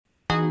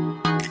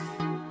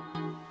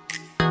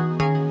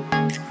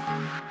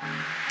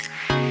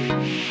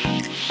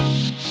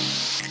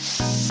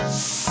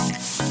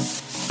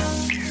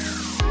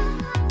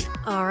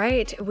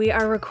right, we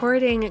are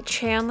recording.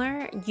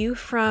 Chandler, you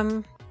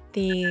from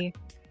the...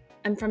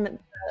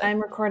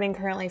 I'm recording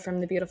currently from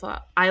the beautiful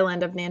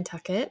island of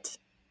Nantucket.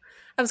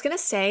 I was going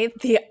to say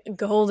the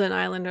golden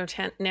island of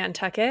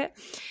Nantucket.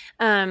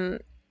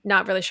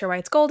 Not really sure why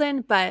it's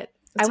golden, but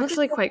It's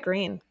actually quite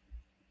green.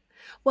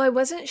 Well, I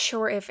wasn't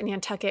sure if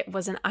Nantucket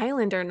was an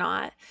island or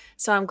not,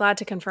 so I'm glad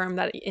to confirm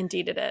that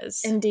indeed it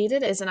is. Indeed,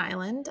 it is an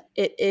island.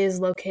 It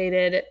is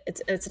located,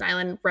 it's an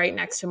island right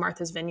next to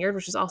Martha's Vineyard,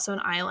 which is also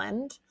an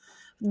island.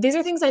 These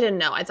are things I didn't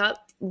know. I thought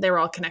they were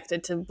all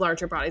connected to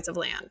larger bodies of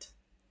land.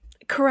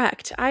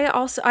 Correct. I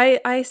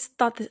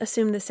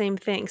assumed the same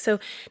thing. So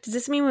does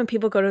this mean when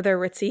people go to their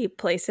ritzy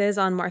places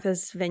on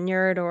Martha's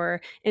Vineyard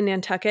or in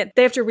Nantucket,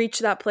 they have to reach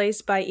that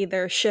place by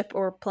either ship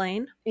or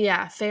plane?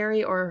 Yeah,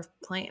 ferry or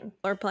plane.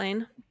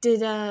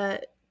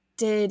 Did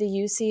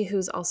you see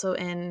who's also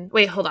in...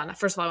 Wait, hold on.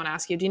 First of all, I want to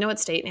ask you, do you know what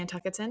state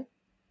Nantucket's in?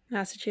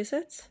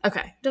 Massachusetts?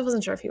 Okay. I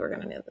wasn't sure if you were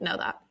going to know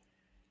that.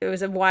 It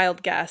was a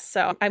wild guess.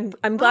 So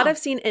I'm glad I've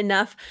seen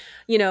enough,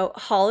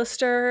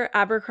 Hollister,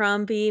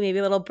 Abercrombie, maybe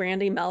little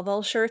Brandy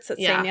Melville shirts that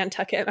say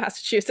Nantucket,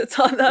 Massachusetts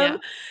on them. Yeah.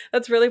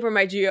 That's really where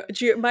my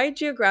my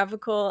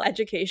geographical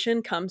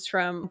education comes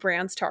from,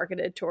 brands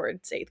targeted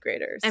towards 8th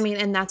graders. I mean,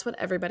 and that's what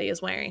everybody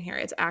is wearing here.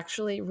 It's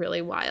actually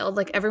really wild.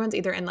 Like everyone's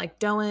either in like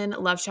Doan,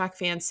 Love Shack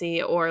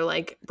Fancy, or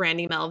like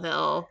Brandy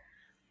Melville.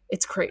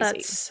 It's crazy.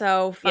 That's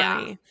so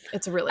funny. Yeah,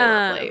 it's really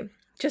lovely.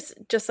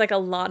 Just like a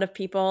lot of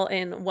people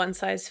in one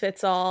size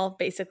fits all,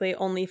 basically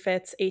only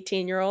fits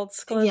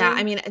 18-year-olds clothing. Yeah,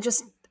 I mean,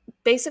 just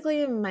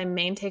basically my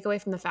main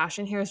takeaway from the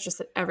fashion here is just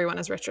that everyone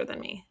is richer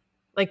than me,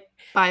 like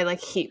by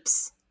like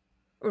heaps.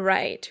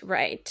 Right.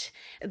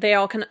 They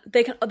all can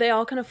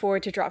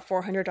afford to drop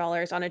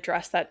 $400 on a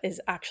dress that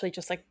is actually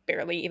just like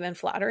barely even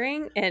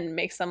flattering and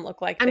makes them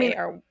look like they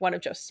are one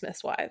of Joseph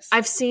Smith's wives.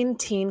 I've seen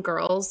teen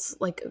girls,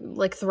 like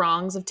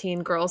throngs of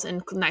teen girls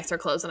in nicer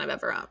clothes than I've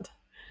ever owned.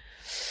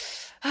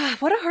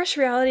 What a harsh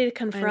reality to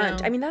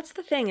confront. I mean, that's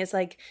the thing is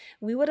like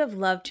we would have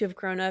loved to have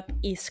grown up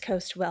East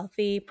Coast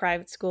wealthy,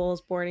 private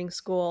schools, boarding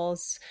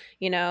schools,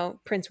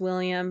 Prince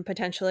William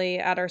potentially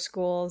at our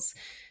schools.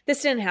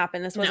 This didn't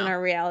happen. This wasn't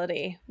our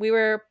reality. We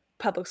were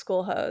public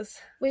school hoes.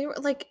 We were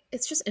like,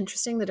 it's just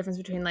interesting the difference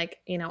between like,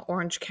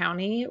 Orange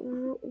County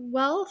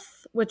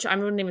wealth, which I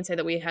wouldn't even say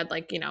that we had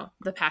like,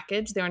 the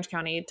package, the Orange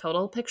County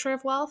total picture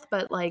of wealth,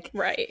 but like,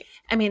 right.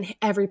 I mean,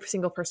 every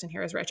single person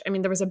here is rich. I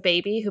mean, there was a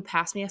baby who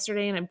passed me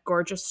yesterday in a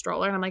gorgeous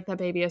stroller, and I'm like, that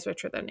baby is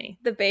richer than me.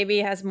 The baby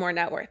has more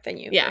net worth than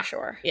you, for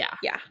sure. Yeah.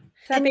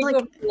 That baby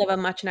will live a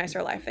much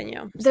nicer life than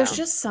you. There's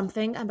just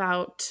something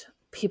about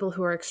people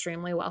who are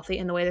extremely wealthy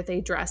and the way that they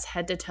dress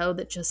head to toe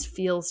that just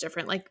feels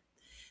different. Like,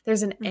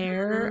 there's an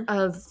air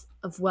of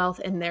wealth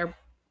in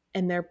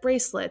their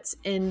bracelets,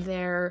 in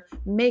their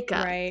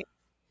makeup. Right.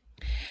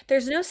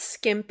 There's no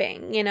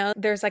skimping,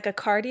 There's like a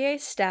Cartier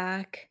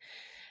stack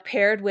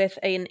paired with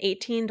an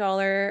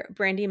 $18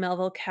 Brandy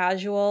Melville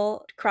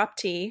casual crop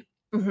tee.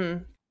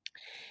 Mm-hmm.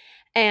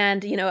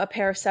 And, a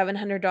pair of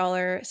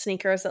 $700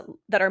 sneakers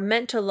that are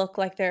meant to look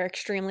like they're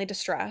extremely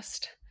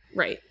distressed.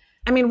 Right.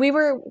 I mean, we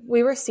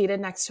were seated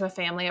next to a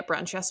family at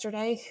brunch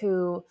yesterday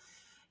who,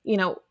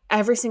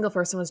 every single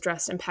person was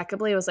dressed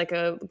impeccably. It was like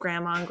a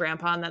grandma and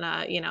grandpa and then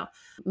a,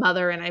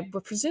 mother, and I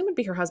would presume it'd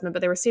be her husband, but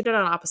they were seated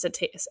on opposite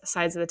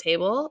sides of the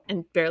table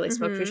and barely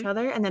spoke to each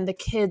other. And then the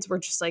kids were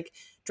just like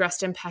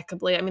dressed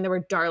impeccably. I mean, they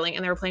were darling,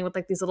 and they were playing with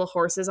like these little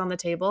horses on the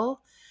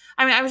table.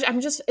 I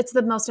mean, it's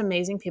the most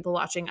amazing people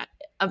watching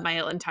of my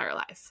entire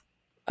life.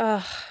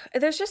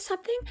 There's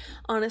something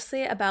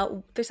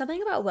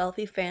about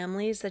wealthy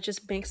families that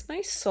just makes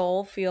my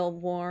soul feel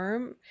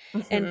warm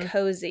and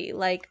cozy.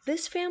 Like,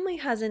 this family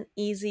has an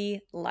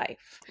easy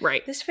life.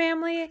 Right. This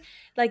family,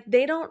 like,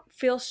 they don't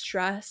feel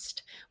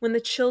stressed. When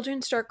the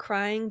children start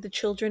crying, the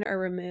children are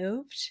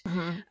removed.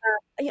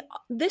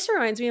 This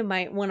reminds me of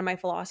one of my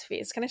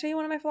philosophies. Can I tell you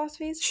one of my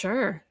philosophies?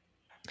 Sure.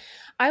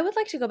 I would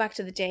like to go back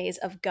to the days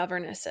of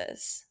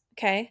governesses.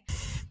 Okay.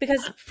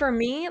 Because for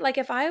me, like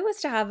if I was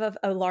to have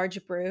a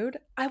large brood,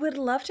 I would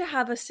love to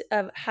have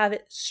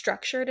it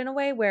structured in a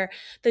way where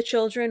the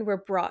children were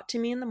brought to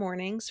me in the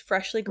mornings,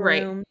 freshly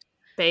groomed,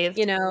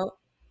 bathed,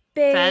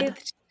 fed,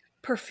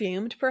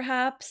 perfumed,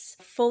 perhaps,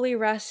 fully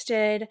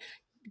rested,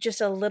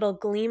 just a little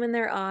gleam in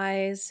their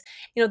eyes.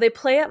 They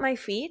play at my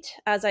feet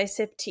as I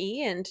sip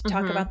tea and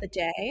talk about the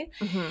day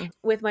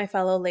with my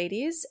fellow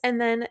ladies. And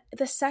then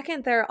the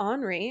second they're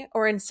ornery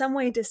or in some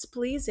way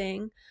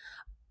displeasing,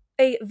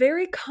 a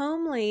very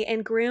comely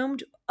and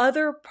groomed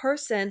other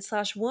person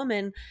 /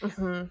 woman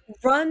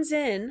runs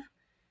in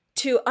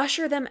to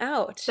usher them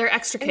out. They're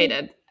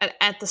extricated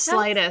at the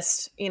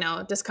slightest,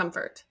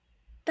 discomfort.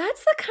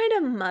 That's the kind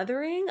of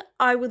mothering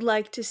I would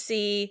like to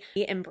see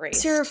embraced.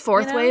 It's your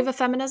fourth wave of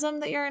feminism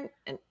that you're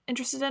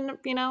interested in,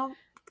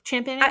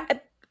 championing?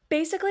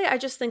 Basically, I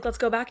just think let's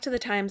go back to the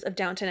times of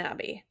Downton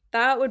Abbey.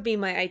 That would be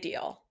my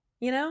ideal,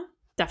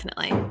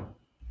 Definitely.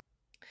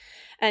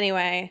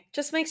 Anyway,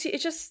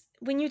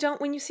 when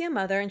you see a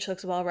mother and she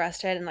looks well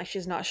rested and like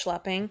she's not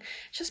schlepping, it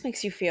just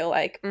makes you feel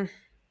like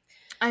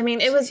I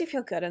mean, It makes you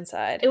feel good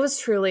inside. It was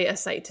truly a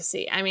sight to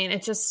see. I mean,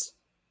 it's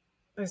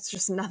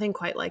just nothing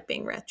quite like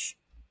being rich.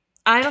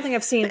 I don't think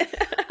I've seen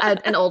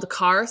an old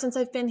car since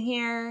I've been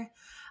here.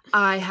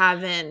 I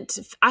haven't,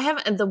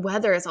 the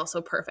weather is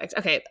also perfect.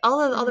 Okay.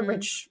 All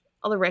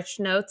the rich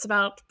notes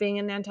about being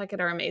in Nantucket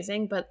are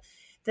amazing, but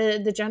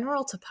the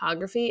general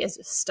topography is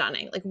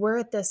stunning. Like, we're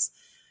at this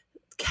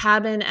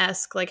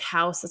cabin-esque like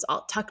house that's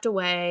all tucked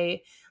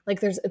away. Like,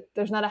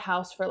 there's not a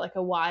house for like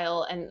a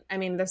while, and I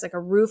mean, there's like a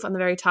roof on the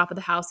very top of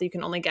the house that you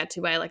can only get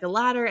to by like a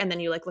ladder, and then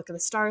you like look at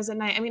the stars at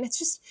night. I mean,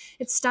 it's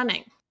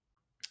stunning.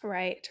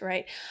 Right.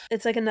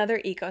 It's like another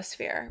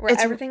ecosphere where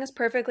everything is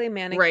perfectly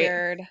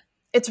manicured. Right.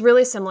 It's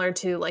really similar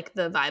to like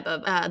the vibe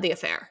of The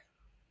Affair.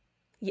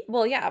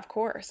 Well, yeah, of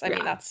course. I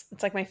mean, it's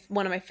like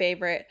one of my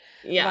favorite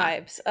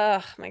vibes.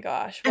 Oh my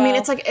gosh. Well, I mean,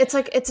 it's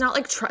not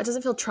like it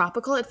doesn't feel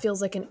tropical. It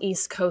feels like an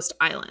East Coast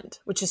island,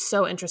 which is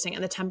so interesting.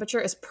 And the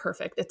temperature is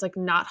perfect. It's like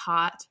not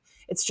hot.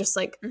 It's just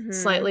like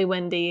slightly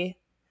windy.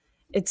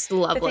 It's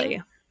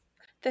lovely.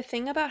 The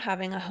thing about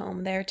having a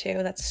home there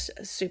too that's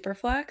super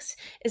flex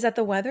is that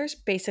the weather's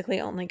basically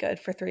only good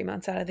for 3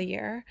 months out of the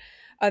year.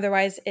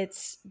 Otherwise,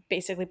 it's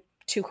basically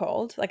too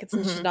cold. Like, it's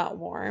just not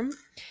warm.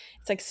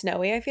 It's like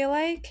snowy, I feel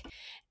like,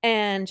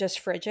 and just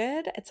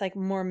frigid. It's like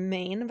more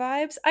Maine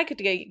vibes. I could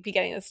be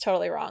getting this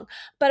totally wrong,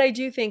 but I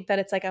do think that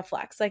it's like a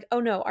flex. Like, oh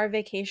no, our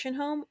vacation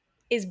home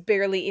is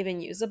barely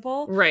even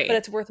usable, right? But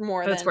it's worth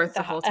more than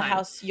the whole time. A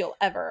house you'll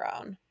ever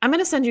own. I'm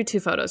going to send you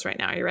 2 photos right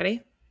now. Are you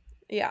ready?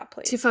 Yeah,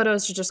 please. 2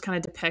 photos to just kind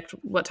of depict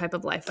what type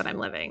of life that I'm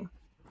living.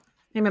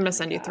 Maybe I'm going to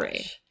send you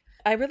 3.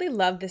 I really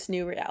love this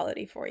new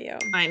reality for you.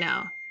 I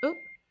know. Oop.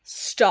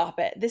 Stop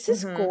it. This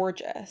is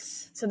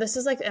gorgeous. So this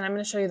is like, and I'm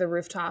going to show you the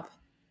rooftop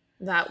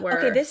that we're...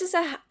 Okay, this is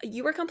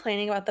you were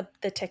complaining about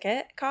the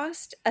ticket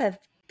cost of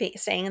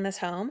staying in this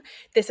home.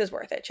 This is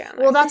worth it,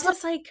 Chandler. Well,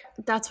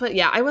 that's what,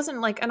 yeah, I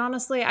wasn't like, and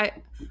honestly, I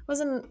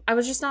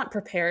was just not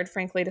prepared,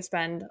 frankly, to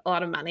spend a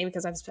lot of money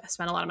because I've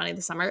spent a lot of money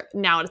this summer.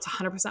 Now it's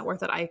 100%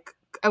 worth it. I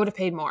would have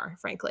paid more,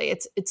 frankly.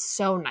 It's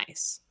so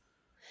nice.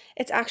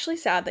 It's actually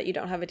sad that you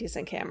don't have a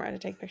decent camera to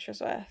take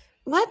pictures with.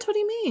 What do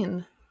you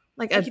mean?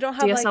 Like a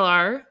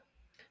DSLR?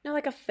 No,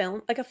 like a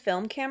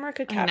film camera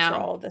could capture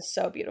all of this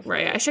so beautifully.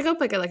 Right. I should go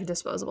pick like a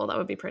disposable. That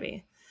would be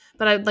pretty.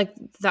 But I like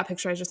that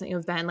picture I just sent you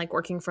of Ben like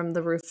working from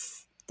the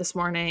roof this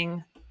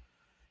morning.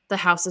 The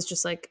house is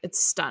just like,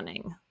 it's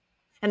stunning.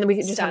 And then we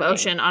can just have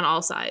ocean on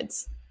all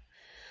sides.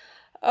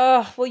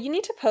 Oh, well, you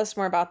need to post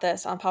more about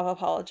this on Pop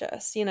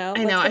Apologists, you know?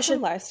 I know. Let's get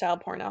some lifestyle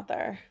porn out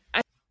there.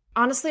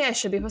 Honestly, I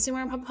should be posting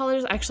more on Pop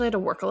Apologists. I actually had to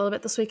work a little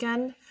bit this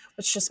weekend,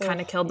 which just kind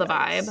of killed the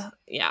vibe.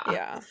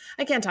 Yeah.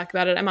 I can't talk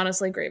about it. I'm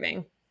honestly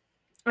grieving.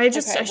 I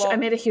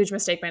made a huge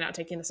mistake by not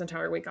taking this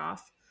entire week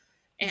off.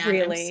 And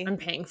really? I'm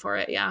paying for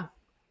it, yeah.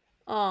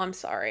 Oh, I'm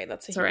sorry.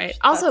 That's all right.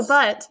 Also,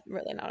 but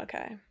really not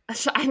okay.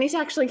 I need to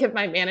actually give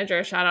my manager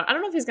a shout out. I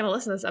don't know if he's going to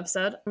listen to this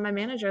episode. My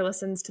manager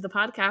listens to the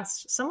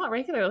podcast somewhat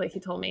regularly, he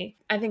told me.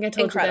 I think I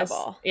told you this.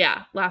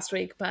 Yeah, last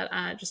week. But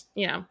just,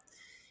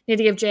 need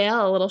to give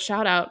JL a little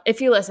shout out. If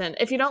you listen.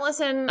 If you don't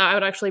listen, I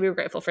would actually be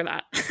grateful for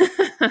that.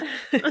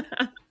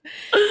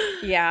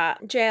 Yeah.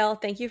 JL,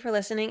 thank you for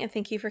listening, and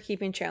thank you for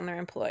keeping Chandler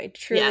employed.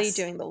 Truly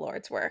doing the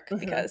Lord's work.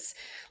 Because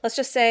let's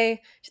just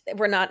say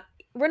we're not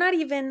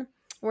even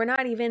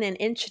an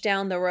inch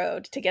down the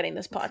road to getting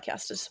this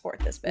podcast to support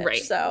this bitch.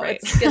 Right, so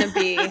it's going to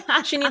be,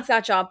 she needs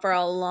that job for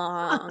a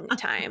long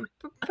time,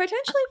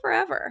 potentially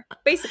forever,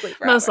 basically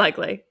forever. Most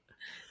likely.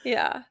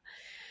 Yeah.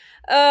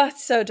 Oh,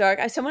 it's so dark.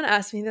 Someone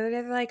asked me the other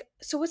day, they're like,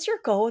 so what's your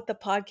goal with the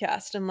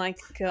podcast? I'm like,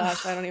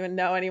 gosh, I don't even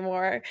know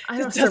anymore.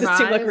 It doesn't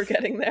seem like we're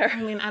getting there.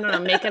 I mean, I don't know,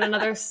 make it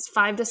another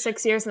 5 to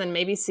 6 years and then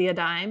maybe see a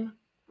dime.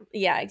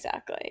 Yeah,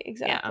 exactly.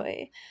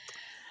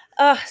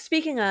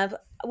 Speaking of,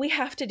 we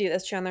have to do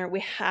this, Chandler.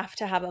 We have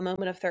to have a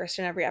moment of thirst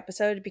in every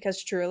episode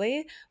because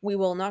truly we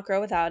will not grow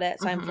without it.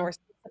 So I'm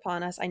forcing it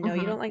upon us. I know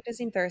you don't like to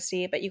seem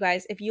thirsty, but you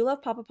guys, if you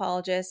love Pop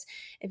Apologists,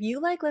 if you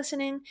like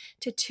listening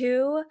to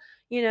 2,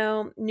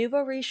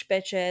 nouveau riche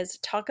bitches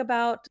talk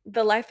about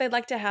the life they'd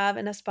like to have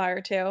and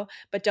aspire to,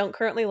 but don't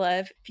currently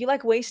live, if you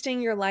like wasting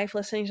your life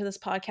listening to this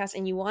podcast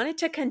and you want it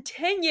to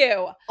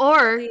continue,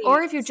 or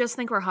if you just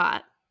think we're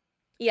hot.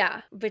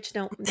 Yeah, which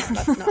no,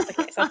 that's not the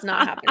case. That's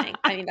not happening.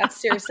 I mean, that's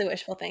seriously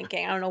wishful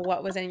thinking. I don't know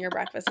what was in your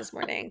breakfast this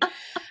morning.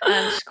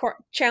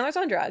 Chandler's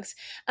on drugs.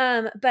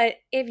 But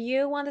if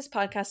you want this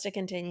podcast to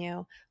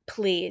continue,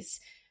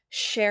 please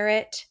share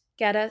it.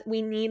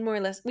 We need more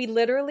listeners. We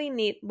literally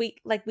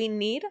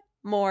need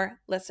more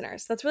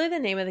listeners. That's really the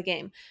name of the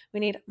game. We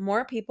need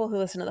more people who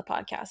listen to the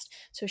podcast.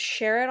 So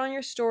share it on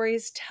your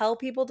stories. Tell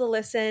people to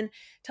listen.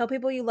 Tell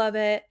people you love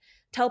it.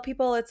 Tell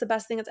people it's the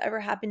best thing that's ever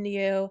happened to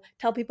you.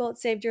 Tell people it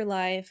saved your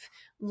life.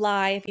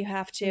 Lie if you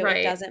have to. Right.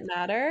 It doesn't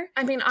matter.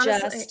 I mean,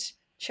 honestly, just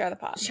share the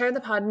pod. Share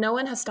the pod. No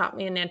one has stopped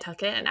me in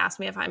Nantucket and asked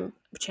me if I'm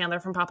Chandler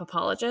from Pop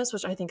Apologist,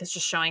 which I think is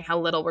just showing how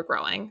little we're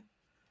growing.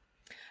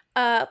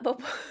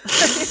 But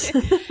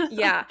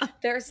yeah,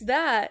 there's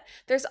that.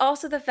 There's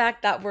also the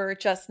fact that we're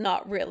just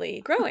not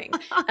really growing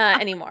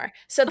anymore.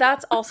 So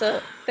there's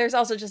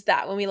also just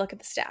that when we look at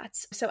the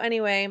stats. So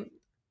anyway,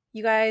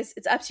 You guys,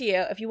 it's up to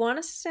you. If you want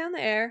us to stay on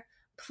the air,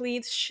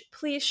 please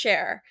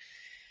share.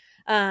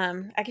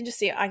 I can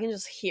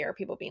just hear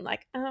people being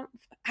like, I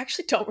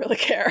actually don't really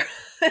care.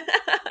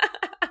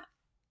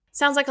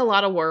 Sounds like a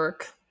lot of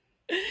work.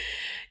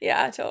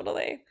 Yeah,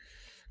 totally.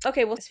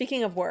 Okay, well,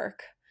 speaking of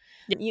work,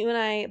 Yeah. you and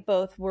I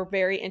both were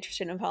very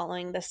interested in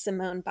following the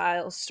Simone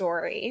Biles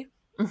story.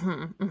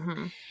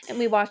 And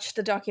we watched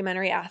the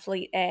documentary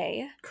Athlete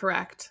A.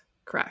 Correct.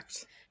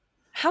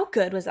 How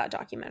good was that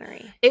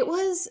documentary? It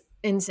was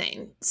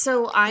insane.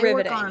 So I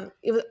work Riveting.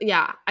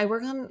 on, I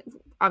work on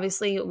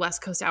obviously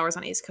West Coast hours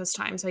on East Coast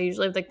time. So I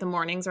usually like the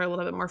mornings are a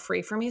little bit more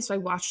free for me. So I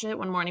watched it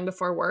one morning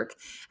before work,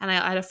 and I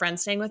had a friend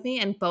staying with me,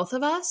 and both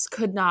of us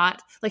could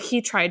not, like,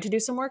 he tried to do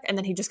some work and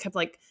then he just kept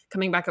like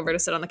coming back over to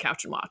sit on the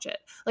couch and watch it.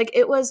 Like,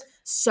 it was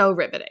so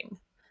riveting.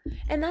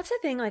 And that's the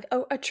thing, like,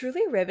 a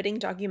truly riveting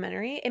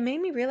documentary. It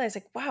made me realize,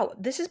 like, wow,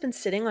 this has been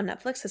sitting on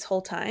Netflix this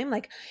whole time.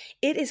 Like,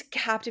 it is I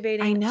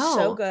captivating, so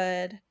know.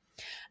 good.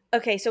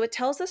 Okay, so it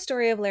tells the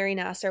story of Larry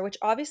Nassar, which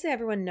obviously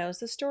everyone knows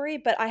the story,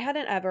 but I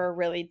hadn't ever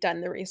really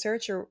done the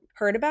research or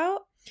heard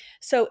about.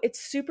 So it's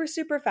super,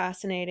 super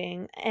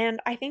fascinating. And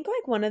I think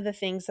like one of the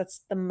things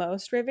that's the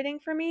most riveting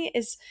for me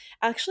is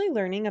actually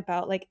learning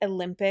about like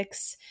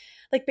Olympics,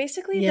 like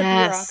basically the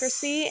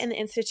bureaucracy Yes. and the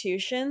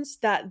institutions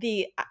that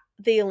the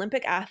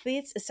Olympic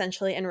athletes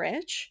essentially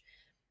enrich.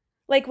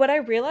 Like what I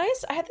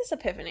realized, I had this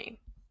epiphany.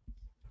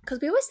 Because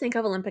we always think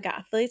of Olympic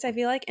athletes, I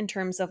feel like, in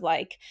terms of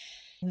like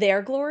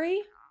their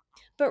glory.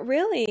 But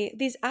really,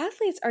 these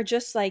athletes are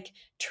just like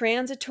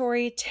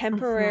transitory, Mm-hmm.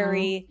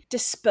 temporary,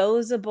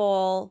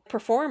 disposable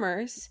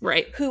performers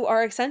Right. who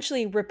are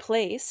essentially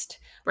replaced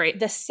Right.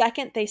 the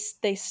second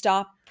they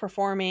stop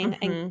performing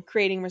and Mm-hmm.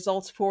 creating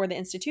results for the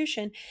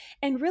institution.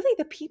 And really,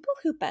 the people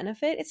who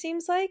benefit, it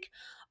seems like,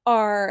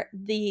 are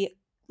the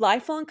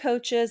lifelong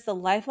coaches, the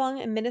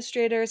lifelong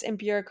administrators and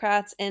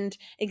bureaucrats and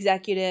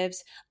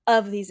executives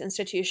of these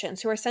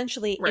institutions who are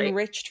essentially Right.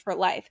 enriched for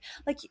life.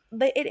 Like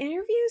it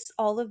interviews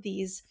all of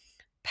these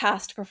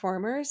past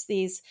performers,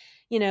 these,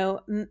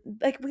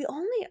 like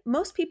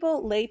most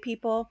people, lay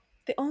people,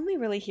 they only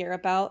really hear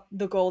about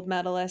the gold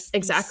medalists,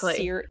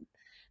 Exactly.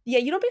 yeah,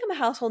 you don't become a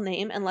household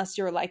name unless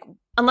you're like,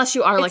 Unless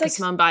you are it's like a like,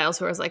 Simone Biles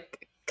who is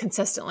like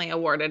consistently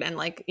awarded and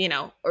like,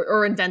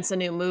 or invents a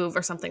new move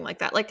or something like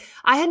that. Like,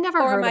 I had never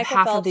or heard of Michael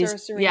half of Phelps or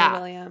these. Serena Yeah.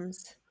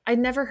 Williams. I'd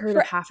never heard of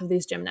For half of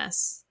these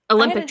gymnasts, I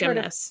Olympic hadn't heard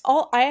of gymnasts.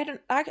 all I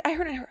hadn't I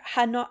heard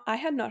I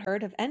had not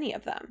heard of any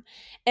of them.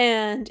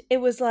 And it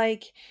was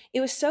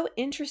so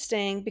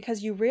interesting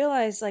because you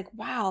realize like,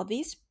 wow,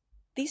 these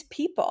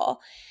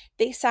people,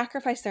 they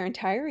sacrifice their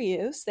entire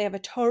youth. They have a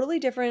totally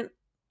different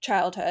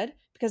childhood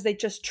because they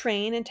just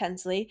train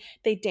intensely.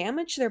 They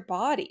damage their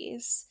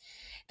bodies.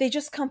 They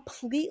just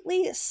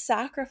completely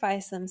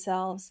sacrifice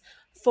themselves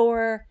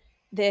for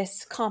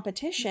this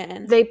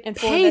competition They and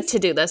for paid to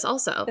do this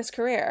also. this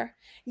career.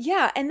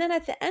 Yeah, and then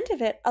at the end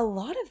of it, a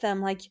lot of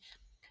them, like,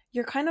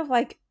 you're kind of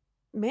like,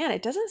 man,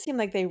 it doesn't seem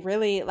like they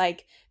really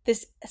like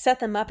this set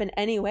them up in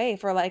any way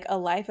for like a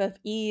life of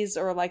ease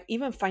or like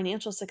even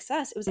financial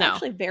success. It was No.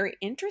 actually very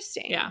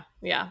interesting. Yeah.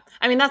 Yeah.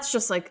 I mean, that's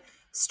just like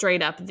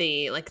straight up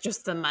the like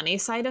just the money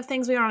side of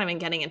things. We aren't even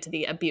getting into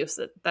the abuse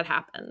that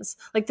happens.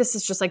 Like, this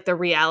is just like the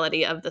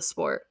reality of the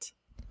sport.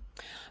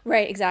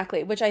 Right,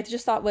 exactly. Which I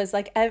just thought was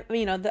like, I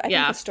think the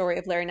Yeah. story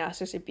of Larry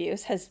Nassar's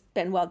abuse has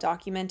been well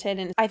documented.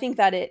 And I think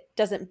that it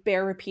doesn't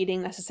bear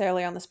repeating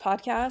necessarily on this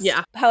podcast.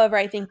 Yeah. However,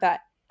 I think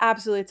that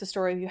absolutely it's a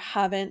story if you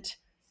haven't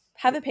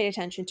paid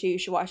attention to, you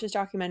should watch this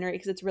documentary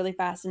because it's really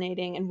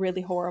fascinating and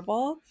really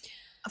horrible.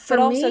 For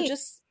But also me,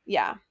 just,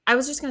 yeah. I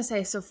was just going to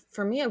say, so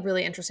for me, a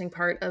really interesting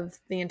part of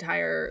the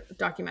entire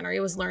documentary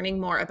was learning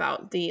more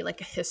about the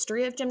like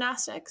history of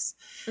gymnastics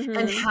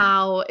and Hmm.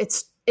 how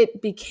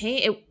it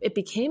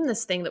became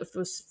this thing that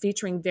was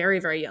featuring very,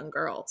 very young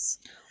girls,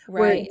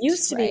 where it Right,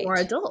 used to be more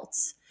right.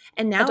 adults,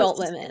 and now it's Adult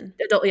just women.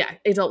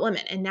 adult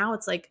women, and now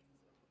it's like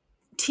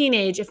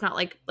teenage, if not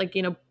like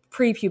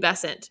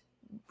prepubescent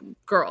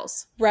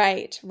girls,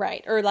 Right,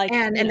 right. Or like,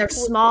 and they're 14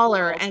 year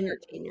smaller olds, and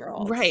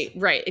 13-year-olds.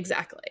 right,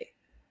 exactly.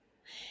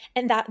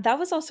 And that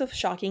was also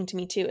shocking to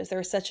me too, is there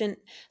was such an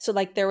so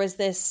like there was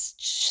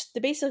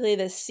basically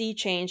this sea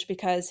change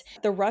because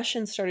the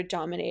Russians started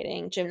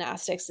dominating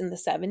gymnastics in the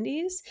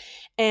 70s,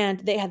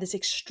 and they had this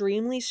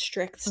extremely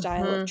strict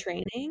style of Hmm.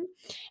 training,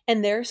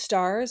 and their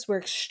stars were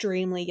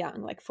extremely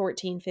young, like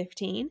 14,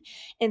 15.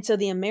 And so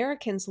the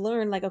Americans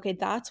learned like, okay,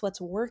 that's what's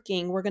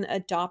working, we're going to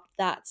adopt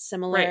that Right.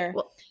 similar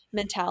Well,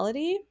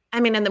 mentality. I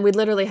mean, and then we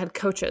literally had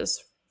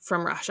coaches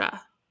from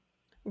Russia.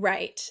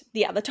 Right.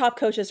 Yeah, the top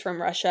coaches from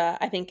Russia,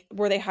 I think,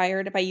 were they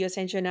hired by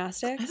USA I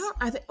Gymnastics? don't.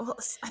 I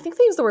think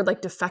they use the word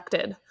like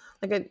defected.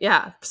 Like,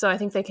 yeah. So I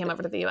think they came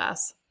over to the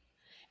U.S.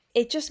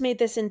 It just made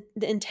this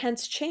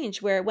intense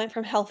change where it went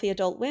from healthy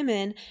adult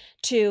women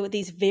to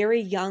these very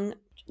young, like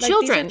these are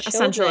Children,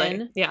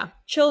 essentially. Yeah.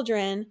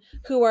 children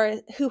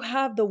who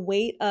have the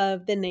weight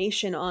of the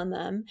nation on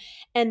them,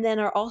 and then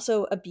are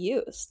also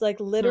abused.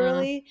 Like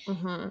literally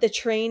Mm-hmm. the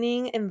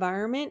training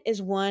environment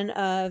is one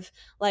of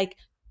like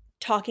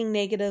talking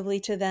negatively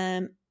to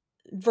them,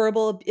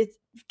 it's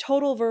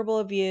total verbal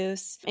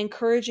abuse,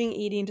 encouraging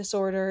eating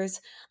disorders.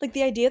 Like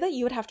the idea that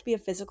you would have to be a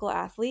physical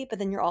athlete, but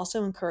then you're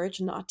also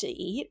encouraged not to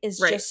eat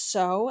is Right. just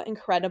so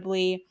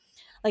incredibly,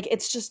 like, it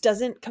just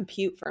doesn't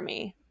compute for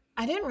me.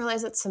 I didn't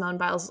realize that Simone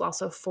Biles is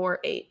also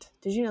 4'8".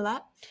 Did you know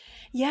that?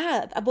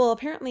 Yeah, well,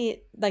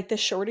 apparently, like, the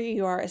shorter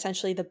you are,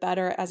 essentially, the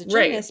better as a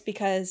Right. gymnast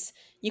because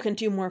you can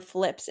do more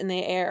flips in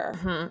the air.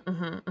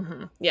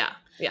 Yeah,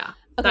 yeah.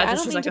 Okay, That I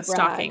just don't was mean like to a brag.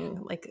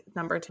 stalking like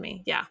number to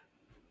me. Yeah.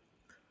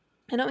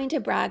 I don't mean to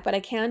brag, but I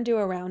can do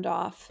a round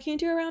off. Can you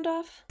do a round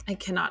off? I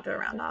cannot do a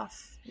round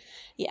off.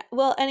 Yeah.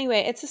 Well,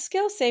 anyway, it's a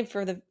skill saved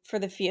for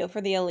the few,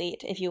 for the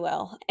elite, if you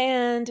will.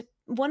 And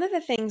one of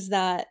the things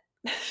that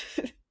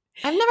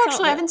it's not I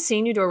real. haven't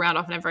seen you do a round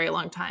off in a very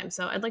long time.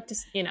 So I'd like to,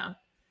 to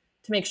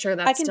make sure I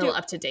that's can still do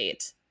up to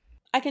date.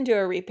 I can do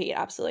a repeat.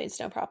 Absolutely, it's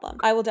no problem.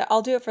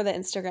 I'll do it for the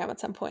Instagram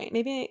at some point.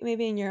 Maybe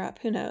in Europe.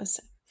 Who knows?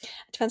 It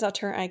depends how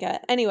turnt I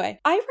get. Anyway,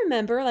 I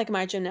remember like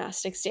my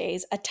gymnastics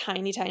days a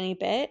tiny, tiny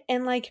bit,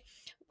 and like,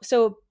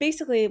 so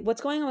basically,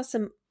 what's going on with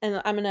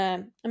and I'm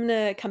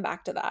gonna come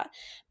back to that.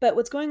 But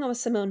what's going on with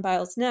Simone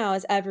Biles now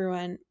is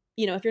everyone.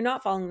 If you're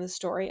not following the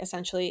story,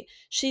 essentially,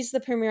 she's the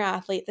premier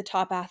athlete, the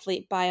top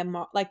athlete by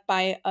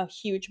by a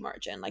huge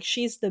margin. Like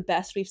she's the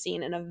best we've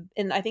seen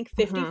in I think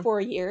 54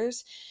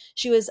 years.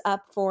 She was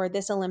up for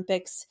this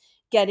Olympics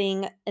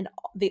getting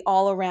the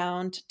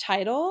all-around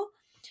title,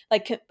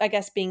 like I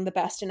guess being the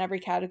best in every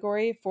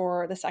category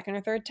for the second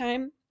or third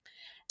time.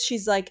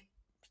 She's like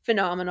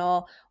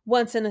phenomenal,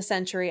 once in a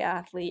century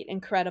athlete,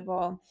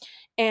 incredible.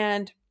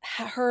 And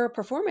her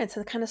performance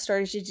has kind of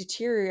started to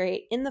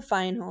deteriorate in the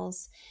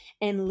finals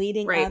and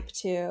leading Right. up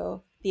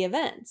to the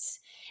events.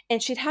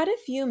 And she'd had a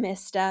few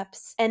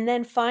missteps, and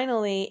then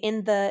finally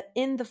in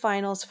the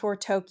finals for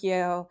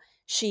Tokyo,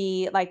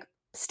 she like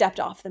stepped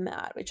off the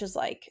mat, which is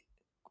like,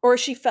 or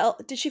she fell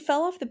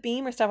off the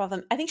beam or step off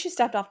I think she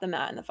stepped off the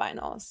mat in the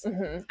finals.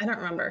 I don't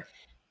remember.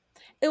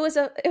 It was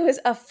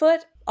a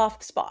foot off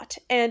the spot.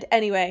 And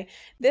anyway,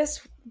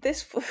 this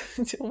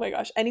oh my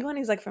gosh, anyone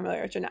who's like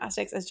familiar with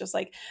gymnastics is just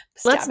like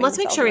stabbing Let's make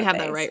themselves sure in we the have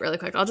that face. right really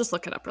quick. I'll just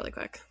look it up really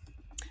quick.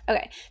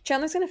 Okay,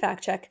 Chandler's gonna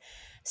fact check.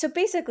 So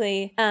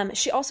basically,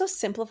 she also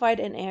simplified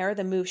in air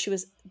the move she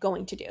was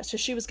going to do. So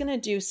she was gonna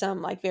do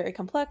some like very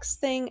complex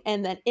thing,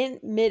 and then in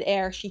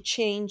midair, she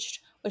changed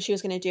what she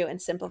was gonna do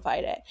and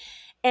simplified it.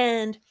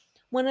 And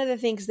one of the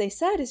things they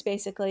said is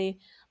basically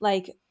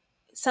like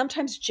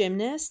sometimes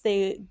gymnasts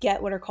they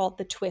get what are called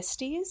the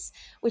twisties,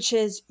 which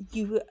is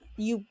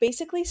you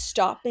basically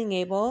stop being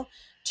able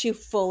to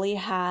fully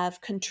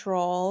have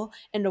control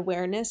and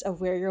awareness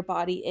of where your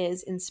body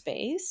is in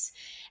space.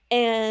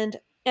 And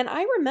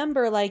I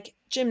remember I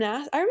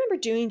remember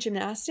doing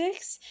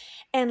gymnastics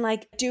and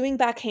like doing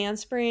back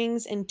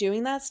handsprings and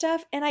doing that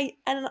stuff. And I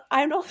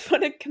don't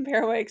want to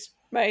compare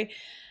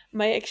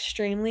my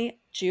extremely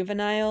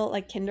juvenile,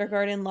 like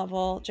kindergarten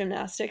level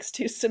gymnastics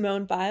to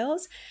Simone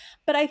Biles.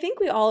 But I think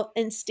we all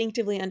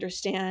instinctively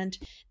understand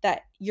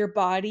that your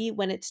body,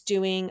 when it's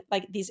doing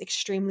like these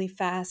extremely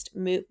fast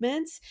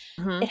movements,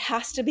 it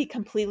has to be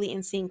completely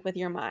in sync with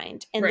your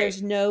mind. And Right.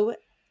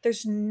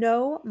 there's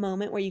no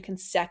moment where you can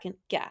second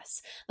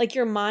guess. Like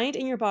your mind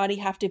and your body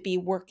have to be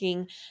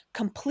working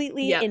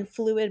completely Yep. in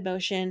fluid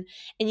motion,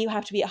 and you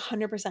have to be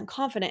 100%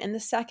 confident. And the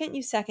second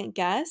you second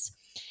guess,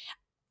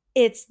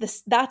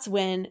 that's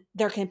when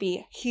there can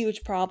be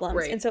huge problems.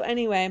 Right. And so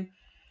anyway,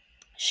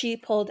 she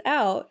pulled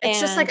out It's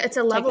just like and it's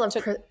a level of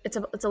took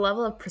it's a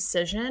level of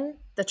precision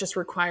that just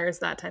requires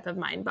that type of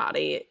mind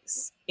body,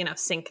 syncness,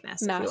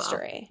 if you will.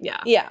 mastery.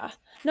 Yeah. Yeah.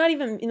 Not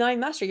even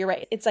mastery, you're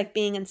right. It's like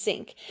being in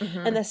sync.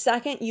 And the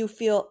second you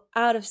feel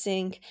out of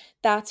sync,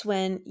 that's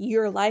when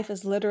your life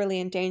is literally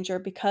in danger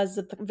because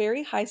of the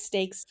very high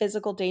stakes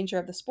physical danger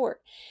of the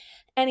sport.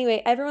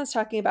 Anyway, everyone's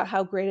talking about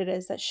how great it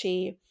is that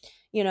she,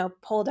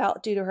 pulled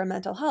out due to her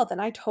mental health.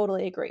 And I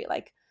totally agree.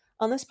 Like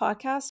on this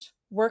podcast,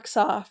 work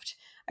soft.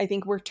 I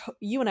think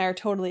you and I are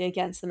totally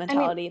against the I mean,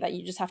 mentality that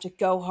you just have to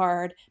go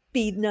hard,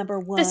 be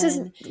number this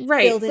isn't one,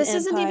 right. build an This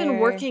isn't even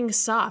empire. working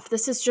soft.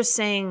 This is just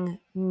saying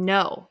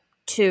no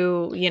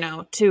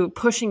to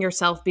pushing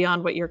yourself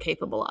beyond what you're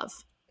capable of.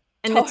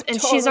 And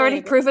she's Totally already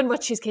agree. proven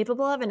what she's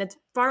capable of, and it's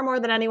far more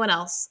than anyone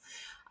else.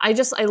 I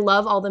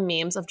love all the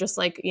memes of just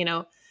like,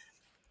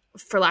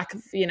 for lack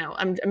of,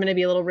 I'm going to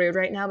be a little rude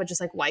right now, but just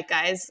like white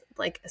guys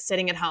like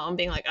sitting at home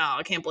being like, oh,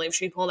 I can't believe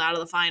she pulled out of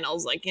the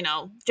finals. Like,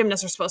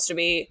 gymnasts are supposed to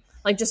be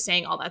like just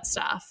saying all that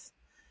stuff.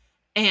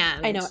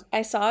 And I know.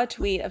 I saw a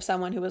tweet of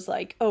someone who was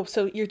like, "Oh,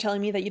 so you're telling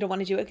me that you don't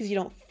want to do it because you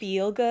don't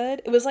feel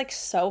good?" It was like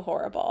so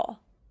horrible.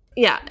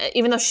 yeah,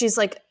 even though she's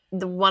like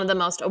one of the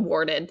most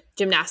awarded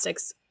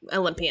gymnastics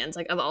Olympians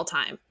like of all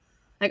time.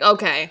 Like,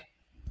 okay.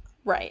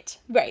 Right.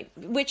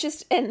 Which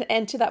is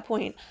and to that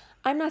point,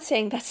 I'm not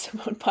saying that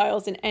Simone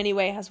Biles in any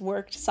way has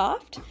worked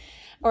soft.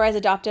 or has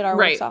adopted our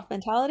work Right. soft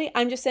mentality.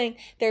 I'm just saying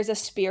there's a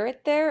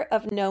spirit there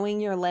of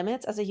knowing your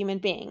limits as a human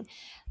being.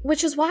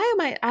 Which is why I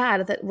might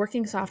add that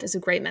working soft is a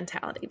great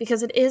mentality,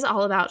 because it is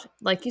all about,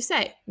 like you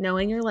say,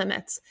 knowing your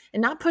limits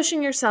and not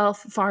pushing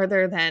yourself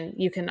farther than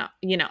you can,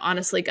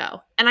 honestly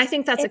go. And I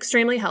think that's It,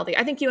 extremely healthy.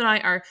 I think you and I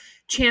are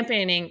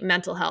championing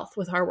mental health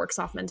with our work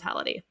soft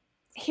mentality.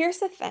 Here's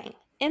the thing.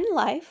 In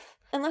life,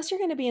 unless you're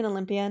going to be an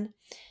Olympian,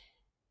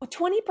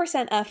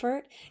 20%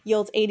 effort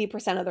yields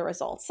 80% of the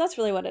results. That's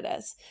really what it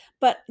is.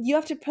 But you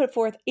have to put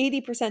forth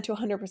 80% to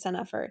 100%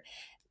 effort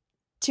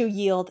to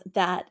yield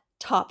that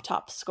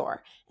top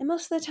score. And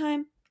most of the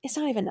time, it's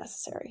not even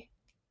necessary.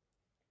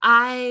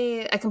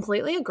 I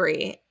completely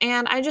agree.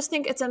 And I just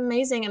think it's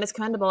amazing and it's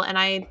commendable. And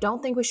I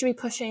don't think we should be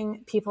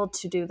pushing people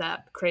to do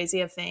that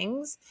crazy of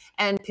things.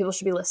 And people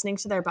should be listening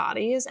to their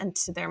bodies and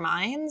to their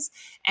minds.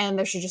 And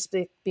there should just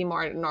be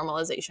more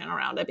normalization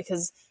around it,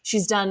 because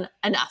she's done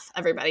enough,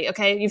 everybody.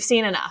 Okay. You've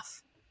seen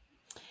enough.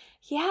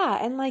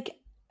 Yeah, and like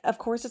of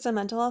course it's a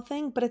mental health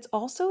thing, but it's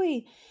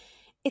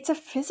a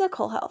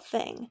physical health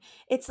thing.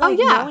 It's Oh, like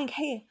yeah. knowing,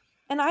 hey,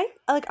 and I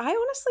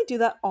honestly do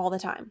that all the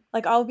time.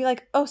 Like I'll be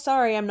like, "Oh,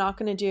 sorry, I'm not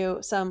going to do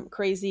some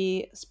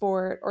crazy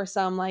sport or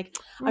some like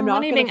I'm When are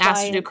not you going being to fly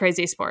asked to do in."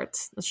 crazy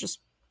sports? Let's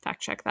just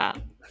fact check that.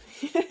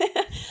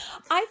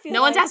 I feel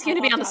No one's like asking I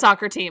you to be opt on the out.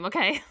 soccer team.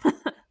 Okay.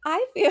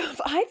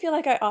 I feel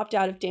like I opt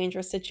out of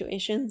dangerous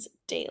situations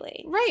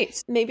daily.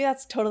 Right. Maybe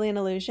that's totally an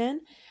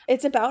illusion.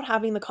 It's about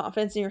having the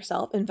confidence in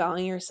yourself and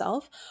valuing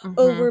yourself Mm-hmm.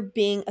 over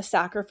being a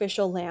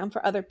sacrificial lamb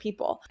for other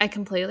people. I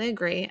completely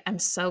agree. I'm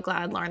so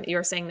glad, Lauren, that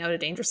you're saying no to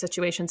dangerous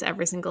situations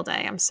every single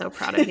day. I'm so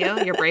proud of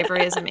you. Your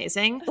bravery is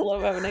amazing. A little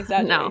bit of an No,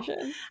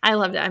 exaggeration. I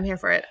loved it. I'm here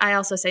for it. I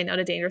also say no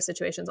to dangerous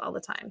situations all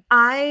the time.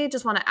 I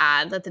just want to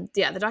add that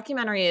the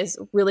documentary is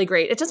really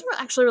great. It doesn't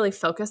actually really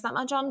focus that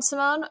much on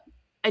Simone.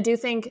 I do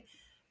think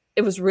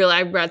it was really,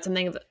 I read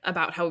something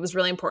about how it was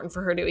really important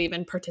for her to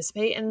even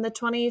participate in the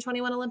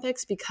 2021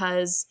 Olympics,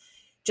 because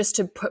just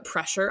to put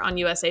pressure on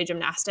USA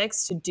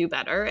Gymnastics to do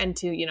better and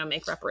to,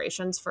 make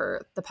reparations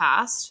for the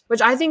past, which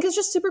I think is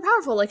just super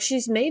powerful. Like,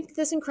 she's made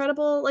this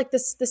incredible, like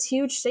this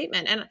huge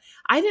statement. And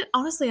I didn't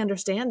honestly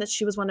understand that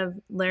she was one of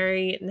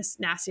Larry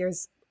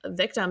Nassar's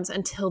victims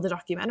until the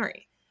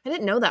documentary. I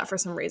didn't know that for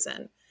some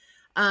reason.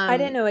 I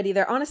didn't Um, know it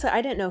either. Honestly,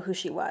 I didn't know who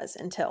she was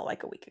until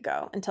like a week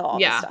ago, until all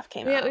this yeah, stuff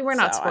came we're out.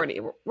 not sporty.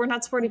 We're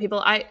not sporty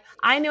people.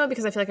 I know it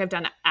because I feel like I've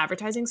done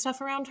advertising stuff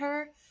around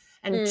her,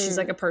 and she's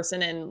like Mm. a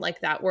person in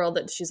like that world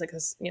that she's like a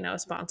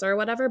sponsor or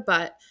whatever.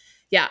 But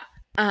yeah,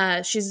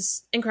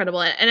 she's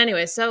incredible. And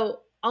anyway,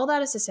 so all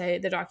that is to say,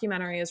 the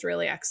documentary is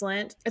really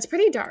excellent. It's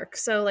pretty dark,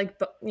 so like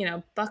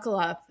buckle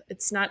up.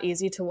 It's not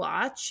easy to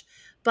watch,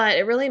 but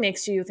it really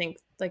makes you think.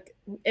 Like,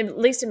 at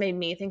least it made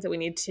me think that we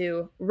need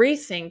to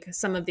rethink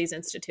some of these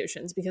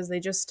institutions, because they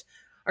just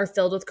are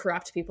filled with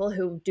corrupt people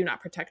who do not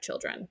protect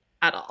children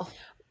at all.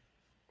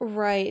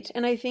 Right.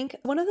 And I think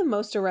one of the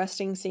most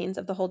arresting scenes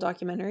of the whole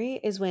documentary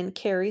is when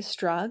Carrie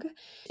Strug,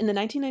 in the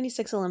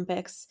 1996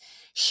 Olympics,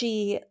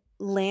 she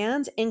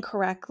lands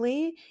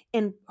incorrectly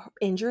and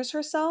injures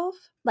herself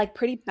like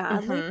pretty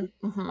badly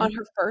Mm-hmm. Mm-hmm. on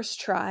her first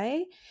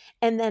try.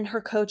 And then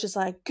her coach is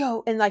like,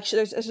 go. And like,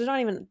 there's not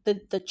even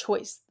the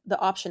choice, the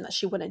option that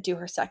she wouldn't do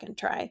her second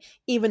try,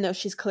 even though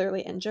she's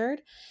clearly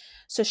injured.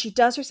 So she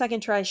does her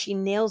second try, she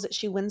nails it,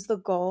 she wins the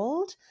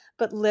gold,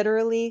 but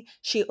literally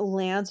she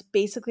lands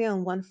basically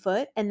on one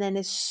foot and then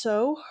is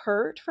so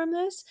hurt from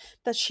this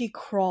that she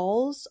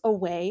crawls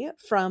away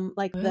from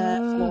like the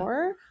Uh,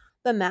 floor,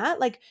 the mat.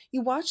 Like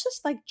you watch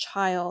this like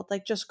child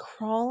like just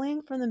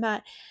crawling from the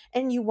mat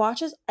and you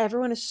watch as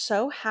everyone is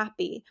so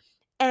happy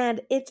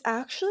and it's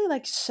actually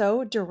like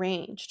so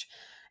deranged.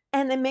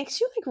 And it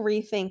makes you like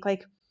rethink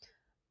like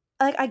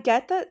I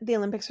get that the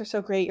Olympics are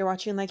so great. You're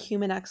watching like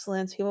human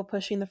excellence, people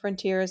pushing the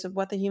frontiers of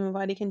what the human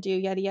body can do,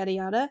 yada yada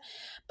yada.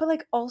 But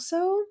like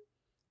also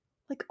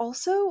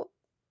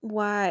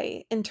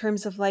why in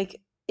terms of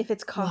like if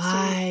it's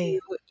costing you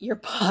why? your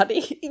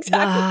body.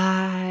 Exactly.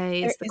 Why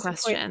There is the is a point.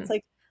 It's question?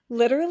 like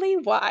literally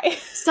why?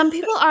 Some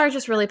people are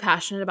just really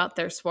passionate about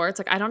their sports.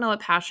 Like, I don't know what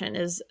passion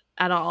is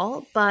at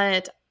all,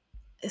 but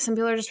some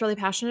people are just really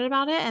passionate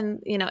about it.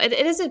 And, it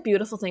is a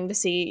beautiful thing to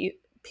see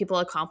people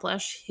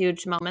accomplish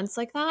huge moments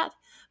like that.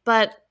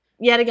 But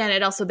yet again,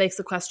 it also begs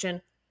the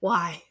question,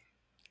 why?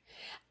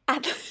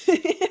 At-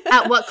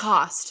 At what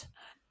cost?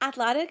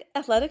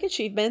 athletic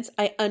achievements,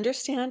 I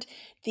understand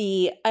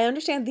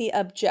the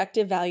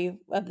objective value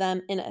of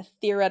them in a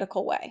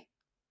theoretical way.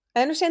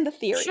 I understand the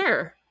theory.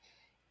 Sure.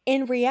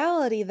 In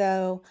reality,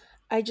 though,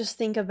 I just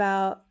think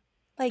about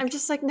I've like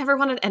just like never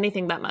wanted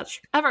anything that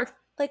much ever.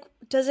 like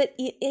does it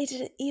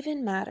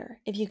even matter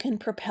if you can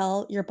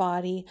propel your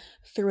body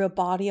through a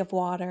body of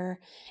water,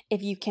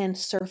 if you can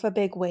surf a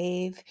big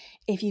wave,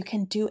 if you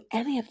can do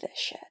any of this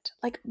shit?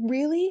 Like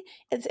really,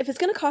 if it's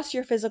going to cost you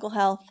your physical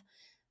health,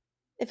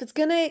 if it's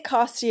going to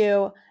cost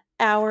you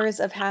hours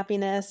of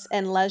happiness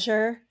and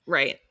leisure,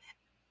 Right.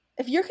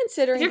 if you're If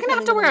considering you're gonna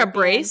have becoming to an wear a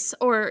Olympian, brace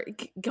or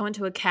go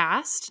into a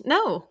cast,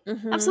 no,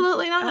 mhm,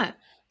 absolutely not.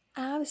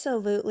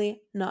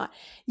 Absolutely not.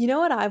 You know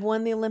what I've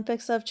won the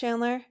Olympics of,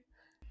 Chandler?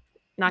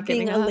 Not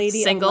Being giving a a lady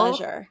of single.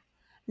 leisure.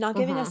 Not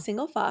giving a Mm-hmm.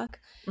 single fuck.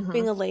 Mm-hmm.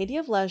 Being a lady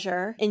of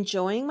leisure,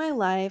 enjoying my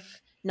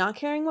life, not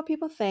caring what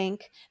people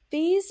think.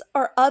 There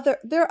are other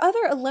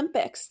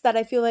Olympics that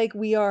I feel like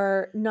we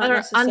are not Or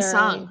necessarily.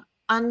 unsung,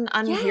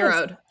 Yes,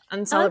 unheroed,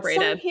 unsung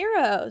uncelebrated.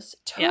 heroes.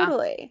 Yeah.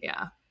 Totally.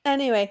 Yeah.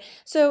 Anyway,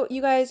 so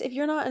you guys, if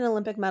you're not an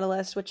Olympic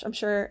medalist, which I'm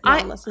sure no I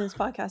one listening to this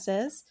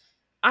podcast is,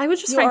 I would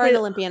just you are an frankly,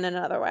 Olympian in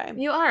another way.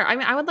 you are. I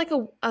mean, I would like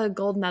a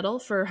gold medal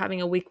for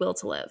having a weak will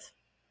to live.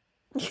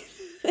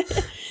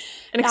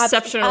 An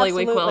exceptionally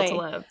weak will to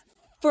Absolutely. live.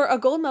 For a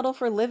gold medal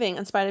for living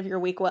in spite of your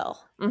weak will.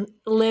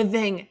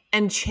 Living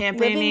and Living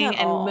championing at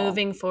and all.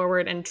 moving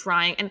forward and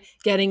trying and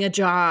getting a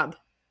job.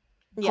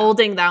 Yeah.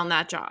 Holding down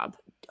that job.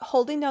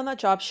 Holding down that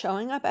job,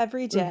 showing up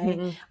every day.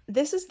 Mm-hmm.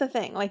 This is the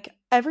thing. Like,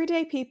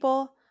 everyday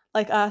people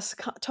like us,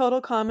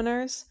 total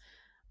commoners,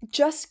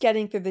 just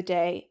getting through the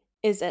day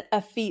is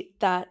a feat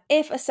that,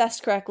 if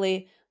assessed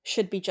correctly,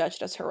 should be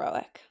judged as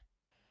heroic.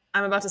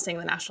 I'm about to sing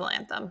the national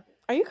anthem.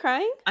 Are you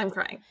crying? I'm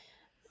crying.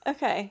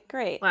 Okay,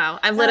 great. Wow.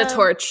 I've lit a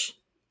torch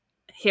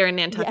here in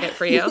Nantucket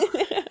for you.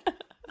 Yeah.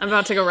 I'm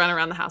about to go run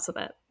around the house with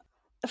it.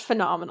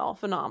 Phenomenal.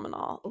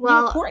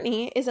 Well,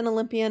 Courtney is an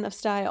Olympian of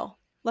style.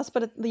 Let's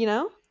put it,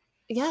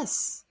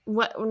 yes.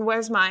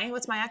 What's my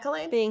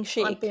accolade? being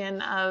chic.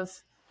 Olympian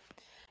of.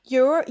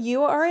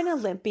 You are an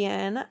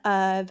Olympian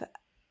of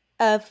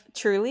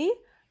truly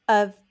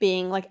of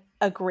being like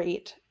a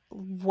great,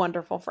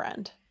 wonderful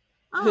friend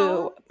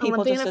who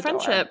people Olympian just of adore.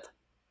 friendship.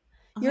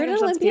 Oh You're my an gosh,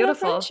 that's Olympian of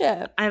beautiful.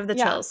 friendship. I have the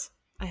Yeah. chills.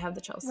 I have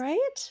the chills.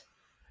 Right?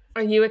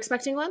 Are you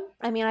expecting one?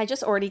 I mean, I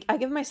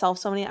give myself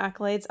so many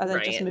accolades as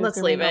I just move Let's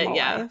through leave my it. normal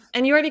Yeah. life.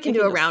 And you already can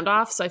You do a can just- round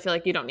off, so I feel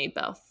like you don't need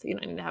both. You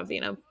don't need to have,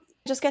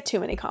 Just get too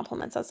many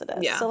compliments as it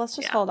is. Yeah, So let's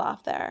just yeah. hold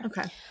off there.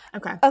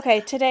 Okay. Okay,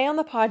 today on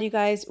the pod, you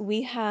guys,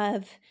 we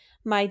have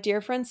my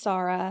dear friend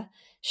Sara.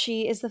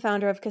 She is the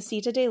founder of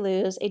Casita de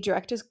Luz, a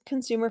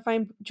direct-to-consumer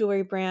fine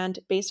jewelry brand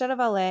based out of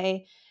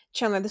LA.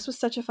 Chandler, this was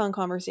such a fun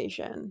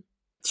conversation.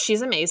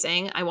 She's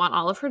amazing. I want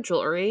all of her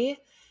jewelry.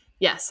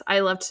 Yes, I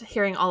loved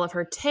hearing all of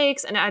her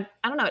takes. And I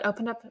don't know, it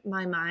opened up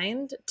my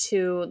mind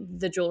to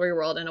the jewelry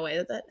world in a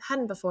way that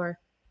hadn't before.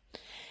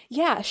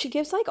 Yeah, she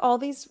gives like all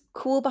these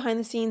cool behind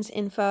the scenes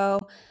info.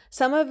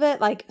 Some of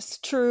it like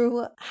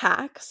true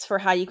hacks for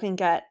how you can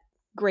get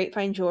great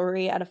fine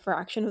jewelry at a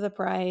fraction of the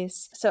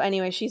price. So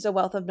anyway, she's a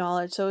wealth of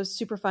knowledge. So it was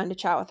super fun to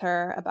chat with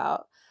her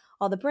about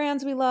all the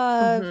brands we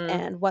love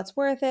and what's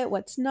worth it,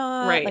 what's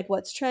not, like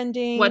what's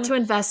trending. What to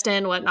invest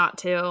in, what not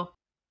to.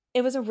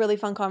 It was a really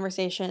fun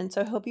conversation.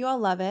 So I hope you all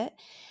love it.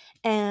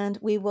 And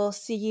we will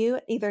see you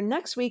either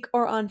next week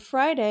or on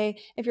Friday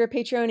if you're a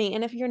Patreonee.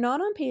 And if you're not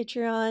on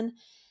Patreon,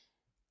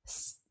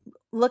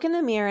 look in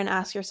the mirror and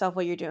ask yourself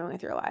what you're doing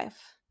with your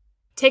life.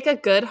 Take a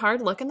good,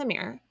 hard look in the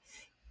mirror.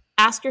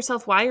 Ask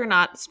yourself why you're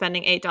not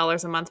spending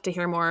 $8 a month to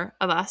hear more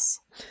of us.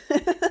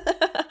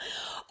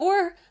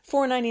 Or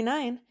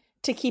 $4.99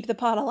 to keep the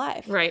pod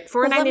alive. Right.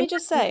 $4.99. Let me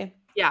just say.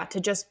 Yeah, to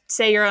just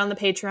say you're on the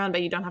Patreon,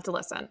 but you don't have to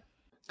listen.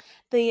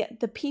 The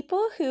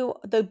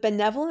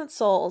benevolent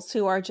souls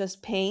who are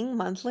just paying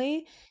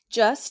monthly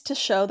just to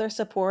show their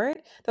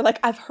support, they're like,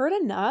 I've heard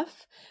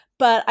enough,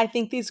 but I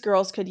think these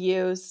girls could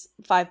use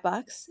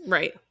 $5.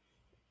 Right.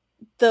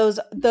 Those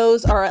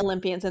are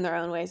Olympians in their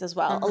own ways as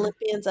well.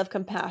 Olympians of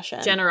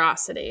compassion,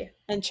 generosity,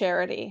 and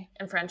charity,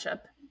 and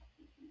friendship.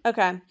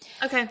 Okay.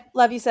 Okay.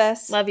 Love you,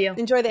 sis. Love you.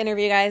 Enjoy the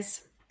interview,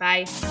 guys.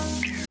 Bye.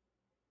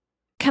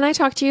 Can I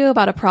talk to you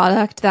about a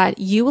product that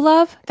you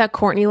love, that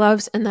Courtney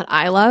loves, and that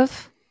I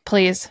love?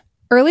 Please.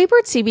 Early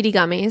Bird CBD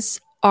gummies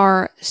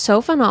are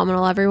so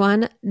phenomenal,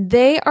 everyone.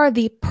 They are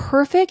the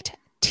perfect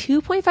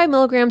 2.5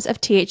 milligrams of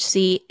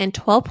THC and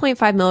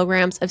 12.5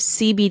 milligrams of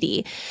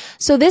CBD.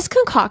 So this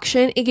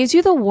concoction, it gives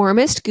you the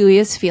warmest,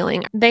 gooeyest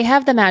feeling. They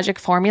have the magic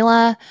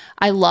formula.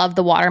 I love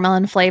the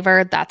watermelon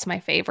flavor. That's my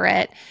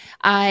favorite.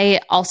 I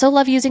also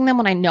love using them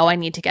when I know I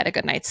need to get a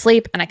good night's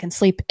sleep and I can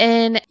sleep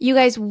in. You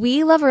guys,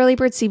 we love Early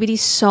Bird CBD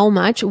so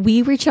much.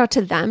 We reached out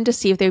to them to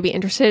see if they'd be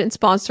interested in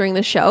sponsoring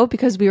the show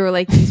because we were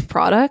like, these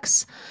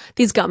products,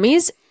 these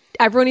gummies,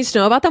 everyone needs to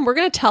know about them. We're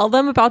going to tell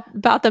them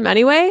about them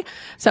anyway.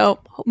 So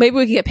maybe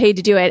we can get paid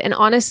to do it. And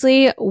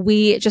honestly,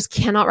 we just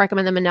cannot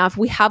recommend them enough.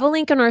 We have a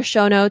link in our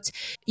show notes.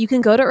 You can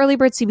go to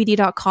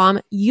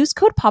earlybirdcbd.com, use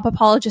code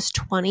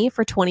POPAPOLOGIST20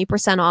 for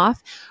 20%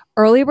 off.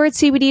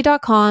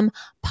 earlybirdcbd.com,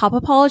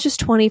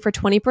 POPAPOLOGIST20 for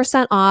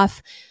 20%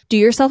 off. Do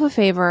yourself a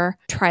favor,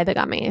 try the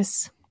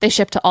gummies. They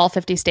ship to all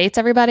 50 states,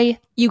 everybody.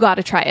 You got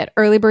to try it.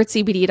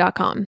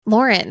 earlybirdcbd.com.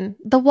 Lauren,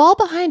 the wall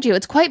behind you,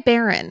 it's quite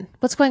barren.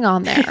 What's going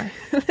on there?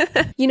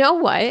 You know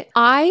what?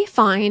 I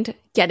find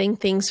getting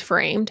things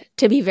framed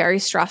to be very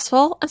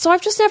stressful. And so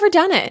I've just never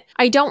done it.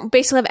 I don't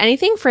basically have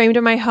anything framed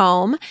in my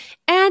home.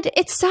 And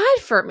it's sad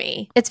for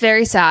me. It's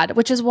very sad,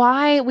 which is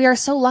why we are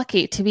so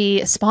lucky to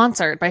be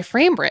sponsored by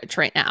FrameBridge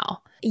right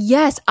now.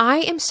 Yes, I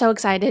am so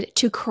excited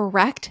to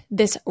correct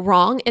this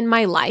wrong in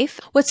my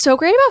life. What's so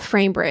great about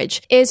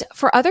Framebridge is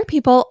for other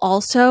people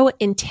also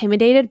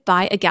intimidated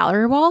by a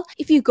gallery wall,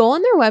 if you go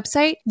on their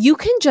website, you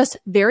can just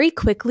very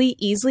quickly,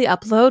 easily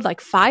upload like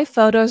 5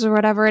 photos or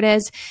whatever it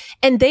is,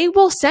 and they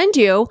will send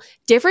you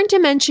different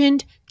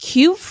dimensioned,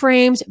 cute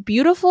frames,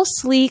 beautiful,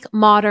 sleek,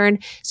 modern,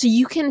 so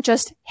you can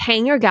just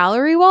hang your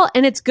gallery wall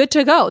and it's good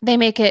to go. They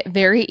make it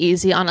very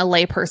easy on a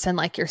layperson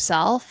like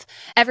yourself.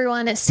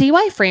 Everyone, see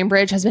why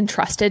Framebridge has been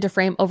trusted to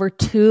frame over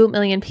 2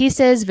 million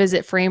pieces.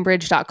 Visit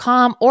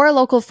framebridge.com or a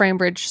local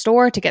Framebridge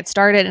store to get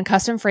started and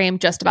custom frame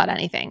just about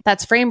anything.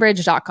 That's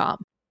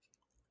framebridge.com.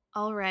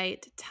 All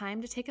right,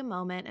 time to take a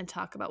moment and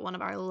talk about one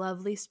of our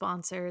lovely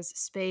sponsors,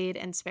 Spade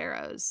and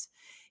Sparrows.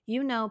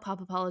 You know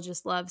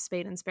Popapologists love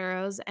Spade and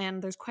Sparrows,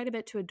 and there's quite a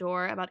bit to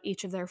adore about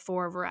each of their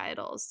 4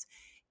 varietals.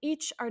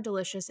 Each are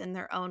delicious in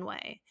their own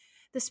way.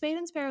 The Spade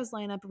and Sparrows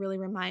lineup really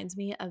reminds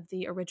me of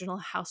the original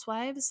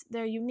Housewives.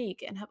 They're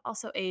unique and have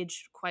also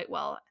aged quite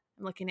well.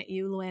 I'm looking at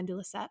you, Luann de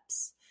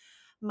Lesseps.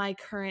 My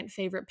current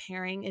favorite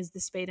pairing is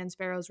the Spade and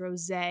Sparrows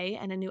Rosé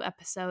and a new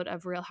episode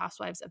of Real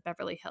Housewives of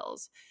Beverly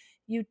Hills.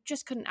 You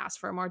just couldn't ask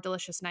for a more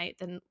delicious night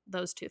than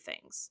those 2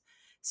 things.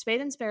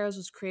 Spade and Sparrows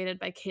was created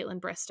by Caitlin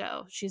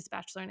Bristow. She's the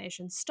Bachelor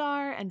Nation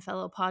star and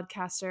fellow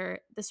podcaster.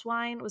 This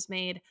wine was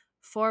made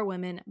for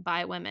women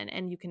by women,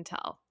 and you can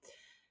tell.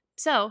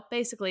 So,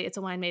 basically, it's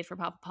a wine made for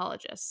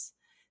Popapologists.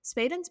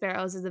 Spade and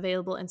Sparrows is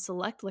available in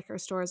select liquor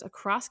stores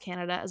across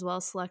Canada as well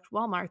as select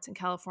Walmarts in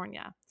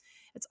California.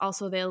 It's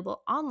also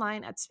available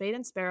online at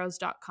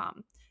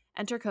spadeandsparrows.com.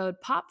 Enter code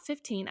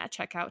POP15 at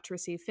checkout to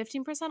receive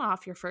 15%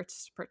 off your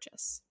first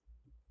purchase.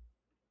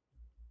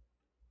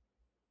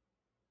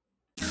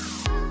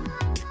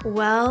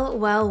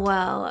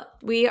 Well.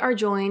 We are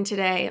joined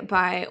today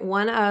by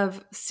one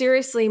of,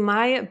 seriously,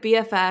 my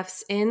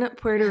BFFs in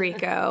Puerto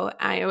Rico.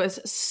 I was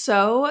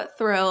so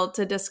thrilled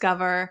to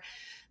discover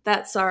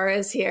that Sara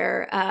is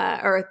here,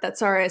 or that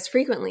Sara is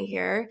frequently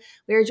here.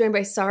 We are joined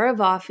by Sara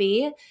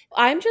Vafi.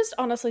 I'm just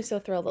honestly so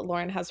thrilled that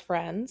Lauren has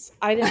friends.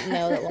 I didn't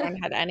know that Lauren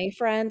had any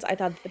friends. I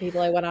thought that the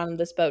people I went on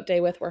this boat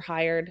day with were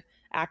hired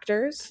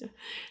actors.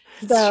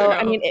 So,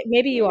 I mean,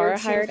 maybe you are a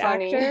hired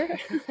actor.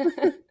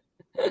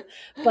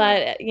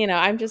 But,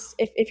 I'm just,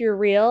 if you're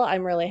real,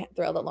 I'm really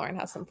thrilled that Lauren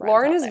has some friends.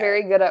 Lauren is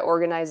very good at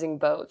organizing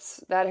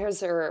boats. That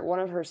is one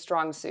of her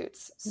strong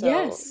suits. So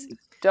yes.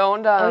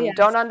 Don't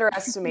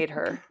underestimate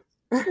her.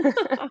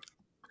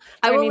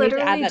 I will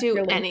literally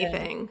do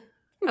anything.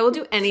 I will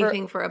do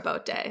anything for a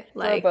boat day.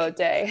 Like, for a boat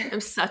day.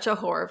 I'm such a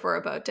whore for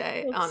a boat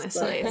day.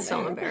 Honestly, it's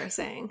so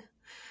embarrassing.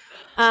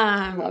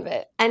 Love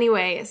it.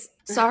 Anyways,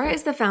 Sara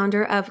is the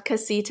founder of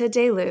Casita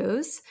de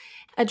Luz,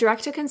 a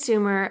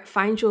direct-to-consumer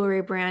fine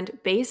jewelry brand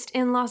based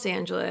in Los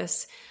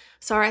Angeles.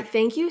 Sara,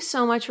 thank you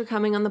so much for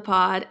coming on the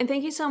pod, and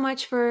thank you so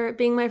much for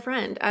being my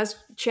friend. As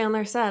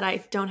Chandler said,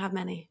 I don't have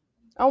many.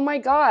 Oh my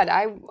God,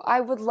 I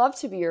would love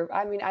to be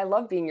I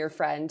love being your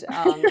friend,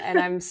 and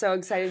I'm so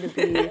excited to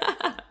be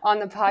on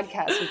the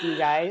podcast with you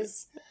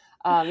guys.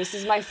 This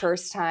is my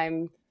first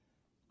time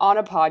on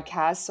a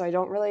podcast, so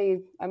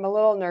I'm a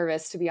little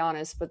nervous, to be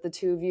honest, but the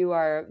 2 of you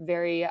are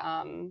very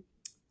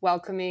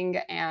welcoming,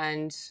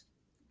 and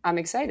I'm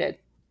excited.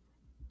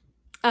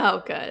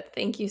 Oh, good.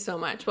 Thank you so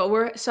much. Well,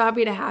 we're so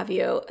happy to have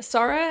you.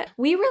 Sara,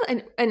 we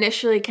were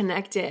initially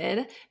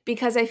connected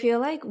because I feel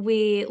like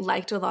we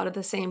liked a lot of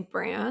the same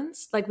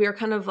brands. Like we were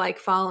kind of like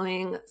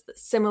following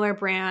similar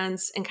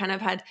brands and kind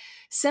of had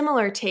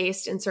similar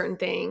taste in certain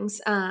things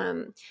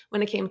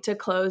when it came to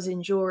clothes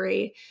and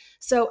jewelry.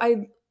 So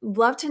I'd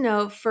love to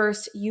know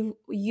first, you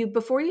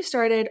before you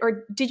started,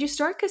 or did you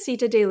start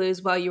Casita de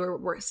Luz while you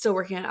were still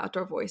working at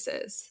Outdoor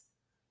Voices?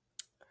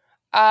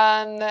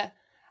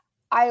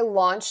 I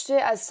launched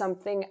it as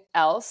something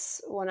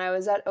else when I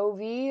was at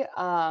OV.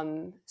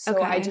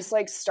 So I just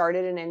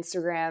started an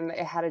Instagram.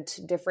 It had a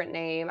different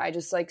name. I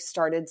just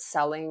started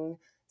selling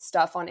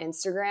stuff on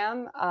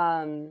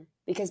Instagram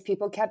because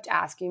people kept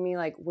asking me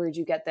like, where'd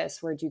you get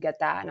this? Where'd you get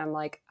that? And I'm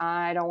like,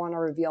 I don't want to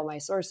reveal my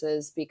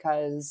sources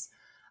because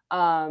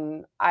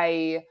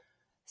I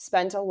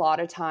spent a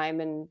lot of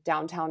time in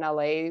downtown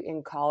LA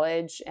in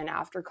college, and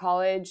after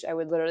college, I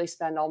would literally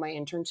spend all my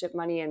internship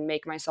money and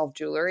make myself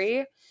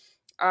jewelry.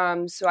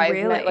 So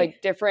I've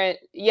met different,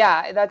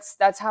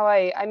 that's how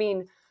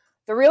the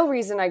real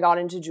reason I got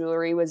into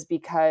jewelry was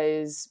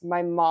because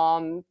my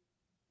mom,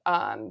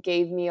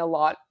 gave me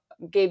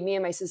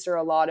and my sister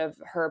a lot of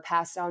her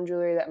passed down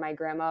jewelry that my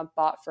grandma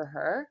bought for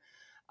her.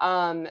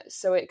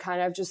 So it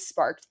kind of just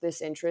sparked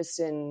this interest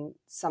in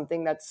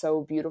something that's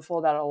so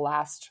beautiful that'll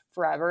last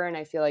forever. And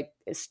I feel like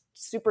it's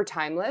super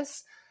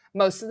timeless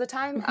most of the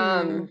time.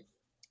 Mm-hmm.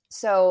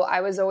 So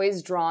I was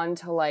always drawn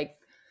to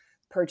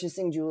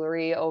purchasing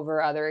jewelry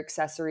over other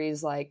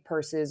accessories like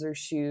purses or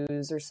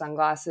shoes or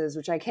sunglasses,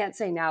 which I can't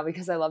say now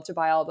because I love to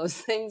buy all those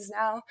things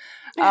now.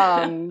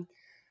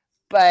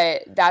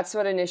 But that's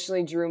what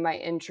initially drew my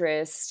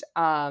interest.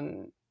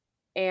 And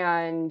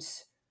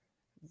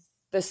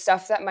the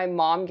stuff that my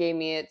mom gave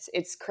me,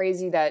 it's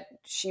crazy that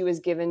it was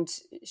given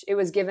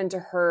to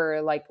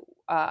her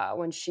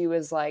when she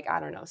was like, I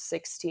don't know,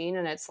 16,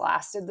 and it's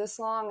lasted this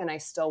long, and I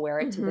still wear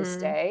it to this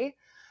day.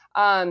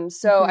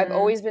 So I've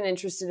always been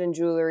interested in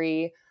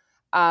jewelry.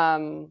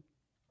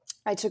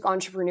 I took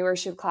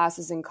entrepreneurship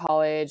classes in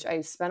college. I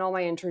spent all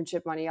my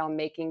internship money on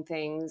making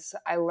things.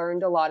 I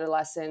learned a lot of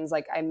lessons.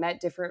 Like I met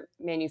different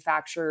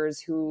manufacturers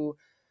who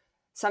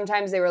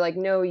sometimes they were like,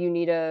 no, you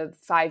need a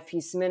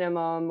 5-piece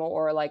minimum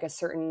or like a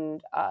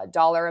certain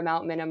dollar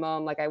amount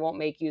minimum. Like I won't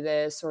make you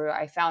this. Or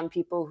I found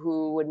people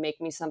who would make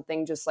me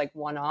something just like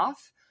one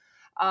off.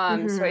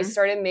 So I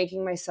started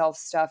making myself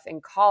stuff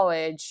in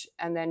college,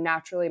 and then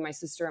naturally my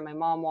sister and my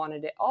mom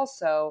wanted it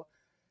also.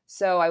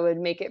 So I would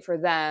make it for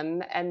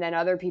them. And then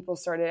other people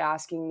started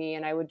asking me,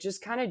 and I would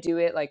just kind of do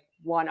it like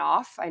one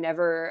off.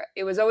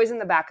 It was always in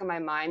the back of my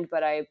mind,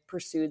 but I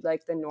pursued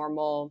like the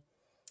normal,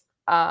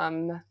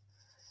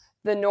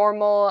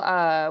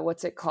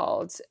 what's it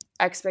called?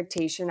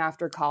 Expectation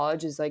after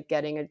college is like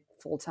getting a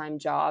full-time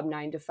job,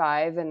 9 to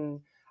 5.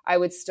 And I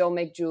would still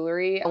make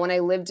jewelry. When I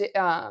lived,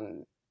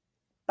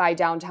 by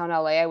downtown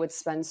LA, I would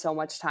spend so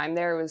much time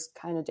there. It was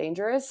kind of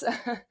dangerous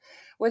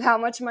with how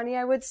much money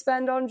I would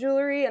spend on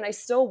jewelry. And I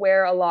still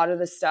wear a lot of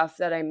the stuff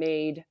that I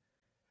made,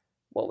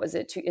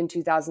 in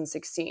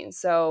 2016.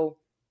 So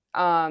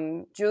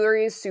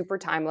jewelry is super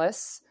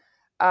timeless.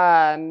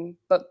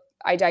 But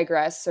I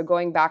digress. So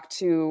going back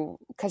to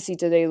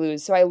Casita de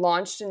Luz. So I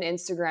launched an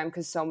Instagram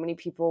because so many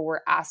people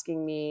were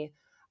asking me,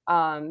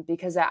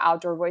 because at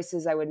Outdoor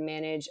Voices, I would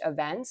manage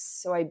events.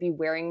 So I'd be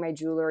wearing my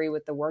jewelry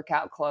with the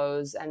workout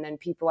clothes. And then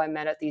people I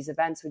met at these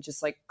events would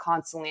just like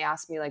constantly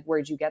ask me like,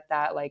 where'd you get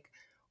that? Like,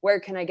 where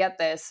can I get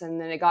this?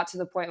 And then it got to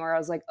the point where I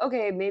was like,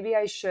 okay, maybe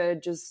I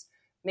should just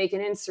make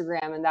an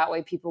Instagram, and that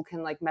way people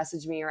can like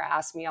message me or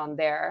ask me on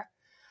there.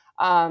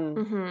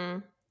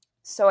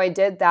 So I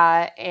did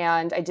that,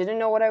 and I didn't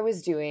know what I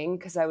was doing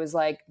because I was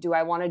like, do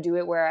I want to do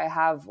it where I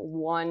have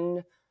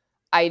one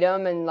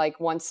item and like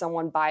once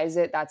someone buys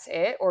it, that's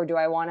it? Or do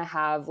I want to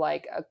have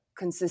like a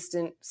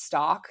consistent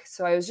stock?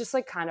 So I was just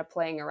like kind of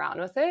playing around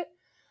with it.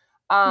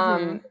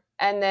 And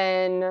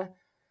then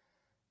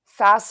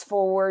fast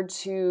forward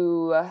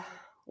to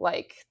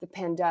like the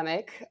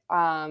pandemic,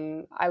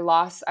 I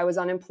was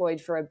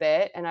unemployed for a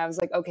bit, and I was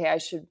like, okay, I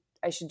should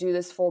do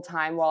this full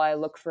time while I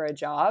look for a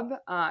job.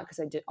 Cause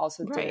I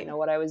didn't know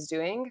what I was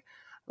doing.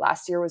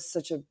 Last year was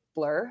such a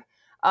blur.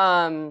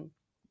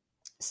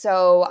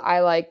 So I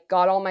like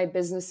got all my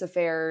business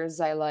affairs.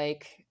 I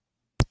like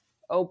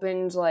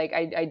opened, like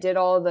I did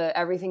all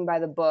everything by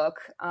the book.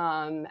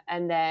 And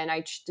then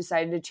I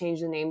decided to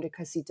change the name to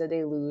Casita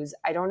de Luz.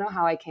 I don't know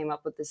how I came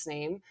up with this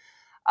name.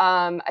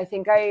 I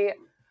think I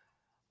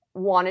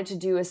wanted to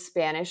do a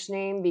Spanish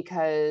name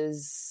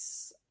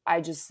because I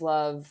just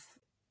love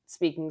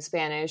speaking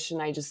Spanish. And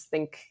I just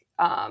think,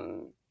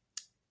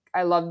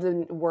 I love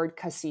the word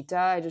casita.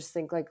 I just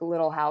think like a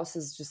little house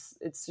it's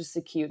just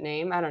a cute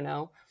name. I don't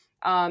know.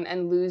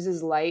 And luz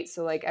is light.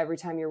 So like every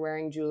time you're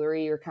wearing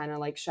jewelry, you're kind of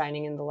like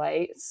shining in the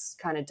light. It's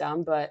kind of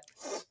dumb, but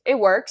it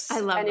works.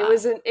 I love and that.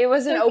 It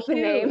was So an open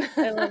cute. name.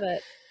 I love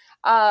it.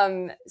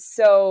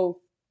 So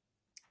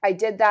I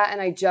did that,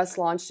 and I just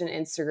launched an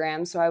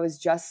Instagram. So I was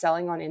just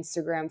selling on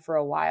Instagram for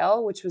a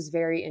while, which was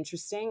very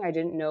interesting. I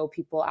didn't know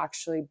people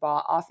actually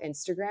bought off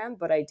Instagram,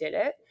 but I did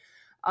it.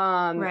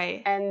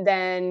 And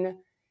then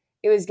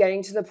it was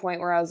getting to the point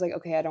where I was like,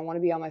 okay, I don't want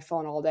to be on my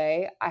phone all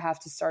day. I have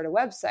to start a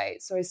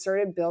website. So I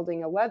started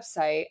building a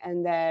website,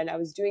 and then I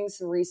was doing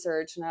some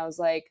research, and I was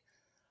like,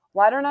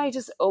 why don't I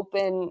just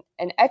open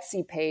an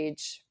Etsy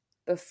page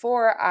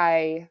before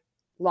I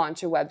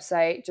launch a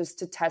website just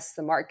to test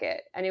the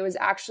market? And it was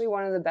actually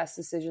one of the best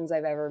decisions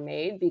I've ever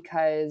made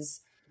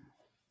because,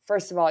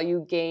 first of all,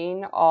 you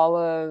gain all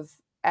of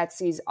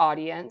Etsy's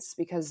audience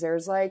because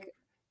there's like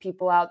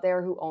people out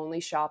there who only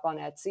shop on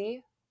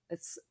Etsy.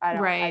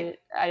 I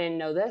didn't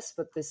know this,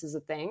 but this is a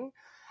thing.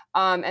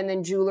 And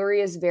then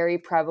jewelry is very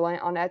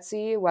prevalent on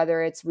Etsy,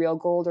 whether it's real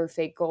gold or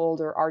fake gold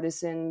or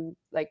artisan,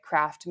 like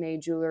craft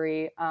made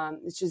jewelry.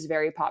 It's just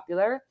very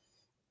popular.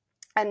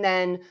 And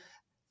then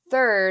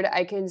third,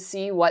 I can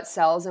see what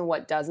sells and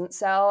what doesn't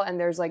sell. And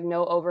there's like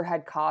no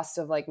overhead cost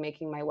of like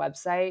making my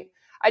website.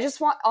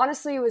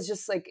 Honestly, it was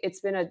just like, it's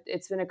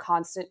been a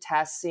constant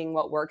test, seeing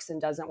what works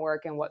and doesn't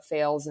work and what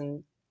fails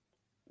and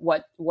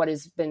what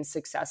has been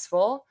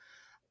successful.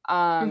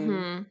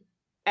 And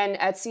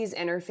Etsy's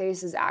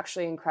interface is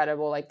actually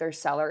incredible. Like their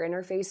seller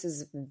interface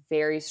is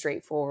very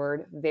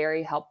straightforward,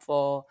 very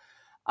helpful.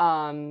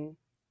 I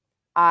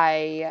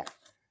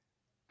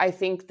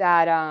think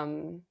that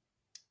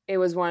it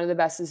was one of the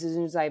best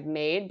decisions I've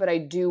made, but I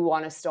do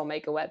want to still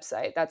make a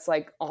website. That's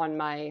like on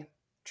my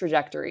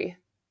trajectory.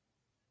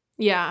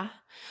 Yeah.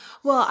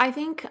 Well, I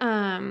think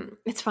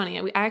it's funny.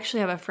 I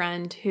actually have a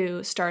friend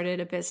who started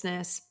a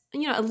business,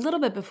 a little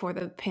bit before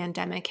the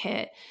pandemic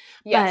hit.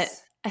 Yes. But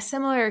a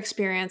similar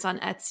experience on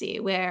Etsy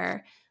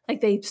where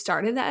like they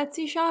started the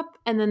Etsy shop,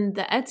 and then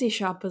the Etsy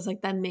shop was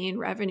like the main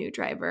revenue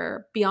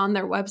driver beyond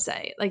their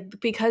website. Like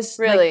because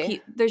really?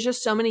 There's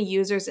just so many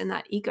users in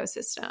that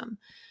ecosystem.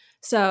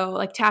 So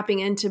like tapping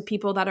into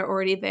people that are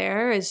already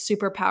there is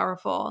super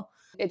powerful.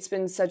 it's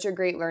been such a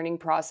great learning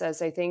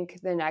process. I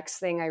think the next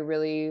thing I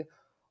really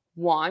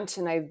want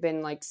and I've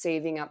been like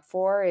saving up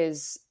for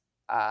is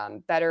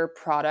better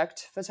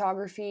product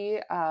photography.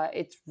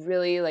 It's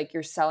really like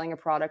you're selling a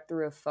product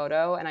through a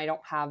photo, and I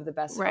don't have the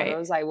best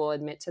photos. I will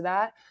admit to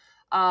that.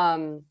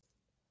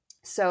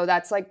 So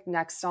that's like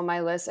next on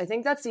my list. I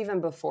think that's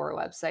even before a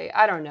website.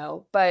 I don't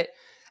know, but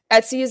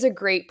Etsy is a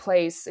great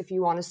place if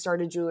you want to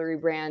start a jewelry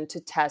brand to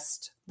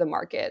test the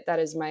market. That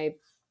is my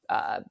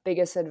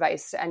biggest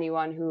advice to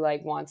anyone who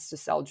like wants to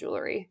sell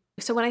jewelry.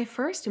 So when I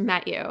first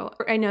met you,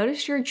 I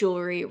noticed your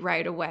jewelry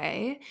right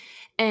away,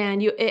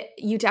 and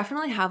you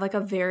definitely have like a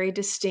very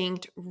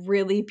distinct,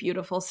 really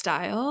beautiful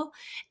style.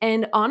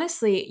 And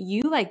honestly,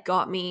 you like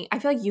got me, I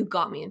feel like you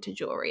got me into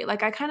jewelry.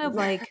 Like I kind of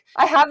like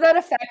I have that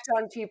effect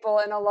on people,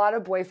 and a lot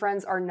of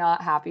boyfriends are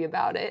not happy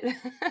about it.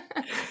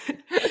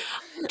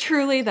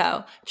 Truly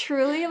though,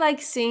 truly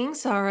like seeing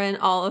Sara and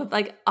all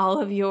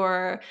of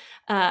your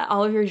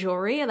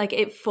jewelry, like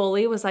it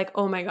fully was like,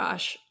 oh my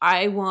gosh,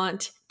 I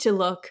want to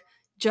look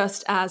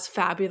just as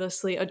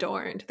fabulously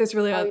adorned. There's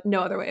really no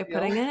other way of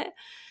putting it.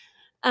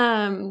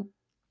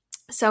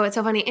 So it's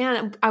so funny.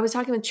 And I was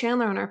talking with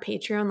Chandler on our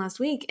Patreon last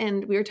week,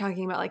 and we were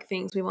talking about like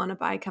things we want to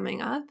buy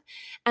coming up.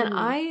 And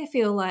I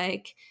feel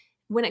like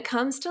when it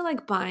comes to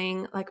like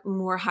buying like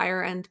more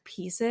higher end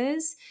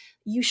pieces,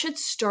 you should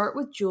start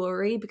with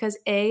jewelry because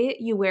A,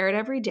 you wear it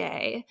every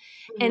day,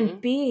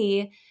 and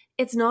B,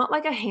 it's not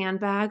like a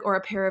handbag or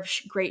a pair of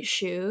great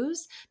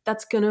shoes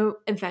that's going to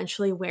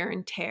eventually wear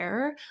and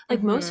tear.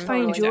 Like most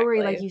fine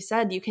jewelry, like you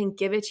said, you can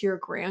give it to your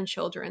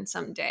grandchildren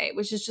someday,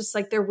 which is just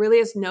like there really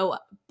is no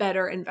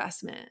better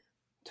investment.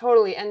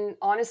 Totally. And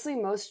honestly,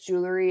 most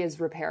jewelry is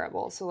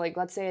repairable. So like,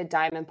 let's say a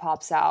diamond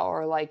pops out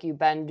or like you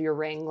bend your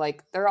ring,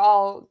 like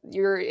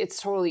it's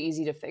totally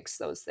easy to fix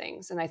those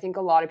things. And I think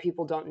a lot of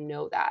people don't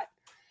know that.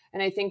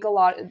 And I think a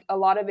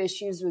lot of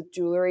issues with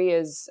jewelry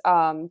is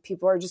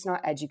people are just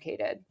not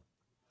educated.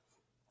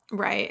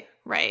 Right.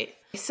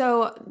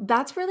 So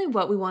that's really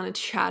what we wanted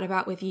to chat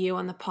about with you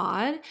on the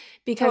pod,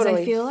 because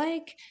I feel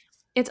like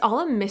it's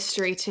all a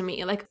mystery to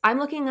me. Like I'm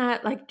looking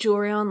at like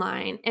jewelry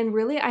online, and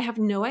really I have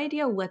no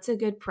idea what's a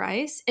good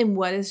price and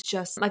what is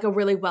just like a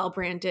really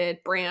well-branded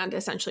brand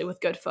essentially with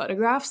good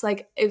photographs.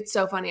 Like it's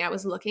so funny. I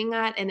was looking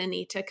at an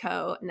Anita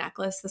Co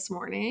necklace this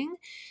morning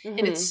and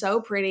it's so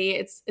pretty.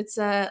 It's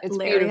a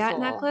lariat beautiful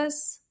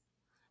necklace.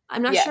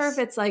 I'm not sure if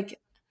it's like,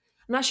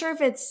 I'm not sure if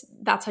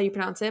that's how you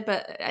pronounce it,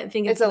 but I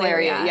think it's a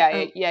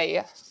lariat.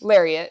 Yeah.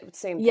 Lariat,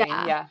 same thing.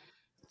 Yeah.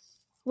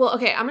 Well,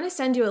 okay, I'm going to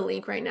send you a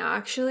link right now,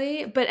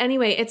 actually. But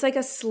anyway, it's like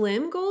a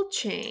slim gold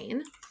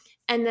chain,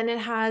 and then it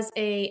has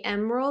a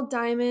emerald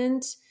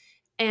diamond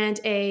and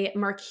a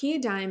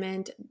marquise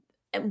diamond.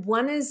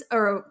 One is,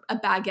 or a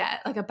baguette,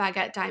 like a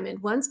baguette diamond.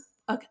 One's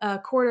a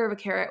quarter of a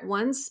carat,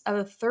 one's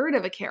a third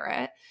of a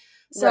carat.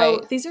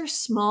 So these are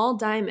small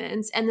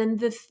diamonds, and then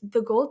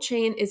the gold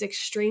chain is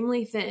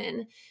extremely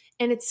thin,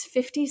 and it's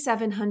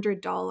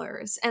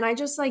 $5,700. And I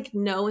just like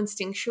know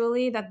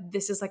instinctually that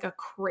this is like a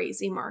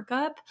crazy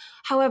markup.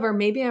 However,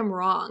 maybe I'm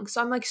wrong.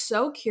 So I'm like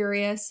so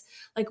curious,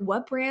 like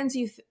what brands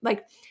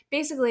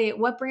basically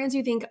what brands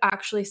you think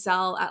actually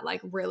sell at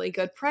like really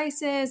good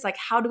prices? Like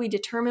how do we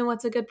determine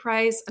what's a good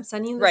price? I'm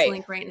sending you this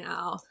link right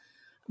now.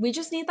 We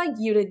just need like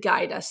you to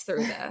guide us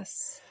through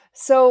this.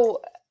 So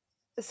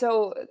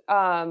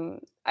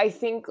I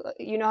think,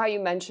 you know how you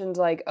mentioned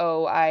like,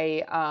 oh,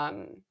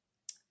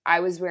 I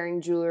was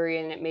wearing jewelry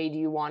and it made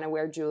you want to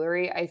wear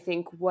jewelry. I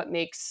think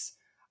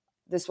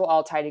this will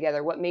all tie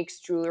together. What makes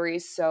jewelry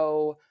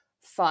so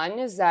fun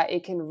is that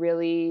it can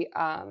really,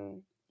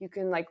 you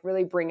can like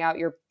really bring out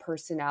your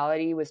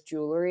personality with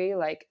jewelry.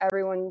 Like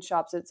everyone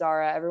shops at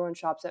Zara, everyone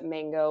shops at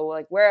Mango,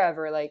 like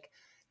wherever, like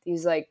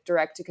these like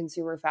direct to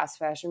consumer fast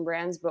fashion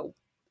brands. But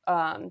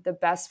the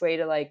best way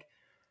to like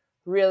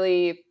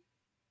really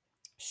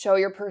show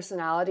your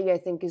personality, I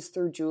think, is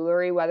through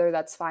jewelry, whether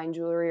that's fine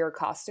jewelry or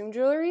costume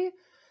jewelry.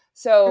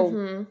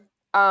 So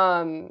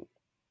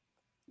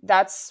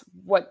that's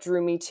what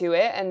drew me to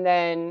it. And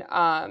then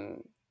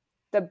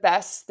the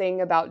best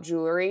thing about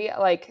jewelry,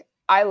 like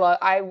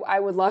I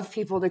would love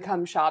people to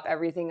come shop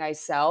everything I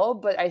sell,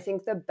 but I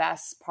think the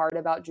best part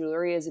about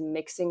jewelry is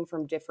mixing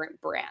from different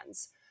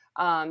brands.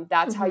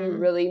 That's how you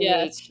really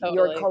make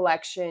your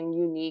collection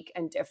unique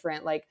and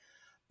different. Like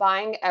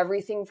buying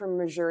everything from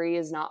Missouri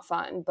is not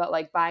fun, but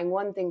like buying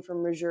one thing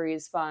from Missouri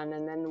is fun,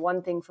 and then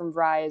one thing from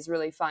Vry is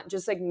really fun.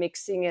 Just like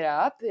mixing it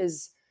up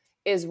is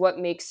what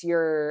makes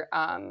your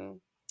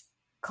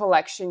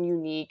collection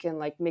unique, and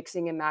like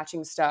mixing and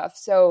matching stuff.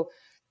 So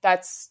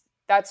that's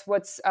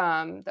what's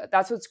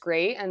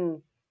great.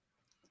 And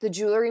the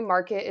jewelry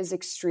market is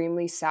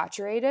extremely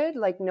saturated.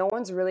 Like no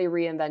one's really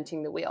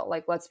reinventing the wheel.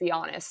 Like let's be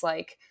honest,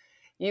 like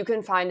you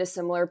can find a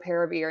similar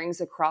pair of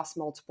earrings across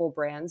multiple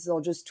brands.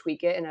 They'll just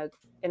tweak it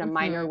in a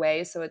minor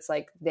way so it's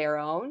like their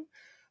own.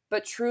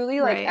 But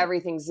truly, like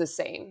everything's the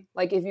same.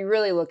 Like if you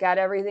really look at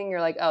everything,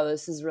 you're like, oh,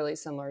 this is really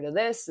similar to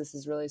this. This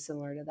is really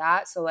similar to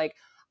that. So like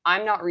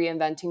I'm not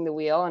reinventing the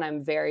wheel, and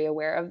I'm very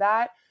aware of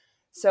that.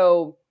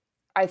 So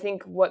I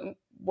think what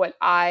what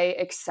I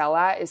excel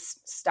at is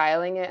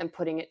styling it and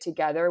putting it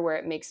together where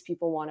it makes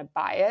people want to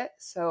buy it.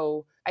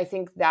 So I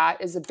think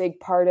that is a big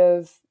part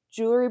of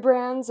jewelry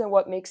brands and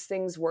what makes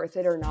things worth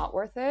it or not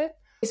worth it.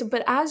 So,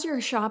 but as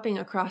you're shopping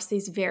across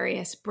these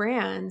various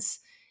brands,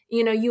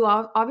 you know, you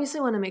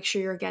obviously want to make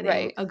sure you're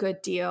getting a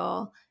good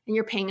deal and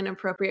you're paying an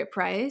appropriate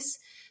price.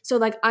 So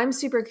like, I'm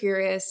super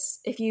curious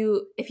if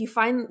you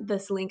find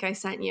this link I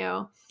sent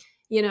you,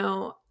 you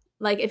know,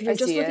 like if you're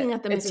just looking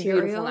at the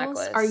materials,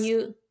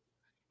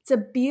 it's a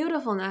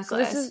beautiful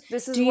necklace. So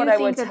this is Do what you I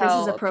think would that tell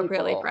this is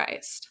appropriately people.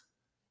 priced?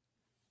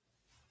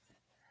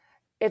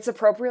 It's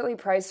appropriately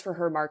priced for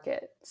her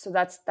market. So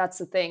that's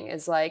the thing,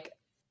 is like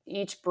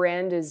each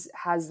brand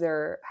has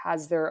their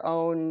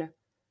own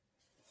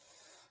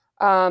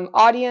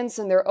audience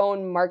and their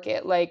own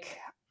market. Like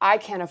I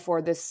can't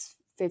afford this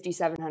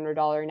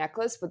 $5,700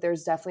 necklace, but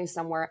there's definitely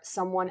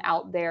someone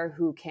out there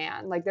who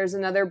can. Like there's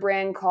another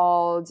brand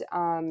called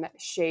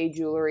Shea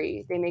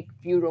Jewelry. They make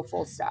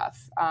beautiful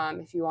stuff.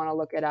 If you want to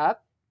look it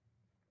up,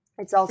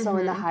 it's also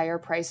in the higher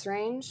price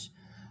range.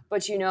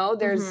 But you know,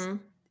 there's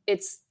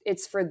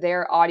it's for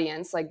their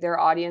audience. Like their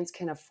audience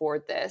can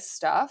afford this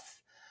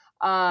stuff.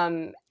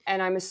 And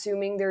I'm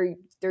assuming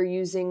they're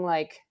using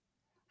like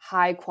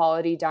high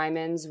quality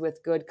diamonds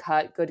with good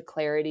cut, good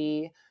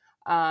clarity.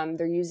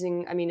 They're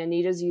using, I mean,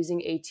 Anita's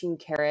using 18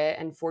 karat,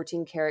 and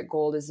 14 karat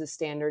gold is the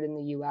standard in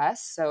the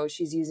US. So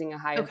she's using a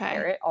higher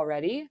carat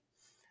already.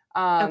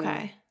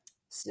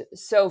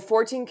 So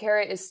 14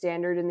 karat is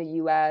standard in the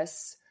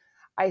US.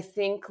 I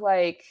think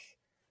like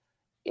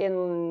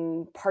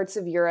in parts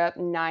of Europe,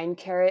 9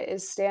 karat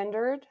is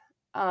standard.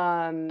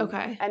 And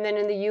then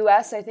in the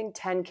US, I think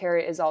 10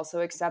 karat is also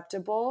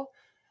acceptable.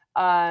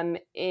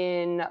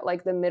 In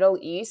like the Middle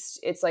East,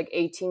 it's like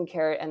 18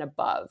 karat and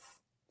above.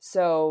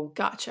 So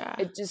gotcha.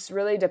 It just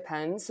really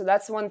depends. So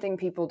that's one thing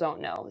people don't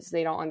know, is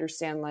they don't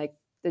understand like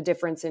the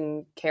difference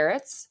in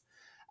carats.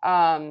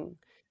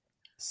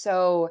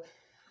 So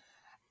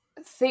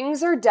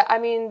things are, I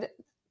mean,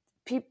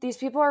 these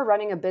people are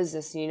running a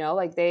business, you know,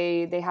 like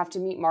they have to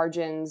meet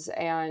margins,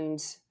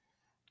 and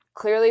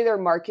clearly they're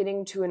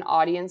marketing to an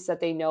audience that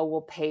they know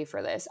will pay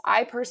for this.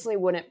 I personally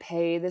wouldn't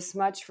pay this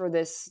much for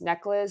this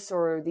necklace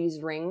or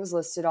these rings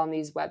listed on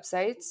these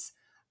websites.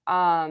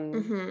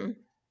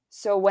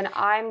 So when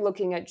I'm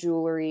looking at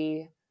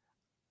jewelry,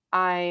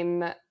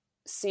 I'm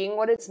seeing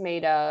what it's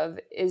made of.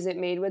 Is it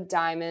made with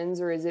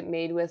diamonds, or is it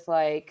made with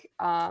like,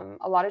 a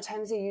lot of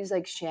times they use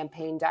like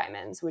champagne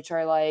diamonds, which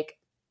are like,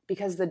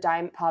 because the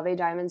pave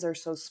diamonds are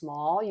so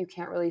small, you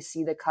can't really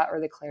see the cut or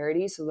the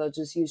clarity. So they'll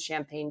just use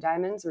champagne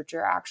diamonds, which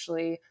are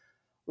actually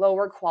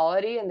lower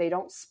quality and they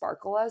don't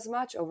sparkle as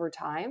much over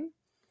time.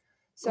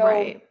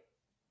 So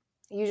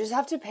you just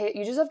have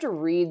to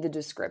read the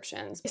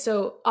descriptions.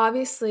 So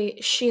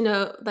obviously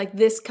like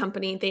this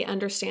company, they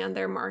understand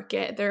their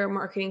market. They're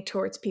marketing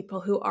towards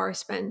people who are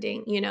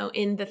spending, you know,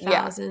 in the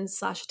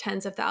thousands /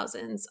 tens of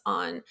thousands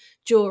on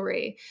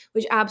jewelry,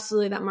 which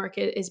absolutely that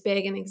market is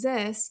big and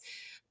exists.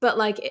 But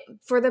like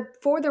for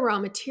the raw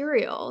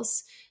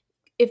materials,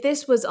 if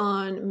this was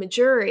on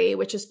Majuri,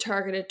 which is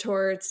targeted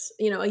towards,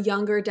 you know, a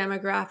younger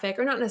demographic,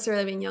 or not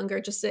necessarily even younger,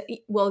 just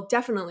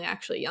definitely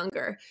actually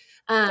younger,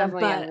 but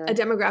younger. A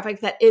demographic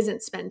that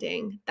isn't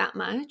spending that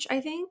much,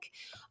 I think.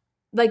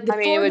 Like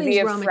it would be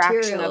a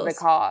fraction of the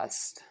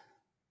cost,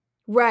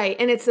 right?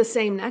 And it's the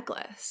same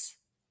necklace.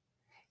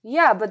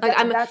 Yeah, but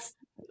like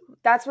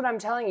that's what I'm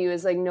telling you,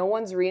 is like no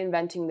one's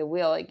reinventing the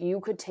wheel. Like you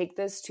could take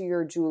this to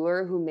your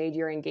jeweler who made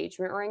your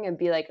engagement ring and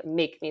be like,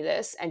 make me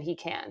this, and he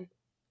can.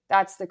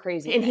 That's the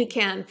crazy thing. And he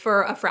can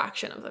for a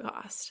fraction of the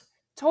cost.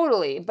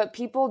 Totally. But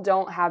people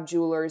don't have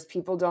jewelers.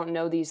 People don't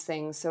know these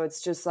things. So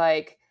it's just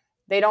like,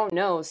 they don't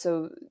know.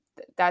 So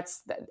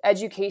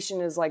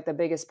education is like the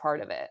biggest part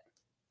of it.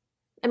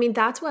 I mean,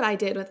 that's what I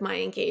did with my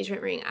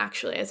engagement ring,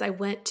 actually, is I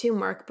went to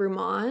Marc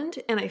Brumond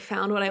and I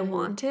found what I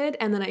wanted,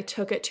 and then I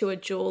took it to a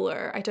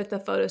jeweler. I took the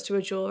photos to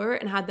a jeweler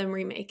and had them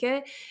remake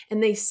it,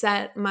 and they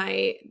set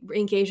my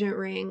engagement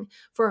ring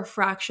for a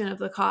fraction of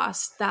the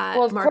cost that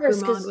Marc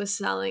Brumond was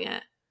selling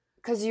it.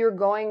 Because you're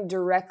going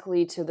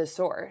directly to the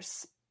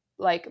source.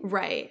 Like,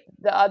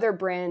 the other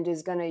brand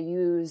is going to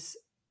use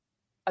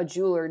a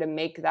jeweler to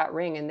make that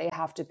ring, and they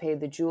have to pay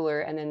the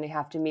jeweler, and then they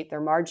have to meet their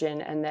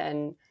margin, and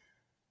then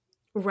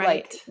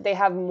like they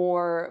have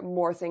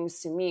more things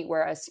to meet.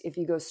 Whereas if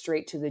you go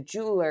straight to the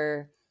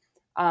jeweler,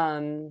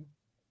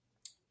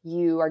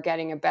 you are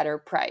getting a better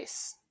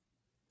price.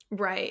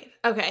 Right.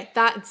 Okay.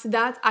 That's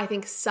I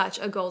think such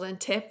a golden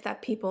tip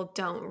that people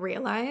don't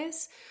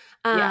realize.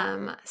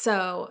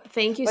 So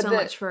thank you so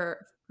much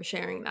for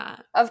sharing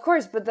that. Of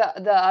course, but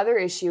the other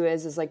issue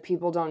is like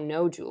people don't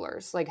know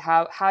jewelers. Like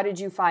how did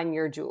you find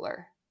your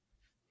jeweler?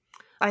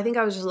 I think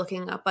I was just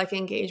looking up like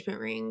engagement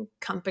ring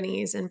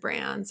companies and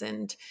brands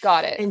and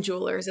and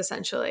jewelers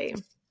essentially.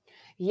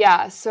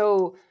 Yeah,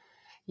 so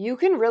you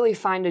can really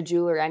find a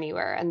jeweler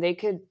anywhere, and they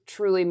could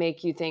truly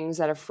make you things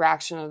at a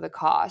fraction of the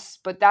cost.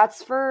 But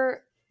that's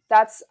for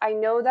I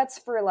know that's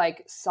for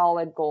like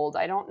solid gold.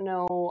 I don't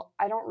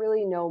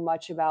really know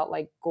much about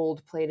like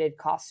gold plated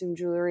costume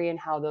jewelry and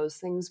how those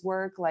things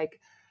work. Like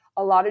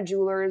a lot of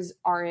jewelers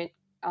aren't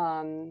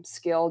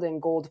skilled in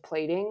gold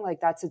plating.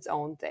 Like that's its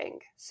own thing.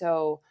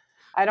 So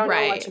I don't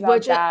know much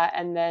about that.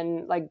 And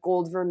then like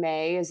gold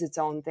vermeil is its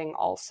own thing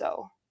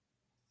also.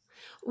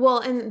 Well,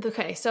 and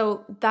okay,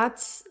 so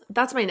that's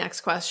my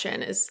next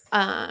question is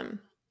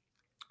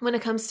when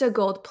it comes to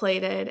gold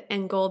plated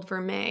and gold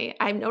vermeil,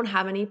 I don't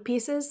have any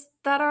pieces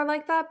that are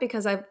like that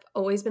because I've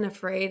always been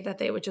afraid that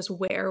they would just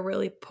wear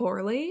really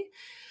poorly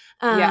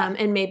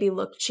and maybe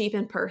look cheap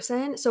in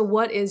person. So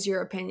what is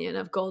your opinion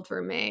of gold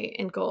vermeil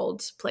and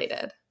gold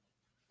plated?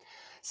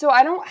 So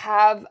I don't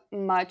have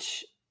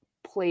much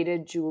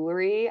plated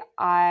jewelry.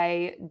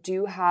 I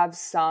do have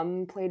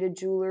some plated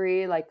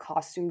jewelry, like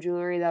costume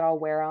jewelry that I'll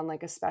wear on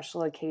like a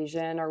special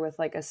occasion or with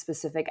like a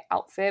specific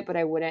outfit, but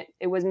it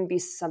wouldn't be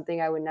something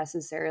I would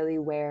necessarily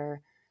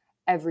wear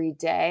every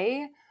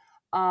day.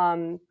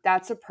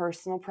 That's a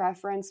personal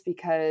preference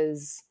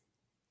because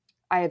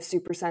I have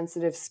super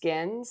sensitive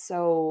skin.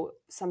 So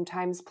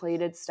sometimes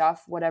plated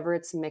stuff, whatever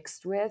it's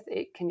mixed with,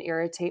 it can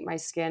irritate my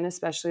skin,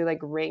 especially like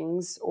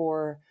rings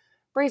or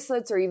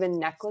bracelets or even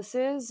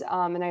necklaces.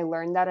 And I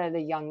learned that at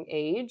a young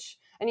age.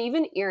 And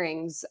even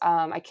earrings.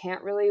 I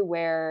can't really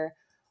wear,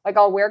 like,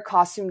 I'll wear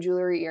costume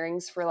jewelry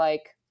earrings for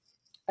like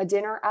a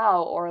dinner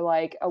out or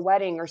like a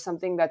wedding or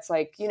something that's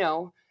like,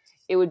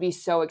 it would be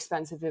so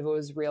expensive if it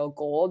was real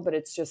gold, but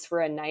it's just for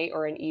a night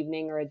or an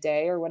evening or a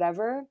day or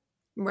whatever.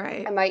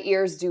 Right. And my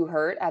ears do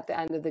hurt at the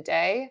end of the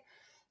day.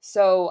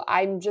 So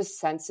I'm just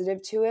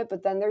sensitive to it.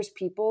 But then there's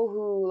people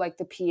who, like,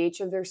 the pH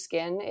of their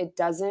skin, it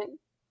doesn't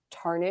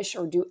tarnish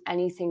or do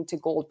anything to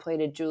gold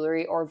plated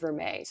jewelry or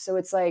vermeil. So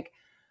it's like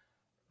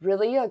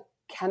really a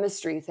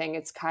chemistry thing.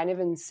 It's kind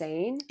of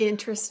insane.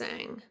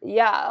 Interesting.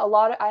 Yeah,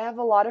 I have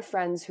a lot of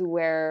friends who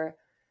wear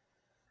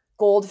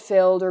gold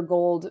filled or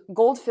gold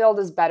filled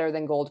is better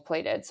than gold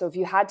plated. So if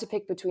you had to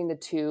pick between the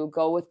two,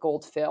 go with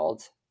gold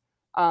filled.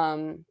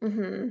 And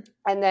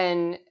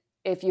then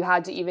if you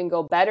had to even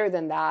go better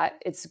than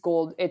that, it's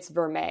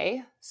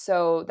vermeil.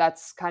 So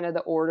that's kind of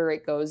the order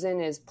it goes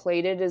in. Is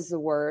plated is the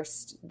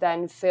worst,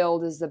 then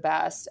filled is the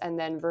best, and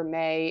then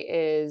vermeil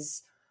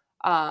is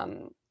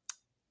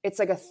it's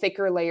like a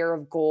thicker layer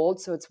of gold,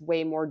 so it's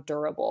way more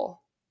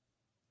durable.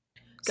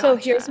 So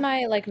here's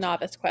my like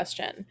novice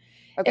question.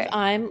 Okay.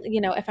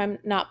 If I'm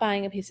not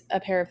buying a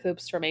pair of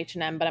hoops from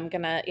H&M, but I'm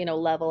gonna,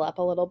 level up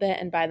a little bit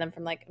and buy them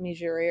from like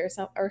Missouri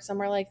or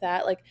somewhere like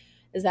that, like,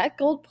 is that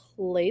gold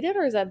plated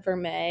or is that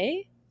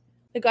vermeil?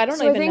 Like, I don't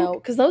even know,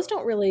 because those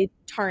don't really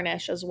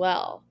tarnish as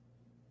well.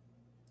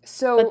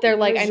 So, but they're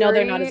like, I know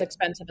they're not as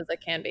expensive as they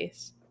can be.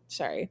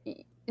 Sorry.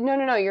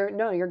 No,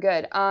 you're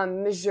good.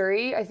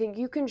 Missouri, I think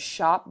you can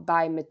shop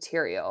by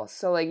material.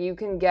 So like you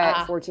can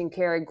get 14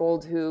 karat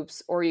gold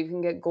hoops, or you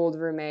can get gold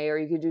vermeil, or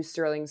you could do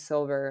sterling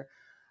silver.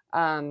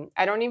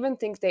 I don't even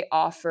think they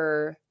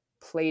offer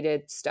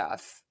plated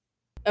stuff.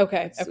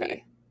 Okay.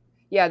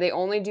 Yeah, they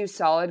only do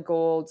solid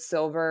gold,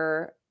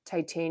 silver,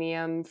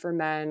 titanium for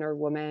men or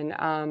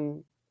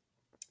women.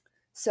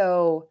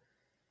 So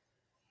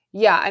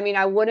yeah, I mean,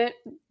 I wouldn't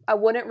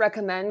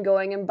recommend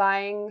going and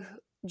buying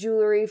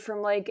jewelry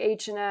from like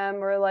H&M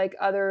or like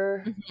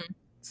other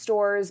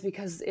stores,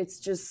 because it's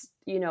just,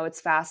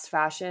 it's fast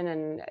fashion,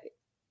 and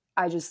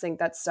I just think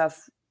that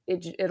stuff,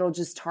 it'll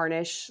just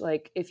tarnish,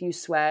 like if you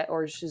sweat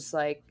or it's just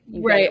like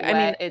you get it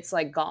wet, it's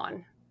like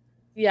gone.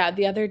 Yeah,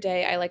 the other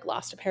day I like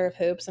lost a pair of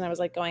hoops and I was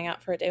like going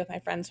out for a day with my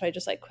friends, so I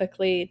just like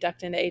quickly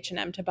ducked into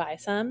H&M to buy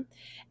some.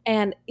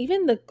 And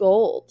even the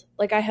gold,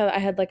 like I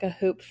had like a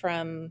hoop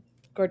from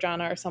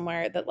Gorgiana or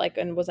somewhere that like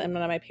and was in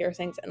one of my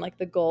piercings, and like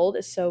the gold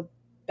is so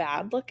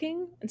bad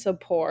looking and so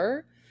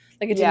poor,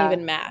 like it didn't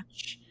even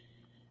match.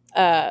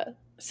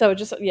 So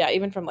just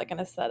even from like an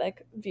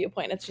aesthetic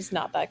viewpoint, it's just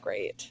not that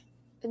great.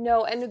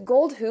 No, and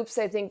gold hoops,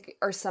 I think,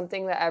 are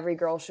something that every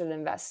girl should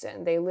invest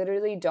in. They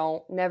literally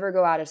never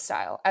go out of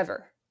style,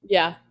 ever.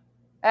 Yeah.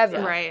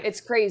 Ever. Right.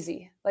 It's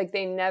crazy. Like,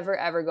 they never,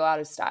 ever go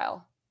out of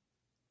style.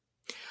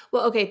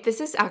 Well, okay,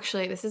 this is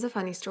a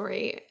funny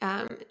story.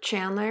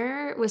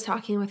 Chandler was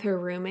talking with her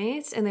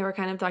roommates, and they were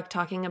kind of like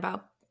talking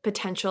about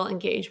potential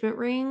engagement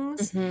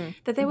rings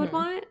that they would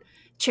want.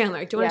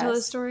 Chandler, do you want to tell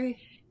this story?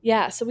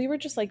 Yeah, so we were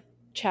just like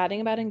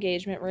chatting about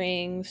engagement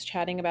rings,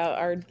 chatting about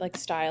our like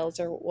styles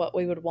or what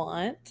we would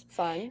want.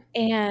 Fun.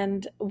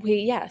 And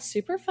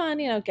super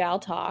fun, gal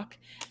talk.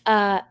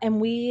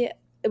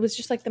 It was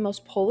just like the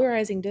most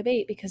polarizing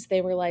debate, because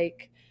they were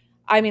like,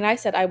 I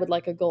said I would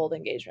like a gold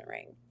engagement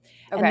ring.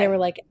 Okay. And they were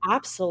like,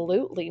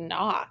 absolutely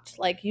not.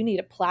 Like, you need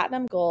a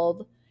platinum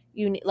gold.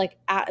 You need like,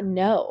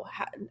 no.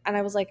 And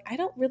I was like, I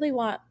don't really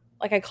want,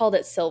 like, I called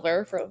it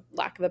silver for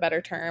lack of a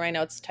better term. I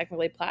know it's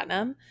technically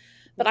platinum.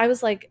 But I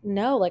was like,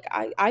 no, like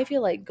I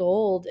feel like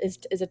gold is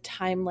a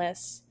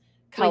timeless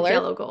color. Like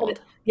yellow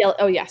gold.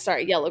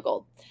 Yellow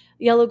gold.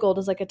 Yellow gold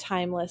is like a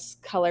timeless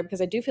color,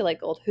 because I do feel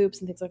like gold hoops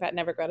and things like that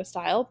never go out of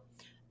style.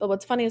 But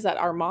what's funny is that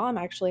our mom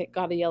actually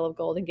got a yellow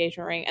gold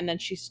engagement ring, and then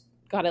she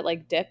got it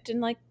like dipped in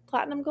like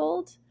platinum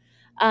gold.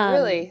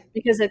 Really?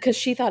 Because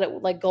she thought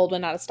it like gold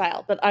went out of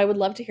style. But I would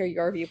love to hear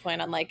your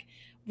viewpoint on like,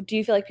 do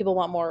you feel like people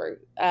want more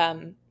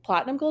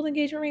platinum gold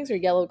engagement rings or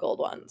yellow gold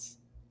ones,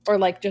 or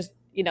like just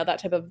that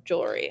type of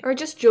jewelry, or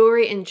just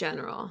jewelry in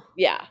general?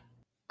 Yeah.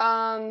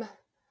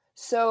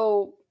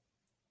 So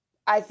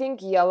I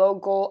think yellow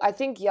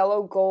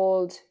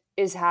gold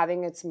is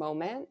having its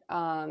moment.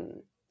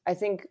 I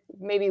think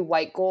maybe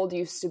white gold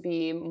used to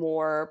be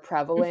more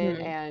prevalent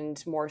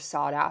and more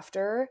sought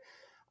after.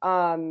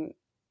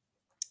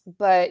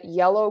 But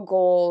yellow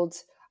gold,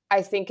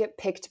 I think it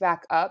picked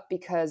back up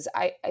because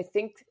I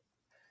think,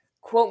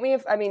 tell me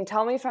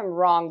if I'm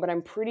wrong, but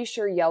I'm pretty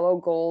sure yellow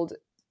gold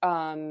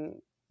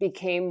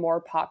became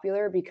more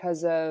popular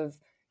because of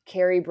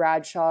Carrie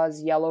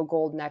Bradshaw's yellow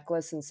gold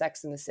necklace in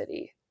Sex and the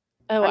City.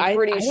 Oh, I'm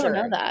pretty I don't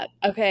know sure. that.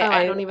 Okay, Oh,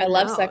 I don't I even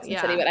love know. Sex and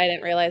City, but I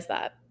didn't realize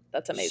that.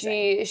 That's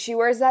amazing. She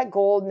wears that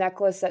gold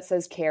necklace that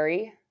says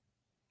Carrie.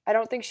 I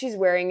don't think she's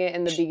wearing it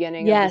in the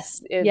beginning of Yes,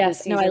 the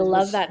yes. No, I seasons, but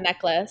love that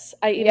necklace.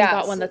 I even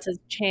got one yes, that says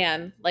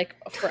Chan like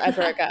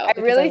forever ago I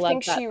because I really love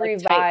think that she like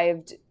type.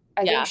 revived.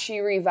 I think Yeah. she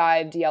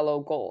revived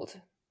yellow gold.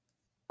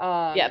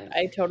 Yep,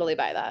 I totally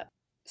buy that.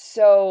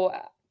 So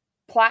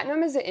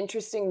platinum is an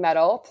interesting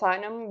metal.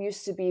 Platinum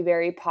used to be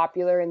very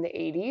popular in the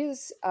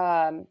 80s.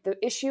 The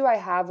issue I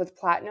have with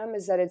platinum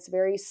is that it's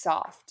very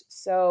soft,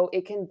 so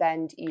it can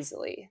bend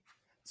easily.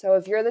 So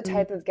if you're the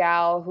type of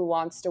gal who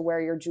wants to wear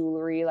your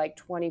jewelry like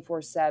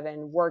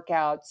 24/7,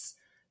 workouts,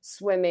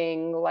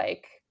 swimming,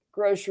 like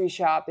grocery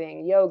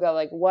shopping, yoga,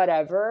 like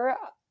whatever,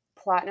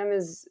 platinum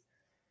is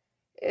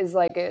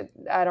like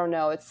I don't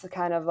know, it's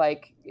kind of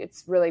like,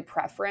 it's really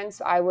preference.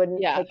 I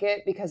wouldn't pick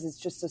it because it's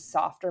just a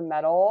softer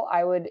metal.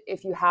 I would,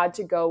 if you had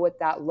to go with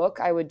that look,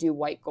 I would do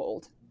white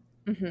gold.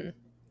 Okay.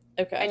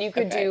 And you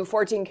could do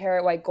 14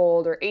 karat white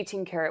gold or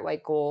 18 karat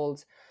white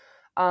gold.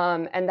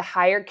 And the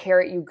higher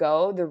carat you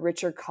go, the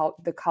richer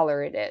the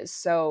color it is.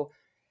 So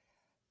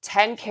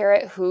 10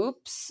 karat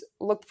hoops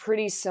look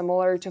pretty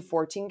similar to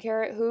 14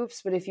 karat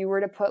hoops, but if you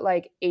were to put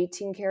like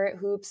 18 karat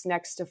hoops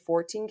next to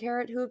 14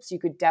 karat hoops, you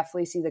could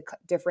definitely see the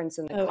difference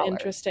in the color.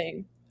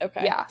 Interesting.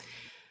 Okay. Yeah.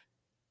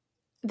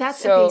 That's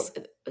so,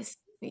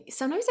 okay.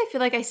 Sometimes I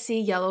feel like I see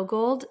yellow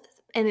gold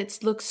and it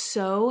looks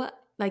so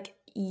like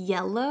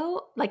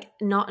yellow, like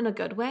not in a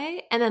good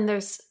way. And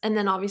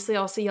then obviously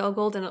I'll see yellow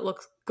gold and it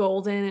looks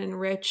golden and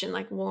rich and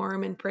like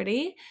warm and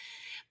pretty.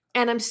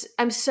 And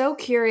I'm so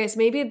curious.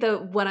 Maybe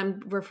what I'm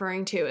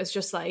referring to is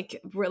just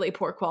like really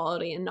poor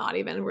quality and not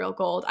even real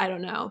gold. I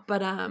don't know,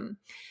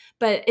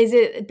 but is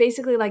it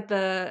basically like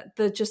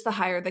the just the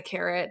higher the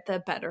carat, the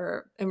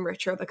better and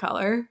richer the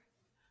color?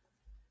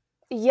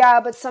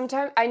 Yeah, but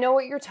sometimes I know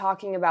what you're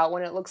talking about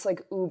when it looks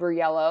like uber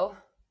yellow,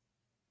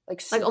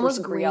 like super, almost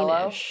super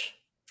greenish.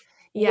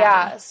 Yellow.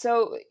 Yeah.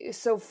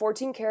 So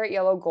 14 karat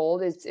yellow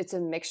gold it's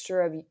a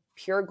mixture of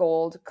pure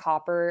gold,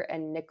 copper,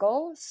 and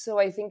nickel. So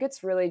I think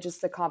it's really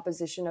just the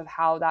composition of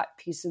how that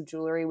piece of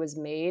jewelry was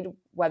made,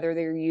 whether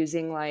they're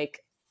using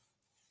like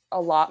a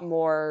lot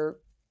more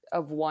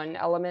of one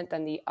element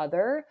than the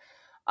other.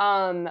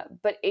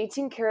 But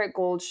 18 karat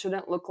gold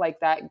shouldn't look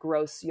like that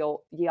gross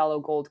yellow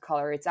gold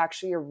color. It's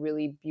actually a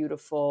really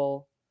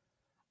beautiful.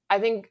 I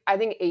think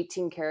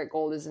 18 karat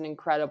gold is an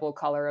incredible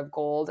color of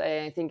gold,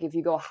 and I think if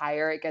you go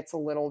higher, it gets a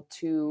little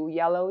too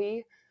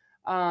yellowy.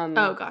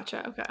 Oh,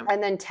 gotcha. Okay.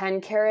 And then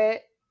 10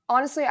 karat.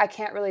 Honestly, I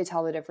can't really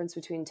tell the difference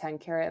between 10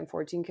 karat and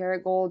 14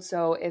 karat gold.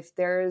 So if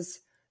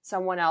there's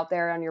someone out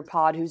there on your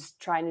pod who's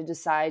trying to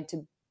decide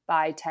to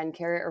buy 10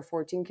 karat or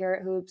 14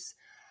 karat hoops,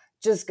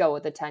 just go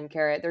with the 10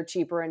 karat. They're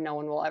cheaper and no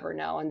one will ever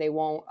know, and they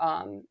won't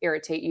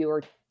irritate you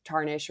or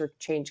tarnish or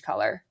change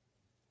color.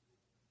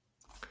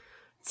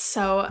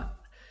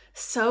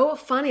 So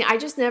funny. I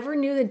just never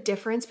knew the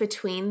difference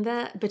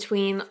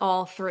between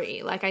all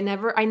three. Like I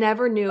never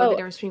knew the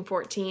difference between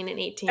 14 and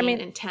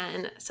 18 and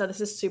 10. So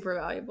this is super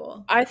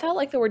valuable. I thought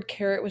like the word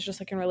carat was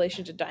just like in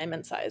relation to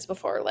diamond size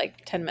before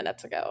like 10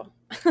 minutes ago.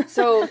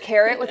 So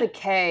carat with a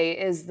K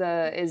is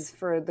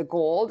for the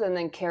gold, and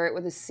then carat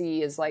with a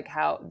C is like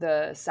how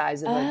the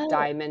size of a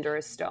diamond or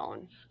a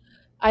stone.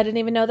 I didn't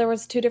even know there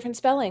was two different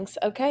spellings.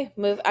 Okay,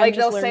 move. Like I'm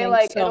just they'll say learning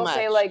like so it'll much.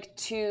 say like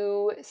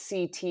 2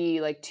 CT,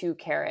 like 2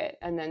 carat,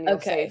 and then you'll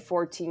say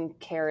 14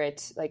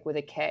 carat like with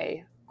a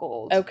K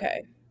gold.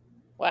 Okay.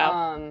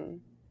 Wow.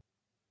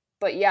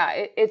 But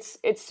yeah, it's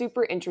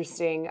super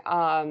interesting.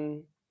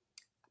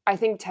 I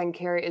think 10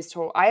 karat is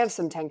total. I have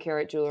some 10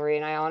 karat jewelry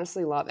and I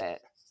honestly love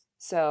it.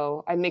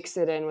 So I mix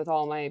it in with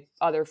all my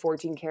other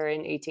 14 karat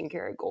and 18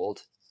 karat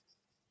gold.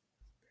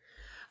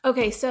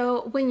 Okay,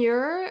 so when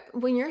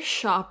you're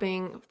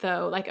shopping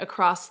though, like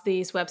across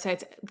these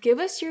websites, give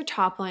us your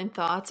top line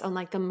thoughts on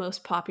like the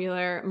most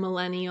popular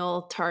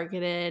millennial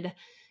targeted,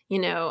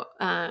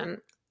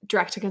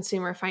 direct to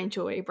consumer fine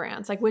jewelry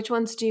brands. Like which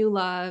ones do you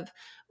love?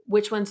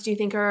 Which ones do you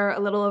think are a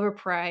little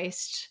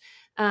overpriced?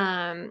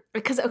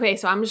 Because okay,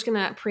 so I'm just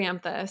gonna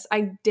preempt this.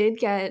 I did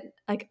get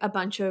like a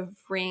bunch of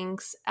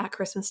rings at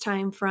Christmas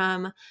time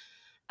from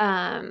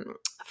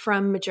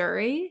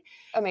Majuri.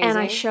 Amazing. And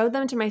I showed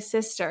them to my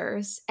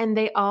sisters and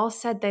they all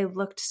said they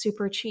looked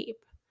super cheap,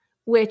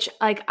 which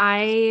like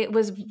I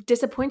was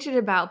disappointed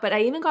about, but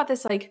I even got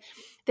this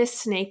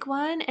snake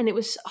one, and it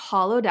was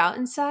hollowed out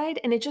inside,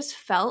 and it just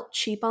felt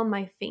cheap on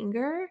my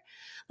finger.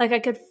 Like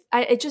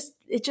it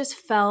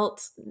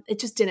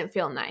just didn't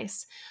feel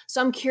nice.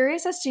 So I'm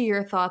curious as to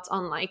your thoughts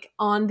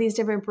on these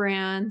different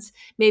brands.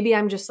 Maybe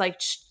I'm just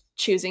like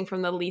choosing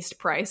from the least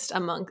priced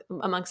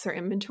amongst their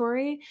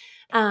inventory,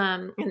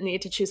 and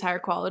need to choose higher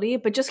quality.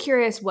 But just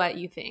curious what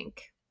you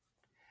think.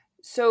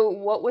 So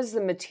what was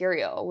the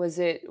material? Was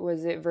it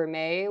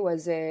vermeil?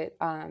 Was it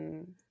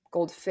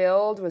gold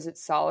filled? Was it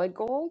solid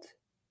gold?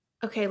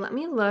 Okay, let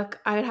me look.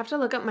 I would have to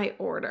look up my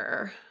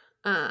order,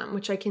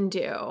 which I can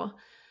do,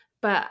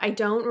 but I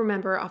don't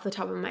remember off the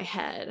top of my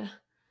head.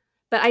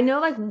 But I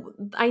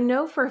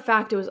know for a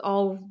fact it was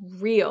all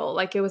real.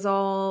 Like it was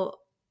all.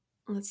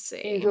 Let's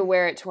You see. could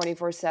wear it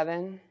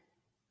 24/7.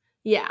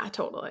 Yeah,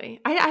 totally.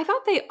 I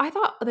thought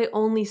they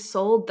only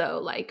sold though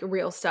like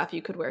real stuff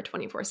you could wear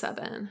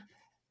 24/7.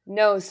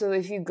 No, so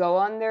if you go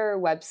on their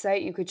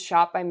website, you could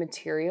shop by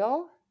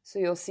material. So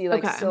you'll see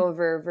like Okay,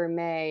 silver,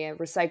 vermeil,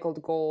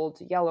 recycled gold,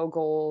 yellow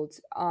gold.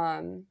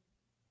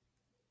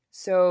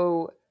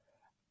 So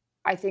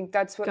I think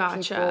that's what gotcha.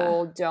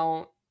 people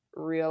don't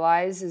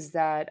realize is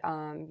that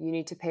you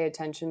need to pay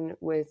attention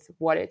with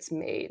what it's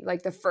made.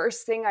 Like the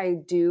first thing I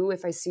do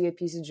if I see a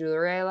piece of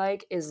jewelry I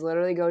like is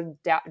literally go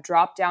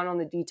drop down on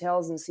the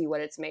details and see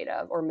what it's made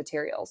of or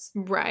materials.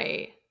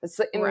 Right, That's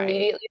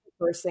right. immediately the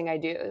first thing I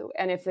do.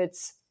 And if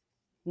it's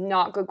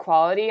not good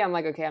quality, I'm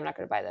like, okay, I'm not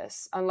going to buy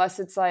this unless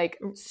it's like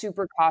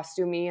super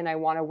costumey and I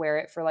want to wear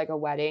it for like a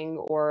wedding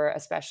or a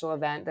special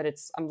event that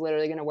I'm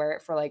literally going to wear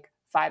it for like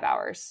 5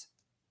 hours,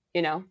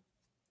 you know?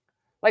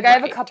 Like I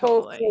have a Right,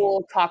 couple totally.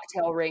 cool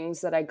cocktail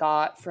rings that I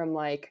got from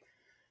like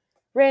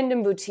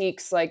random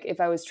boutiques, like if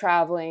I was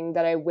traveling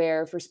that I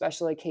wear for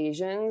special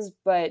occasions,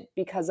 but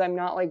because I'm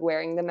not like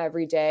wearing them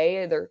every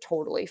day, they're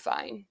totally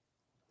fine.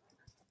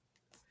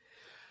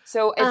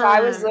 So Okay. if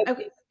I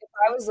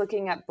was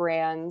looking at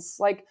brands,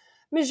 like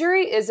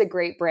Missouri is a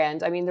great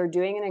brand. I mean, they're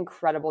doing an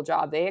incredible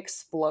job. They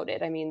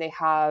exploded. I mean, they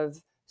have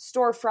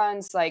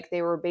storefronts, like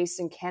they were based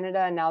in Canada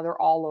and now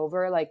they're all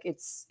over. Like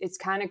it's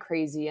kind of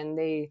crazy, and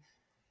they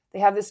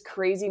have this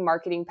crazy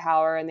marketing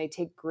power, and they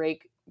take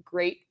great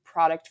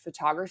product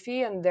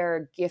photography, and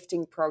their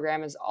gifting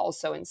program is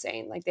also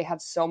insane. Like they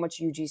have so much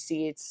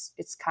UGC.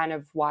 It's kind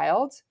of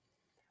wild.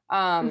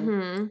 Um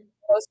Mm-hmm.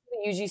 Most of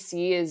the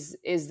UGC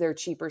is their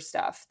cheaper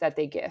stuff that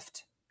they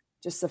gift.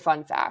 Just a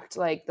fun fact.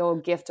 Like they'll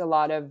gift a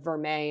lot of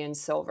vermeil and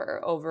silver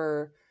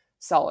over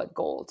solid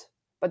gold,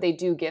 but they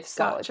do gift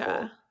solid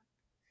gold. Gotcha.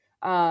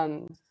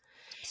 Um,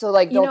 so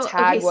like they'll Okay,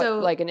 tag what so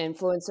like an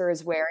influencer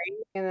is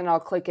wearing, and then I'll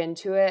click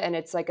into it and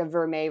it's like a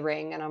vermeil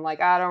ring, and I'm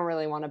like, I don't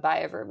really want to buy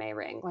a vermeil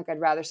ring. Like I'd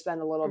rather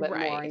spend a little bit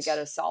more and right. get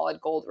a solid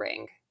gold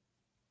ring.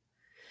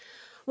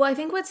 Well, I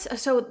think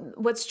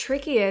what's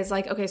tricky is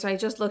like, okay, so I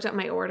just looked at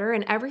my order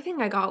and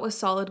everything I got was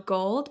solid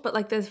gold, but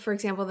like for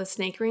example, the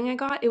snake ring I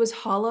got, it was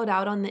hollowed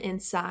out on the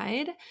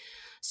inside.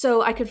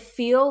 So I could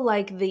feel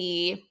like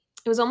it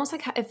was almost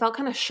like it felt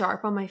kind of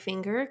sharp on my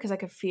finger because I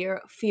could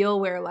feel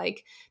where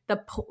like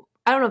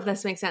I don't know if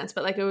this makes sense,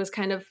 but like it was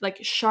kind of like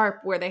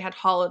sharp where they had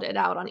hollowed it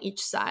out on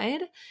each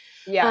side.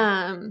 Yeah.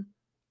 Um,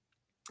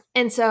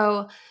 and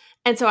so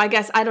I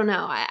guess I don't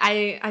know.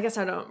 I guess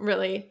I don't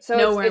really So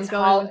know where I'm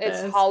going with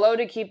it's this. hollow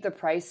to keep the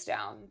price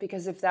down,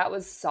 because if that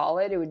was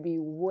solid, it would be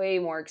way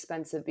more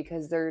expensive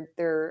because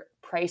they're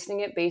pricing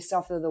it based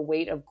off of the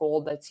weight of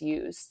gold that's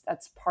used.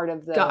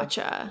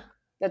 Gotcha.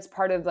 That's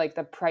part of like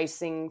the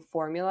pricing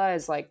formula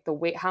is like the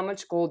weight, how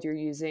much gold you're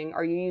using.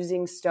 Are you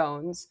using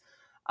stones?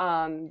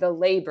 The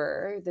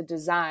labor, the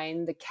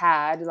design, the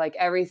CAD, like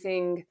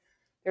everything.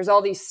 There's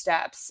all these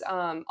steps.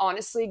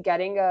 Honestly,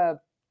 getting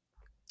a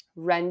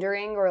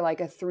rendering or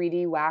like a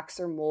 3D wax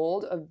or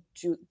mold of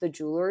the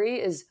jewelry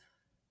is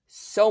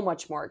so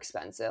much more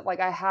expensive. Like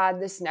I had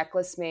this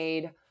necklace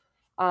made.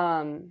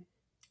 Um,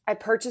 I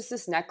purchased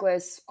this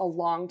necklace a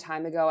long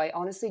time ago. I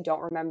honestly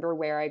don't remember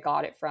where I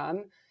got it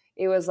from.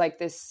 It was like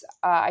this.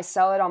 I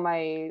sell it on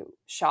my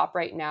shop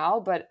right now,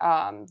 but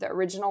the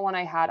original one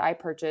I had, I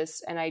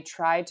purchased, and I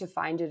tried to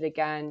find it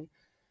again,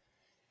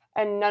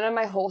 and none of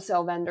my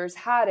wholesale vendors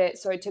had it.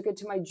 So I took it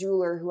to my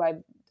jeweler, who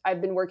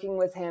I've been working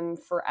with him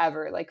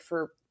forever, like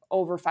for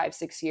over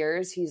 5-6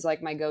 years. He's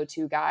like my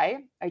go-to guy.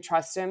 I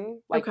trust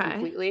him like Okay.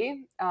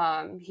 completely.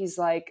 He's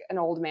like an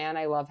old man.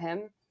 I love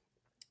him.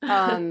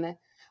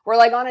 We're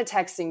like on a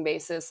texting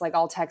basis. Like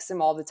I'll text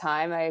him all the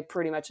time. I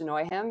pretty much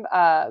annoy him.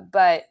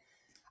 But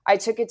I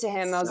took it to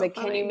him. I was So like,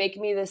 can you funny. make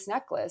me this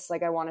necklace?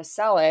 Like I want to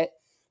sell it.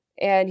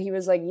 And he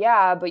was like,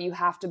 yeah, but you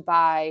have to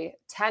buy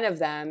 10 of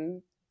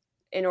them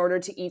in order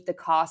to eat the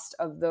cost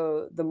of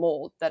the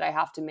mold that I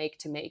have to make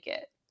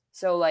it.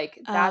 So like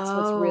that's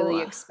what's really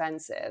Oh,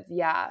 expensive.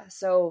 Yeah.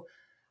 So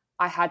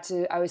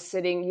I was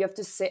sitting, you have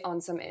to sit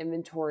on some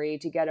inventory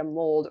to get a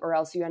mold, or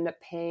else you end up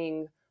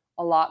paying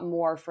a lot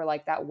more for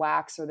like that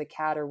wax or the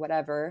CAD or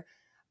whatever.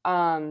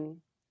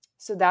 Um,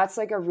 so that's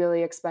like a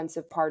really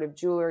expensive part of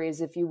jewelry, is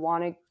if you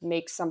want to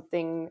make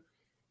something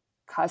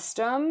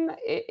custom,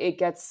 it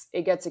gets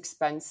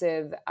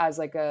expensive as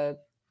like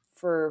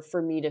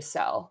for me to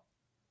sell.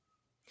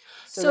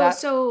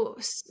 So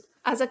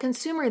as a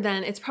consumer,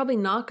 then it's probably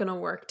not going to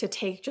work to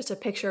take just a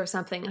picture of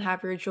something and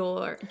have your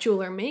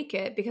jeweler make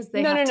it, because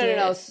they have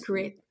to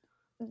create.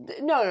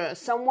 No.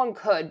 Someone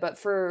could, but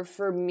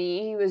for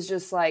me, he was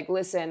just like,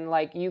 listen,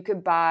 like you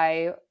could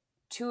buy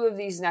 2 of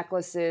these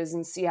necklaces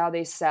and see how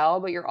they sell,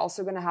 but you're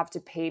also going to have to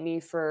pay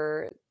me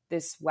for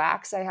this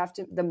wax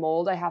the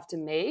mold I have to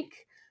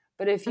make.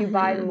 But if you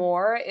buy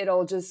more,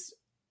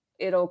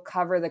 it'll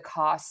cover the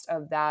cost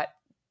of that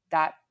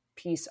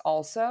piece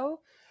also.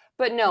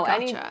 But no,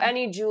 Gotcha.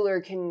 any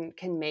jeweler can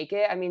make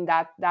it. I mean,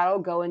 that'll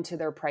go into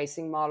their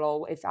pricing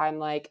model. If I'm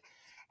like,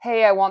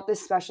 hey, I want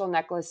this special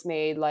necklace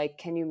made, like,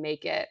 can you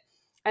make it?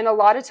 And a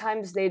lot of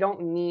times they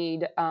don't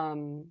need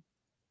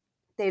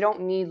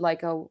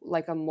like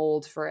a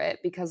mold for it,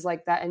 because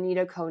like that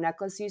Anita Ko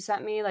necklace you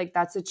sent me, like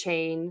that's a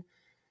chain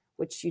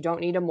which you don't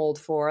need a mold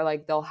for.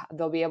 Like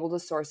they'll be able to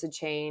source a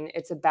chain.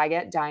 It's a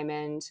baguette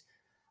diamond.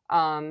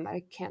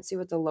 I can't see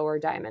what the lower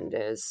diamond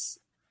is.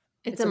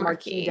 It's a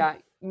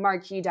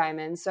marquee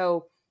diamond.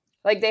 So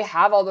like they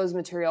have all those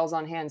materials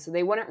on hand, so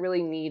they wouldn't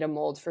really need a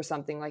mold for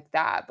something like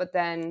that. But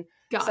then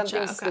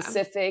something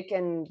specific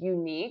and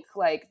unique,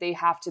 like they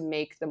have to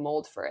make the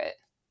mold for it.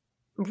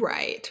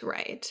 Right.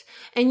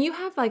 And you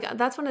have like,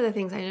 that's one of the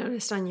things I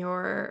noticed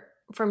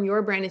from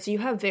your brand is you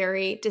have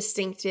very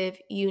distinctive,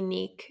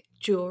 unique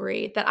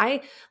jewelry that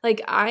I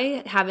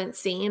haven't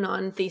seen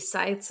on these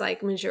sites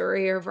like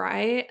Missouri or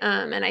Vrai.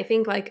 And I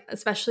think like,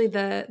 especially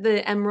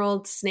the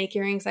emerald snake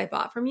earrings I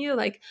bought from you,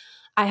 like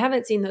I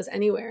haven't seen those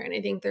anywhere. And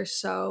I think they're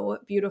so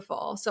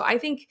beautiful. So I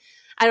think,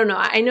 I don't know.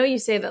 I know you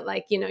say that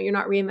like, you know, you're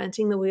not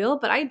reinventing the wheel,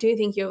 but I do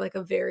think you have like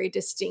a very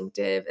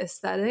distinctive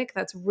aesthetic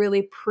that's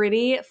really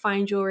pretty,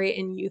 fine jewelry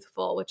and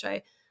youthful, which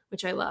I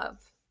love.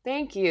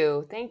 Thank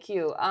you.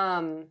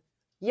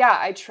 Yeah,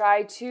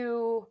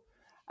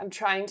 I'm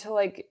trying to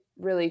like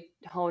really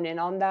hone in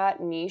on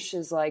that niche,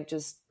 is like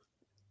just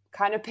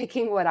kind of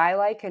picking what I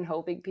like and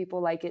hoping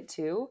people like it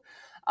too.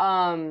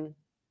 But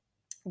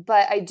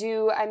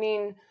I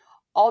mean,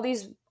 all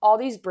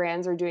these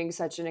brands are doing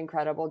such an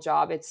incredible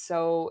job. It's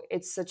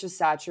such a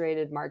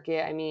saturated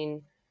market. I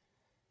mean,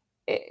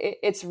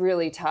 it's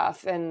really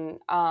tough. And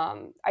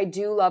I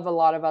do love a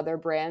lot of other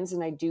brands,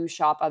 and I do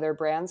shop other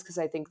brands, because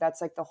I think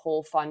that's like the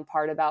whole fun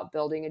part about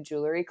building a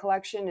jewelry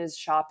collection is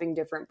shopping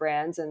different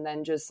brands and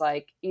then just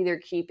like either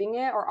keeping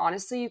it, or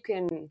honestly,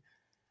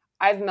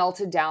 I've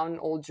melted down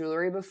old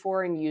jewelry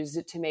before and used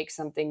it to make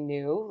something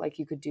new. Like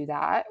you could do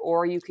that,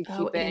 or you could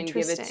keep it and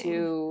give it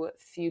to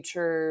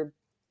future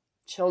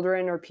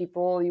children or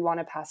people you want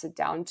to pass it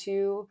down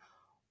to.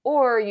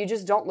 Or you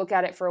just don't look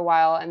at it for a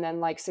while, and then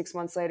like 6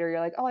 months later, you're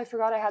like, oh, I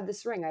forgot I had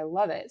this ring. I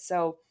love it.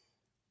 So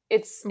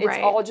it's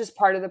all just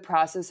part of the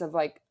process of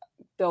like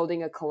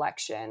building a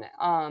collection.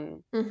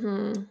 And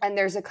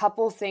there's a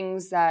couple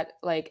things that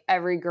like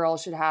every girl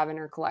should have in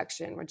her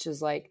collection, which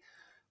is like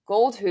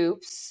gold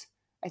hoops,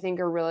 I think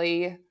are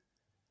really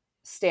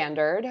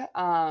standard.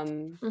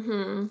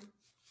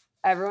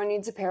 Everyone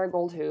needs a pair of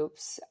gold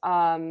hoops.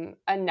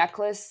 A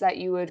necklace that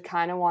you would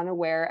kind of want to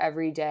wear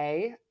every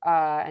day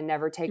and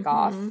never take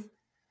off,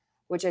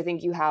 which I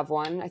think you have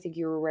one. I think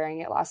you were wearing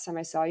it last time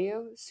I saw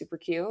you. Super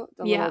cute.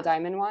 The little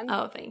diamond one.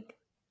 Oh, thank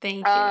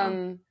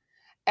you.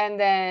 And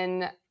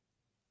then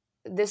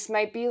this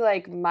might be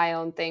like my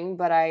own thing,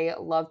 but I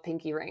love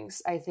pinky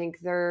rings. I think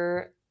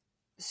they're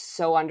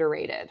so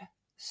underrated.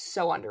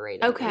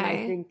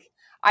 Okay. And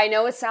I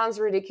know it sounds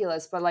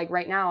ridiculous, but like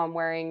right now I'm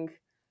wearing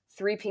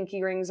 3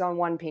 pinky rings on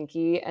one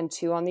pinky and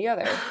 2 on the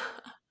other.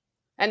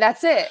 And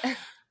that's it.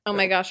 Oh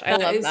my gosh, I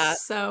love that. That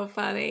is so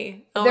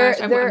funny. Oh my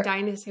gosh, I'm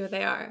dying to see what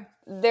they are.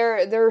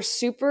 They're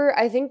super,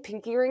 I think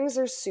pinky rings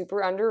are super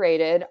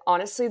underrated.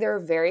 Honestly, they're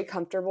very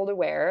comfortable to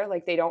wear.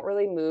 Like they don't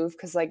really move,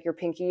 because like your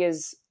pinky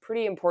is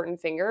pretty important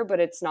finger, but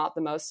it's not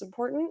the most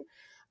important.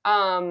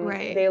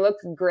 Right. They look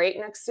great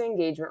next to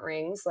engagement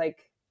rings.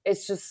 Like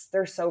it's just,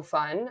 they're so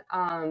fun.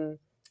 And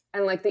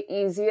like the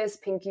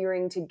easiest pinky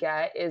ring to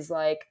get is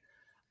like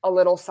a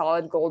little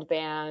solid gold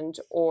band,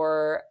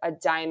 or a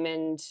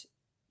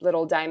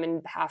little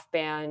diamond half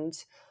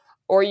band,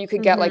 or you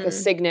could get like a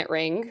signet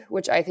ring,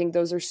 which I think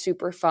those are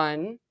super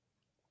fun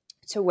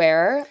to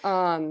wear.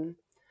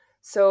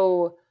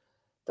 So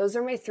those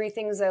are my 3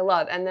 things I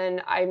love. And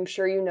then I'm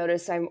sure you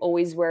notice I'm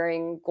always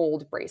wearing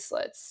gold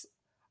bracelets.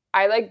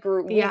 We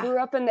grew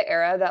up in the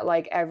era that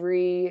like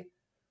every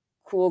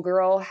cool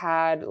girl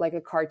had like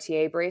a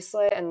Cartier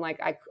bracelet and like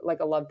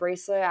a love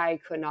bracelet. I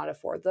could not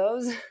afford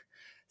those.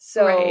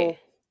 So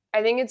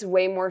I think it's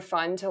way more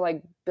fun to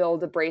like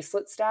build a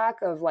bracelet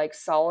stack of like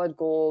solid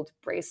gold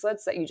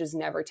bracelets that you just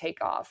never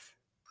take off.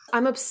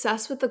 I'm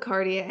obsessed with the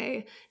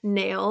Cartier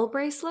nail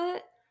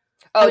bracelet.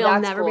 Oh, that's I'll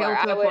never be able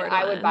to afford one.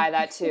 I would buy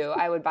that too.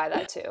 I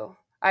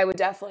would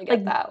definitely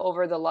get that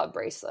over the love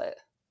bracelet.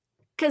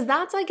 Because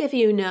that's like if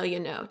you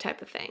know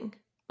type of thing.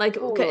 Like,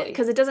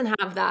 because it doesn't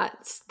have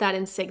that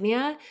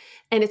insignia,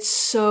 and it's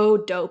so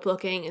dope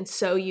looking and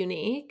so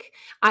unique,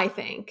 I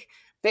think.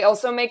 They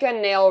also make a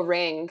nail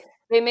ring.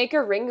 They make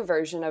a ring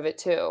version of it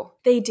too.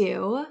 They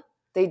do?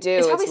 They do.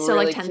 It's probably still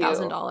really like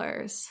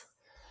 $10,000.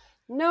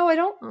 No, I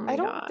don't. Oh I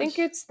don't think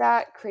it's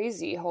that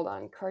crazy. Hold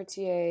on,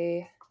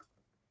 Cartier.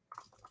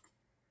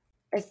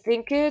 I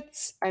think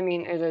it's. I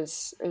mean, it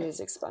is. It is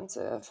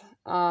expensive.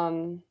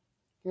 You're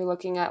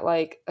looking at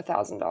like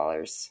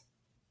 $1,000.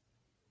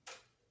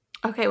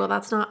 Okay, well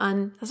that's not.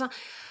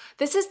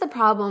 This is the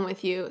problem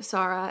with you,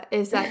 Sara,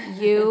 is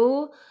that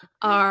you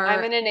are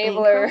I'm an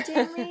enabler.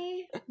 bankrupting me.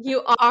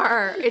 You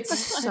are.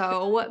 It's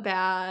so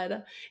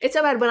bad. It's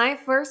so bad. When I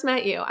first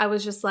met you, I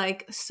was just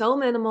like so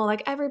minimal.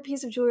 Like every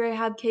piece of jewelry I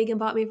had, Kagan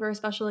bought me for a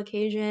special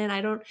occasion.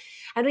 I don't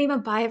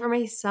even buy it for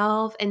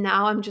myself. And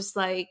now I'm just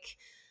like,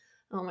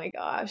 oh my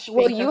gosh.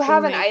 Well, you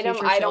have an item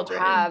I don't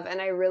children. have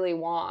and I really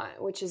want,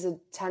 which is a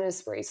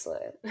tennis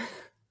bracelet.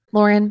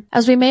 Lauren,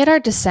 as we made our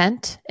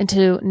descent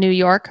into New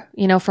York,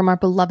 from our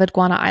beloved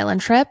Guana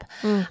Island trip,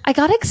 I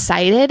got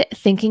excited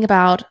thinking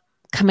about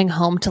coming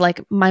home to like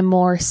my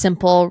more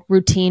simple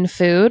routine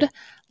food,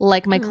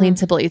 like my Clean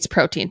Simple Eats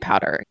protein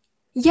powder.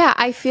 Yeah,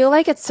 I feel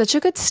like it's such a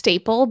good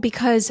staple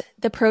because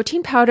the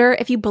protein powder,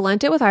 if you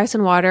blend it with ice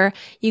and water,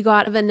 you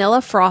got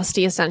vanilla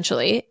frosty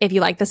essentially, if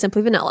you like the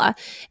Simply Vanilla.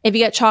 If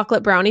you get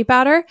chocolate brownie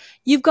batter,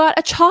 you've got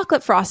a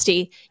chocolate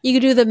frosty. You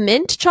could do the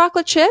mint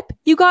chocolate chip,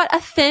 you got a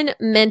thin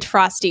mint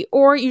frosty,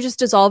 or you just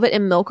dissolve it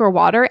in milk or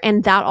water,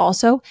 and that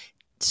also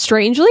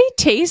strangely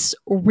tastes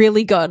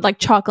really good, like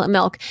chocolate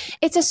milk.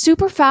 It's a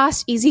super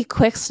fast, easy,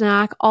 quick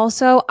snack.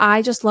 Also,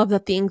 I just love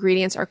that the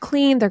ingredients are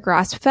clean, they're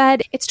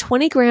grass-fed. It's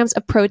 20 grams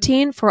of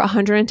protein for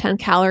 110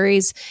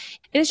 calories.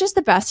 It is just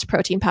the best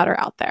protein powder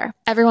out there.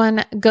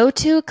 Everyone, go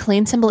to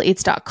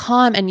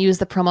cleansimpleeats.com and use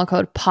the promo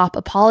code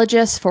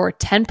POPAPOLOGIST for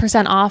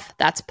 10% off.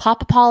 That's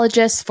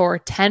POPAPOLOGIST for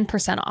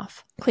 10%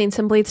 off.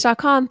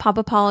 Cleansimpleeats.com,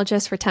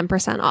 POPAPOLOGIST for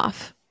 10%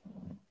 off.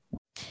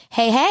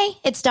 Hey,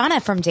 it's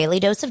Donna from Daily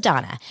Dose of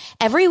Donna.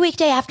 Every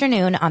weekday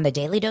afternoon on the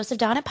Daily Dose of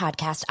Donna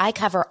podcast, I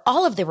cover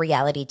all of the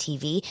reality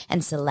TV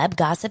and celeb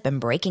gossip and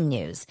breaking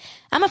news.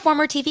 I'm a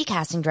former TV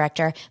casting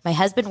director. My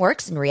husband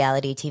works in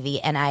reality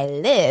TV, and I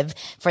live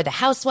for the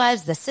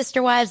Housewives, the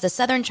Sister Wives, the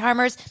Southern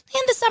Charmers,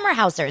 and the Summer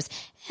Housers.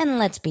 And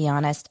let's be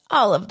honest,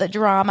 all of the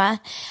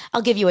drama.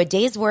 I'll give you a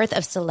day's worth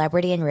of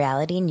celebrity and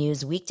reality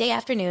news weekday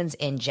afternoons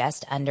in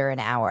just under an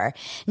hour.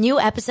 New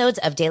episodes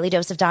of Daily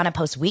Dose of Donna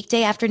post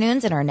weekday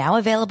afternoons and are now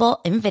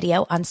available in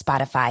video on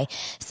Spotify.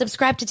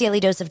 Subscribe to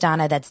Daily Dose of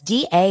Donna, that's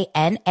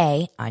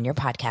DANA, on your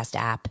podcast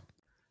app.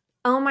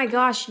 Oh my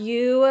gosh,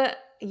 you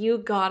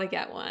gotta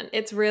get one.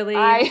 It's really,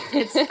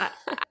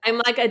 I'm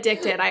like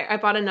addicted. I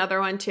bought another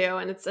one too,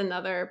 and it's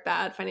another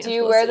bad financial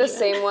decision. Do you wear the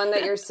same one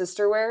that your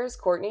sister wears,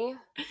 Courtney?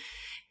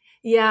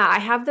 Yeah, I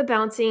have the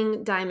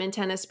bouncing diamond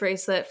tennis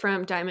bracelet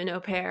from Diamond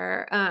Au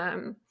Pair.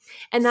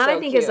 And that I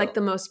think is like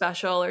the most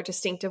special or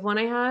distinctive one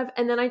I have.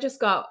 And then I just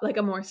got like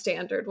a more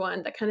standard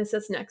one that kind of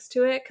sits next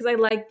to it because I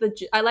like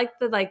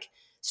the like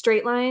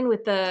straight line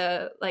with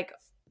the like.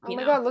 Oh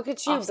my God, look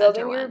at you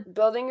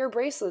building your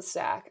bracelet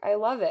stack. I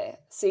love it.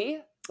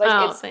 See?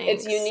 Like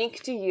it's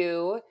unique to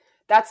you.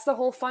 That's the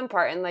whole fun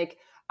part. And like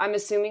I'm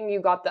assuming you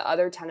got the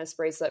other tennis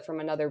bracelet from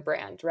another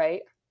brand,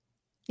 right?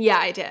 Yeah,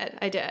 I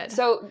did.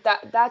 So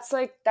that's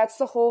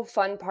the whole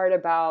fun part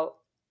about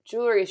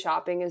jewelry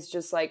shopping is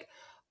just like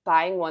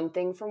buying one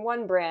thing from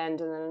one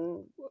brand and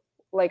then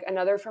like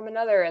another from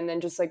another and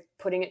then just like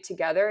putting it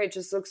together. It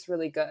just looks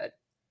really good.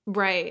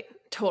 Right.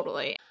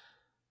 Totally.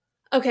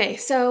 Okay.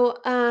 So,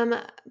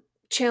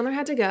 Chandler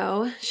had to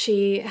go.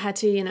 She had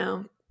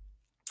to,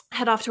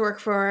 head off to work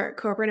for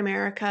corporate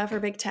America for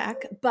big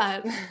tech,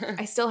 but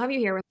I still have you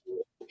here with me.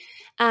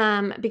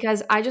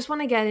 Because I just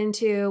want to get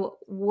into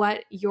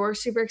what you're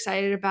super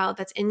excited about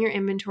that's in your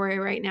inventory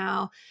right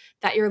now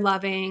that you're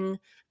loving.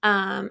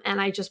 And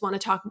I just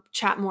want to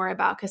chat more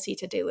about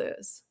Casita de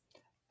Luz.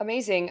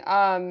 Amazing.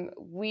 On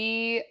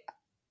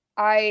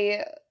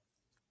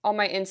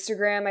my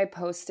Instagram, I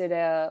posted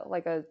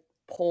a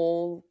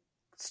poll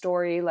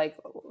story like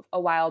a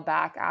while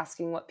back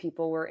asking what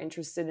people were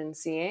interested in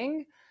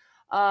seeing.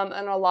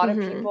 And a lot of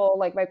people,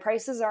 like my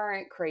prices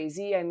aren't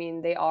crazy. I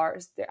mean,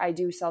 I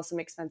do sell some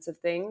expensive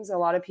things. A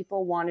lot of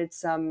people wanted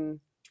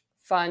some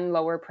fun,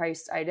 lower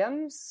priced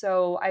items.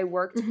 So I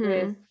worked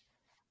with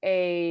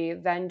a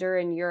vendor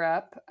in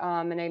Europe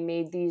and I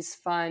made these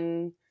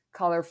fun,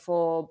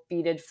 colorful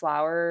beaded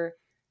flower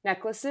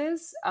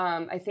necklaces.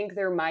 I think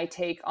they're my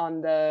take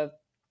on the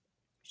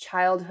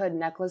childhood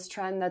necklace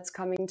trend that's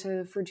coming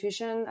to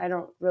fruition. I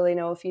don't really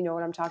know if you know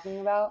what I'm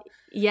talking about.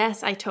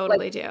 Yes, I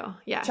totally do.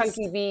 Yes.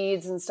 Chunky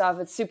beads and stuff.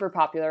 It's super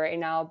popular right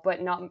now,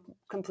 but not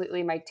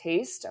completely my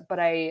taste, but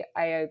I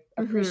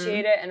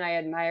appreciate it and I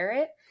admire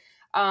it.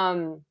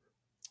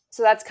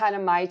 So that's kind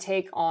of my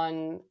take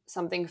on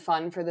something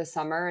fun for the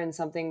summer and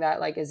something that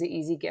like is an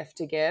easy gift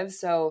to give.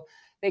 So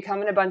they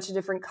come in a bunch of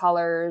different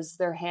colors.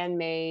 They're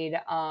handmade.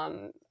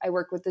 I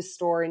work with this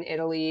store in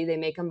Italy. They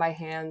make them by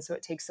hand, so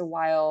it takes a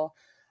while.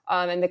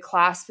 And the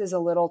clasp is a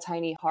little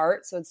tiny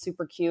heart, so it's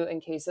super cute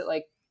in case it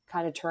like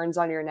kind of turns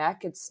on your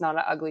neck. It's not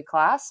an ugly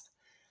clasp.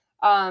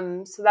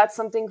 So that's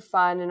something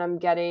fun. And I'm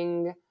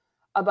getting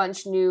a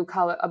bunch of new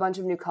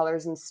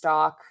colors in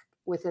stock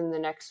within the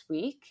next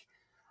week.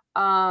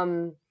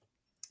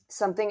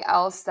 Something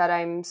else that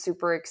I'm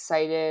super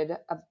excited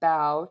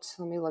about.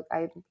 Let me look.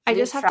 I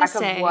just have to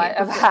say what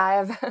I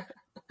have.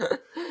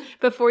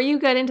 Before you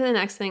get into the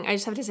next thing, I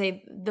just have to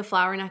say the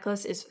flower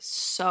necklace is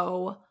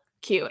so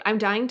cute. I'm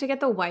dying to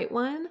get the white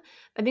one.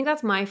 I think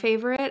that's my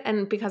favorite,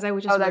 and because I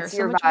would just wear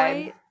so much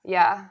vibe. White.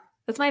 Yeah,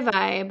 that's my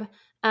vibe.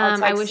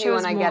 I wish it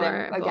was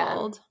more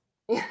bold.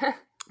 Yeah.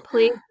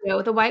 Please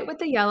do the white with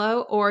the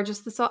yellow, or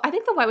just the I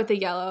think the white with the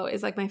yellow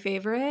is like my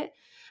favorite.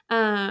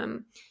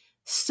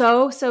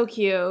 So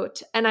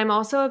cute. And I'm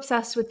also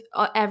obsessed with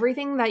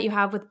everything that you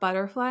have with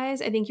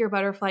butterflies. I think your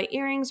butterfly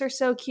earrings are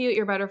so cute.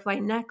 Your butterfly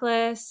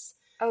necklace.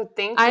 Oh,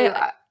 thank you.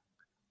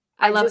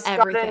 I love just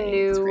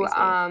everything.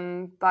 Got a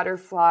new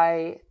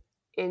butterfly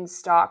in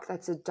stock.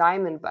 That's a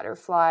diamond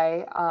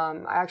butterfly.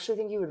 I actually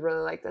think you would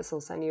really like this.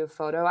 I'll send you a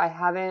photo. I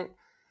haven't.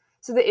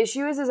 So the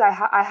issue is I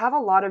have a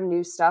lot of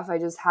new stuff. I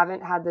just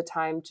haven't had the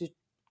time to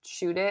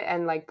shoot it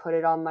and like put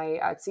it on my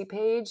Etsy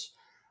page.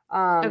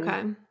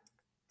 Okay.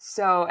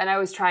 So, and I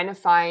was trying to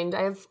find,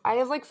 I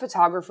have like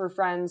photographer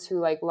friends who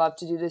like love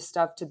to do this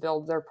stuff to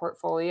build their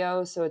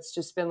portfolio. So it's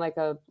just been like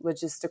a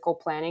logistical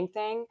planning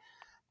thing.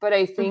 But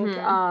I think,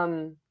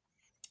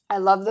 I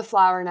love the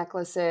flower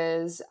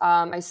necklaces.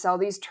 I sell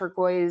these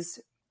turquoise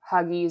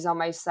huggies on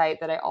my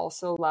site that I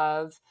also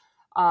love.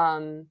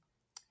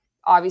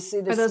 Obviously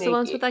are those the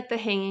ones with like the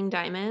hanging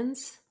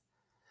diamonds?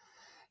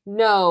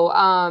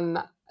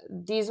 No,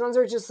 these ones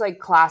are just like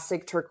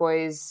classic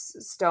turquoise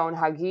stone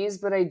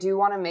huggies, but I do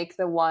want to make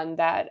the one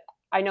that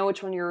I know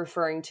which one you're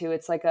referring to.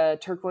 It's like a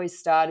turquoise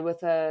stud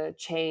with a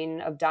chain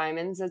of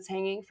diamonds that's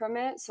hanging from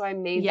it. So I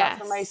made that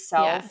for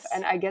myself,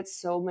 and I get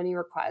so many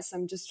requests.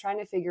 I'm just trying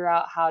to figure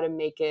out how to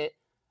make it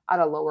at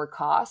a lower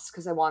cost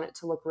because I want it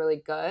to look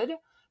really good,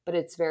 but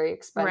it's very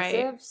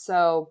expensive. Right.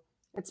 So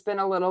it's been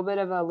a little bit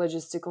of a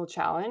logistical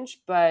challenge,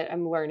 but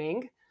I'm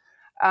learning.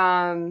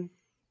 I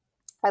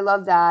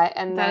love that.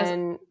 And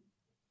then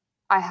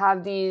I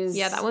have these.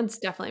 Yeah, that one's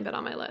definitely been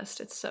on my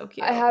list. It's so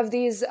cute. I have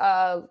these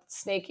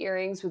snake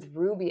earrings with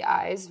ruby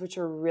eyes, which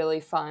are really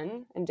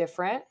fun and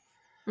different.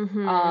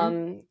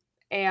 Mm-hmm.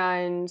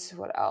 And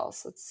what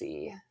else? Let's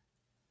see.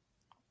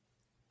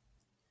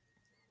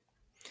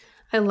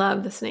 I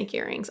love the snake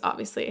earrings.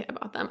 Obviously, I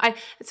bought them.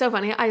 It's so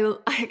funny.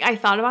 I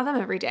thought about them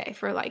every day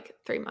for like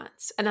 3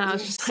 months, and then I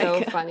was just so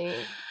like, funny.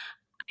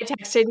 I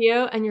texted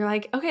you, and you're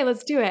like, "Okay,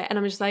 let's do it," and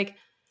I'm just like,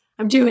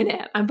 "I'm doing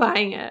it. I'm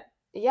buying it."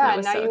 Yeah,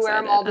 and now you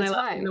wear them all the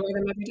time.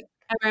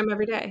 I wear them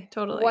every day.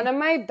 Totally. One of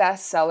my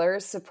best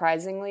sellers,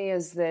 surprisingly,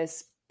 is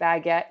this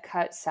baguette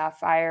cut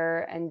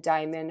sapphire and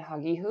diamond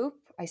huggy hoop.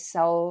 I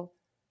sell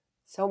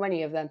so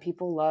many of them.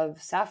 People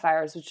love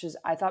sapphires, which is,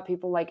 I thought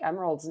people like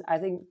emeralds. I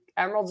think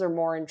emeralds are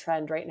more in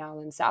trend right now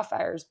than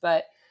sapphires,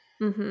 but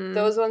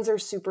those ones are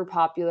super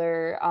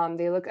popular.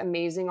 They look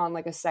amazing on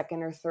like a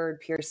second or third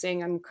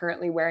piercing. I'm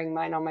currently wearing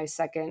mine on my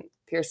second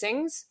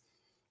piercings.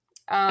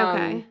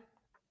 Okay.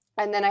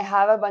 And then I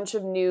have a bunch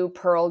of new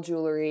pearl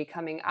jewelry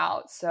coming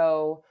out.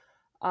 So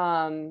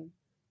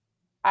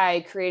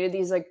I created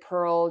these like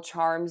pearl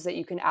charms that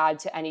you can add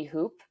to any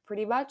hoop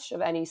pretty much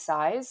of any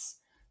size.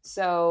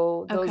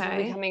 So those will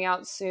be coming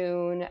out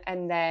soon.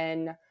 And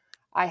then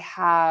I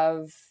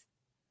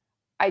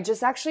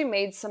just actually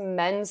made some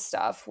men's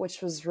stuff,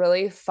 which was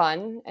really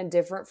fun and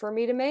different for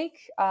me to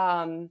make.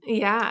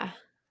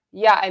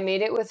 Yeah, I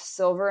made it with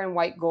silver and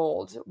white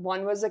gold.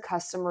 One was a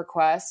custom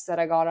request that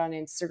I got on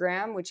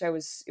Instagram, which it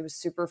was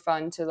super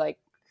fun to like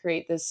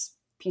create this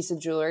piece of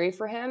jewelry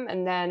for him.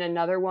 And then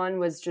another one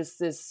was just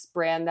this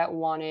brand that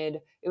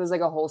it was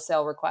like a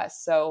wholesale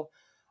request. So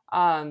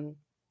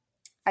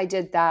I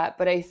did that,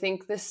 but I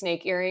think the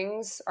snake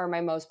earrings are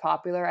my most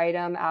popular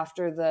item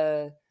after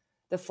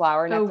the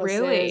flower necklaces.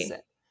 Oh, really?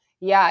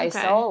 Yeah, I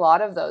sell a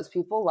lot of those.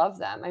 People love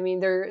them. I mean,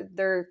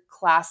 they're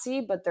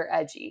classy, but they're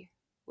edgy.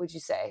 Would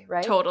you say,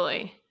 right?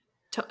 Totally.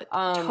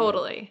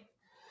 Totally.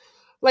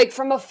 Like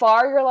from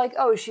afar, you're like,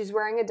 oh, she's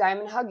wearing a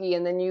diamond huggy.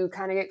 And then you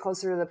kind of get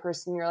closer to the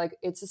person. You're like,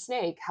 it's a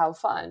snake. How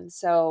fun.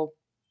 So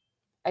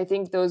I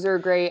think those are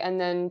great.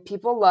 And then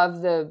people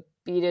love the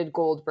beaded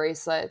gold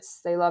bracelets.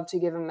 They love to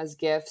give them as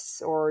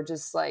gifts or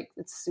just like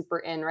it's super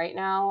in right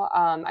now.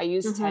 I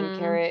use 10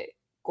 karat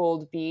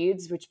gold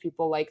beads, which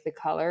people like the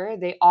color.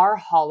 They are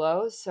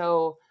hollow.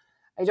 So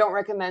I don't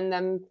recommend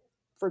them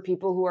for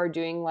people who are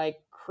doing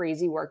like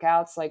crazy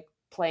workouts like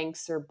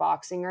planks or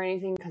boxing or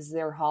anything because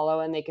they're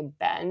hollow and they can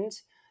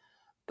bend.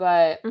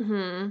 But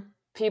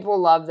people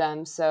love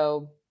them.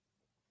 So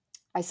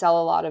I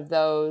sell a lot of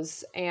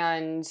those.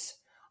 And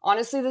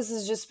honestly, this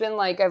has just been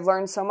like, I've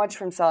learned so much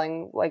from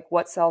selling like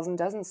what sells and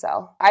doesn't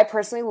sell. I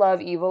personally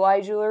love evil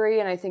eye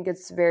jewelry and I think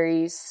it's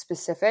very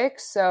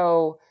specific.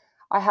 So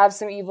I have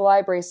some evil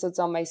eye bracelets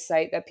on my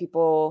site that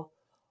people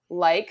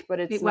like, but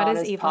it's not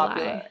as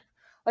popular. Eye?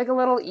 Like a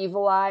little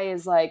evil eye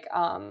is like,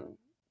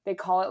 they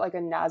call it like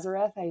a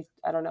Nazareth. I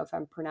don't know if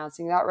I'm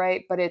pronouncing that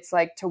right, but it's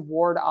like to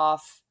ward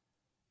off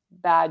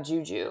bad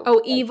juju. Oh,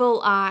 like,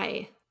 evil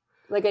eye.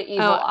 Like an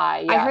evil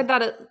eye. Yeah. I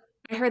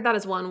heard that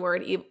as one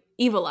word.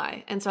 Evil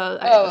Eye. And so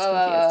I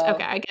was confused.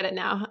 Okay, I get it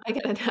now.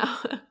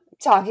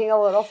 Talking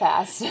a little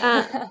fast.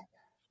 No,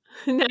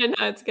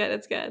 it's good.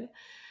 It's good.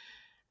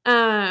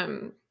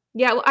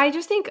 Yeah, well, I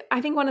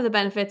think one of the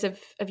benefits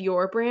of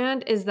your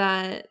brand is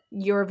that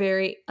you're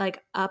very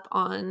like up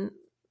on,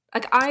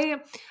 like I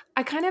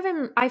kind of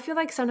am. I feel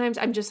like sometimes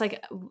I'm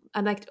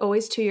like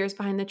always 2 years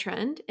behind the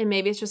trend, and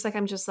maybe it's just like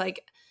I'm just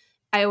like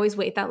I always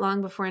wait that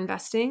long before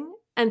investing.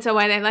 And so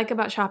what I like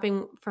about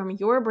shopping from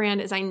your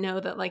brand is I know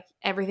that like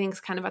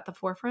everything's kind of at the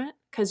forefront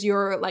because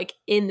you're like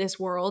in this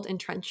world,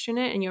 entrenched in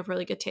it, and you have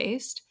really good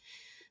taste.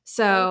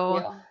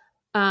 So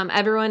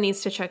everyone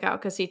needs to check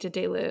out Casita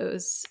de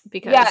Luz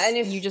because and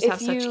you just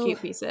have such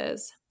cute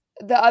pieces.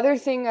 The other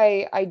thing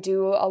I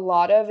do a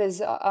lot of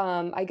is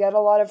I get a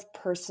lot of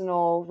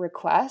personal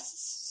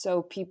requests.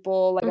 So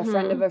people, like a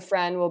friend of a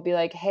friend will be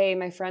like, hey,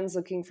 my friend's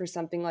looking for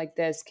something like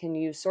this. Can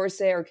you source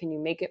it or can you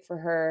make it for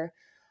her?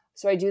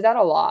 So I do that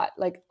a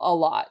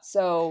lot.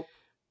 So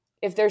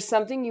if there's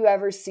something you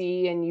ever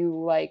see and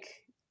you like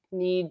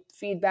need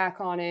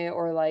feedback on it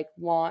or like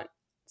want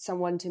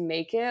someone to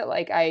make it,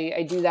 like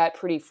I do that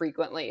pretty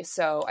frequently.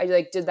 So I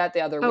like did that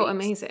the other week. Oh,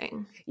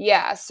 amazing.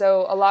 Yeah.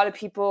 So a lot of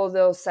people,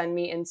 they'll send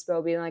me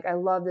inspo being like, I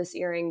love this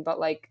earring, but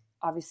like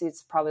obviously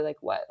it's probably like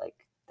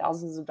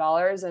thousands of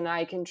dollars, and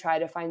I can try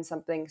to find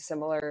something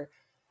similar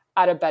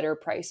at a better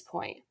price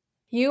point.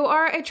 You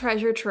are a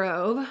treasure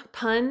trove,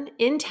 pun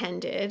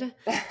intended,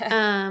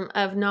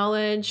 of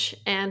knowledge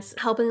and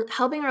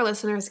helping our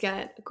listeners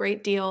get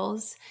great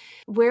deals.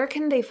 Where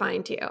can they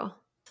find you?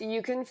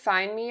 You can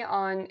find me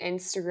on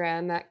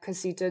Instagram at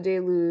Casita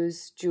de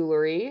Luz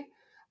Jewelry,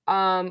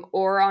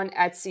 or on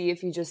Etsy.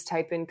 If you just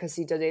type in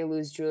Casita de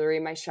Luz Jewelry,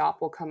 my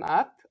shop will come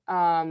up.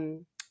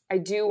 I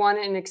do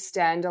want to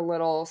extend a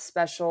little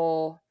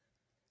special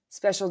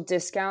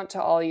discount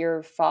to all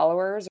your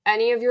followers.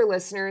 Any of your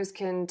listeners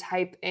can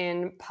type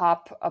in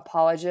Pop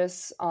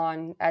Apologists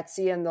on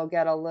Etsy and they'll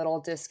get a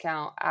little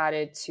discount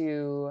added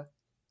to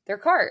their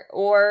cart.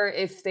 Or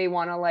if they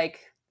want to like,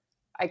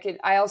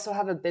 I also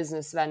have a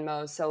business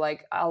Venmo. So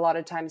like a lot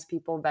of times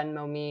people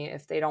Venmo me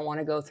if they don't want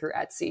to go through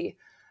Etsy,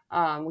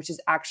 which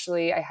is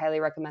actually, I highly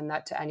recommend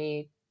that to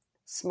any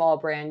small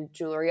brand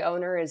jewelry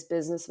owner. Is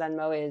business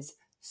Venmo is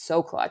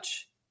so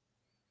clutch.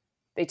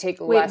 They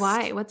take less. Wait,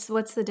 why?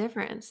 What's the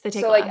difference? They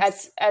take so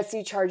less. Like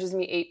Etsy charges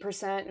me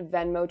 8%.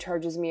 Venmo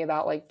charges me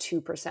about like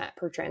 2%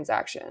 per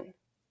transaction.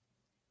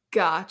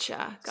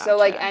 Gotcha. So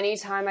like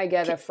anytime I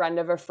get a friend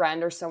of a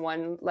friend or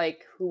someone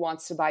like who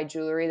wants to buy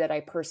jewelry that I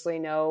personally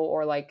know,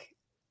 or like,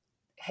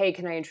 hey,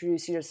 can I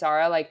introduce you to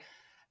Sara? Like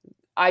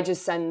I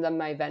just send them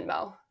my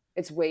Venmo.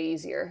 It's way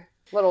easier.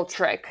 Little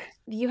trick.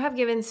 You have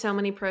given so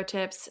many pro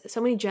tips, so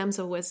many gems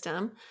of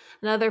wisdom.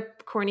 Another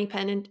corny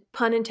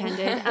pun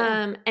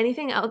intended.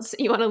 Anything else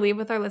you want to leave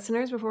with our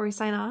listeners before we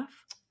sign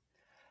off?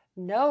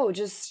 No,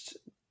 just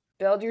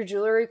build your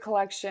jewelry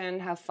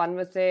collection, have fun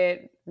with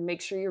it.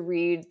 Make sure you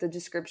read the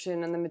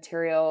description and the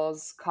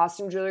materials.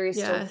 Costume jewelry is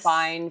still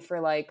fine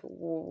for like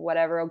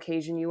whatever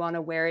occasion you want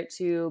to wear it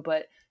to,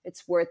 but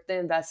it's worth the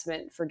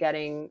investment for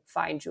getting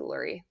fine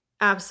jewelry.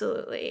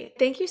 Absolutely.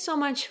 Thank you so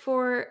much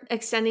for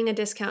extending a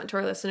discount to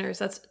our listeners.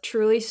 That's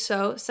truly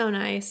so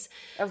nice.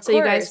 Of course. So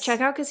you guys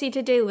check out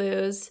Casita de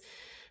Luz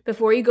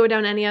before you go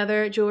down any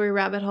other jewelry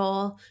rabbit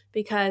hole,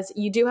 because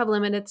you do have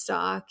limited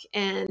stock.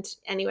 And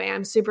anyway,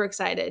 I'm super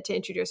excited to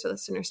introduce our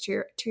listeners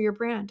to your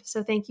brand.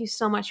 So thank you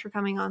so much for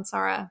coming on,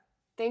 Sara.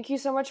 Thank you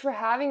so much for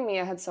having me.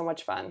 I had so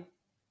much fun.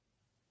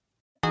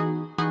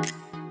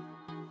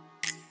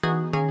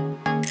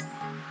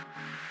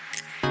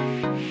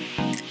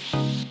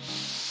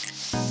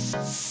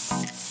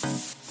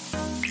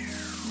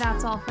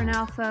 That's all for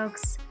now,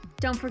 folks.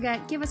 Don't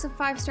forget, give us a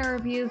 5-star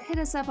review, hit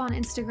us up on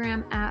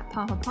Instagram at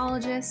Pop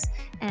Apologists,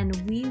 and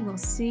we will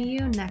see you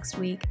next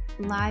week,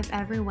 live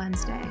every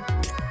Wednesday.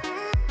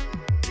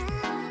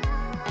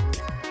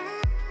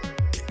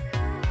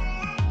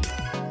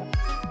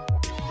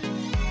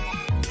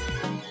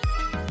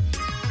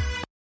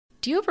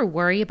 Do you ever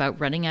worry about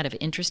running out of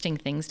interesting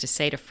things to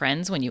say to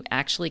friends when you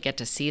actually get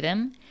to see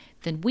them?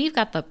 Then we've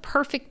got the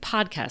perfect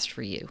podcast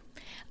for you.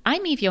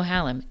 I'm Eve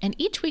Yohalem, and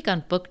each week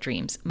on Book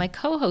Dreams, my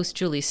co-host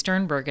Julie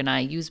Sternberg and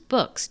I use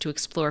books to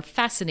explore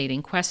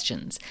fascinating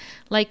questions,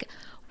 like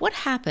what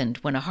happened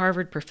when a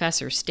Harvard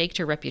professor staked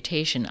her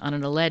reputation on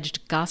an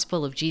alleged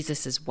Gospel of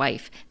Jesus'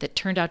 wife that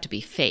turned out to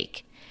be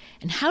fake?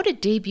 And how did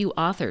debut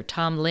author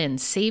Tom Lynn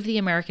save the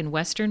American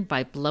Western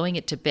by blowing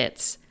it to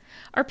bits?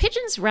 Are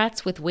pigeons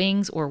rats with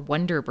wings or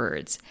wonder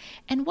birds?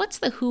 And what's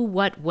the who,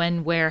 what,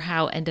 when, where,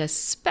 how, and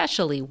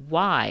especially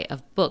why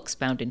of books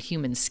bound in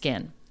human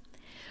skin?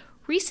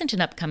 Recent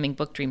and upcoming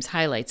Book Dreams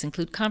highlights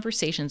include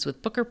conversations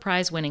with Booker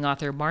Prize-winning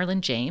author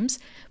Marlon James,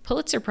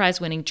 Pulitzer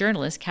Prize-winning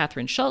journalist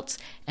Catherine Schultz,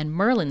 and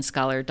Merlin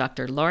scholar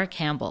Dr. Laura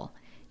Campbell.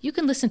 You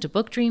can listen to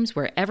Book Dreams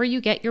wherever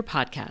you get your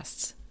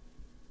podcasts.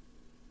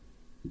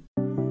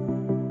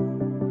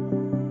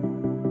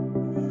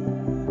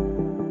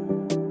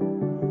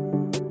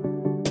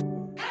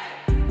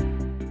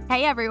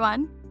 Hey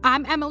everyone!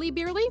 I'm Emily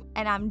Beerley.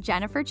 And I'm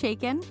Jennifer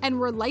Chaikin.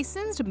 And we're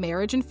licensed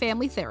marriage and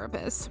family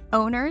therapists,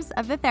 owners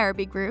of the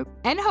Therapy Group,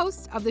 and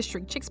hosts of the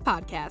Shrink Chicks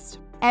podcast.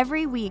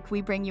 Every week,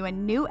 we bring you a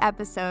new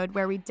episode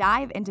where we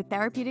dive into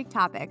therapeutic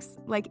topics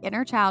like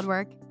inner child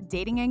work,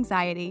 dating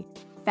anxiety,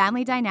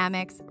 family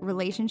dynamics,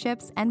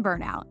 relationships, and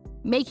burnout.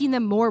 Making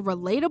them more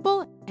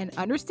relatable and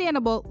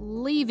understandable,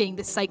 leaving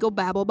the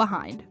psychobabble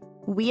behind.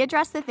 We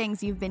address the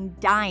things you've been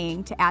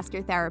dying to ask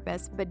your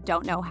therapist but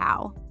don't know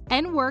how.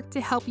 And work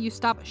to help you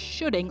stop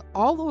shooting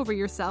all over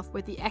yourself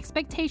with the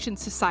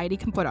expectations society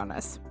can put on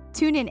us.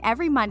 Tune in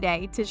every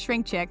Monday to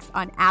Shrink Chicks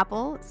on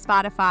Apple,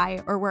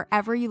 Spotify, or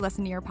wherever you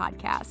listen to your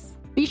podcasts.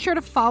 Be sure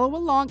to follow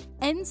along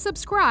and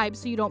subscribe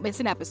so you don't miss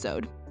an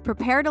episode.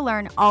 Prepare to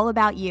learn all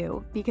about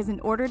you, because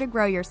in order to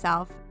grow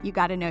yourself, you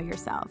got to know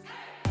yourself.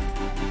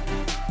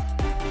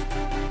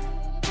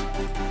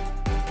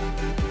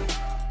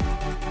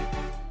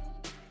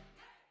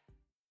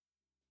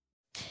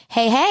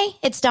 Hey, hey,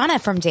 it's Donna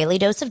from Daily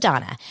Dose of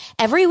Donna.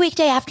 Every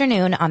weekday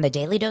afternoon on the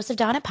Daily Dose of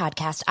Donna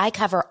podcast, I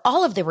cover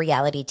all of the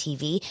reality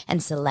TV and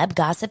celeb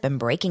gossip and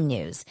breaking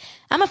news.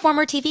 I'm a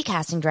former TV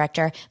casting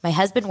director. My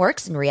husband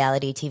works in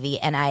reality TV,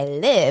 and I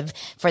live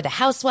for the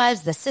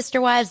housewives, the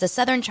sister wives, the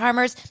Southern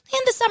Charmers,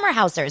 and the summer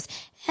housers.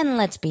 And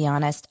let's be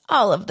honest,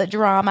 all of the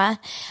drama.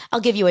 I'll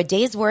give you a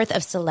day's worth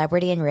of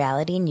celebrity and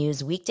reality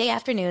news weekday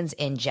afternoons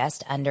in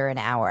just under an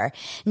hour.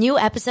 New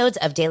episodes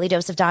of Daily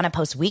Dose of Donna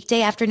post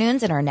weekday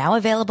afternoons and are now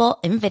available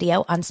in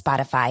video on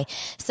Spotify.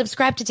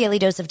 Subscribe to Daily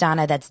Dose of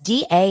Donna, that's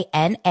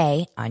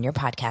DANA, on your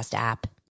podcast app.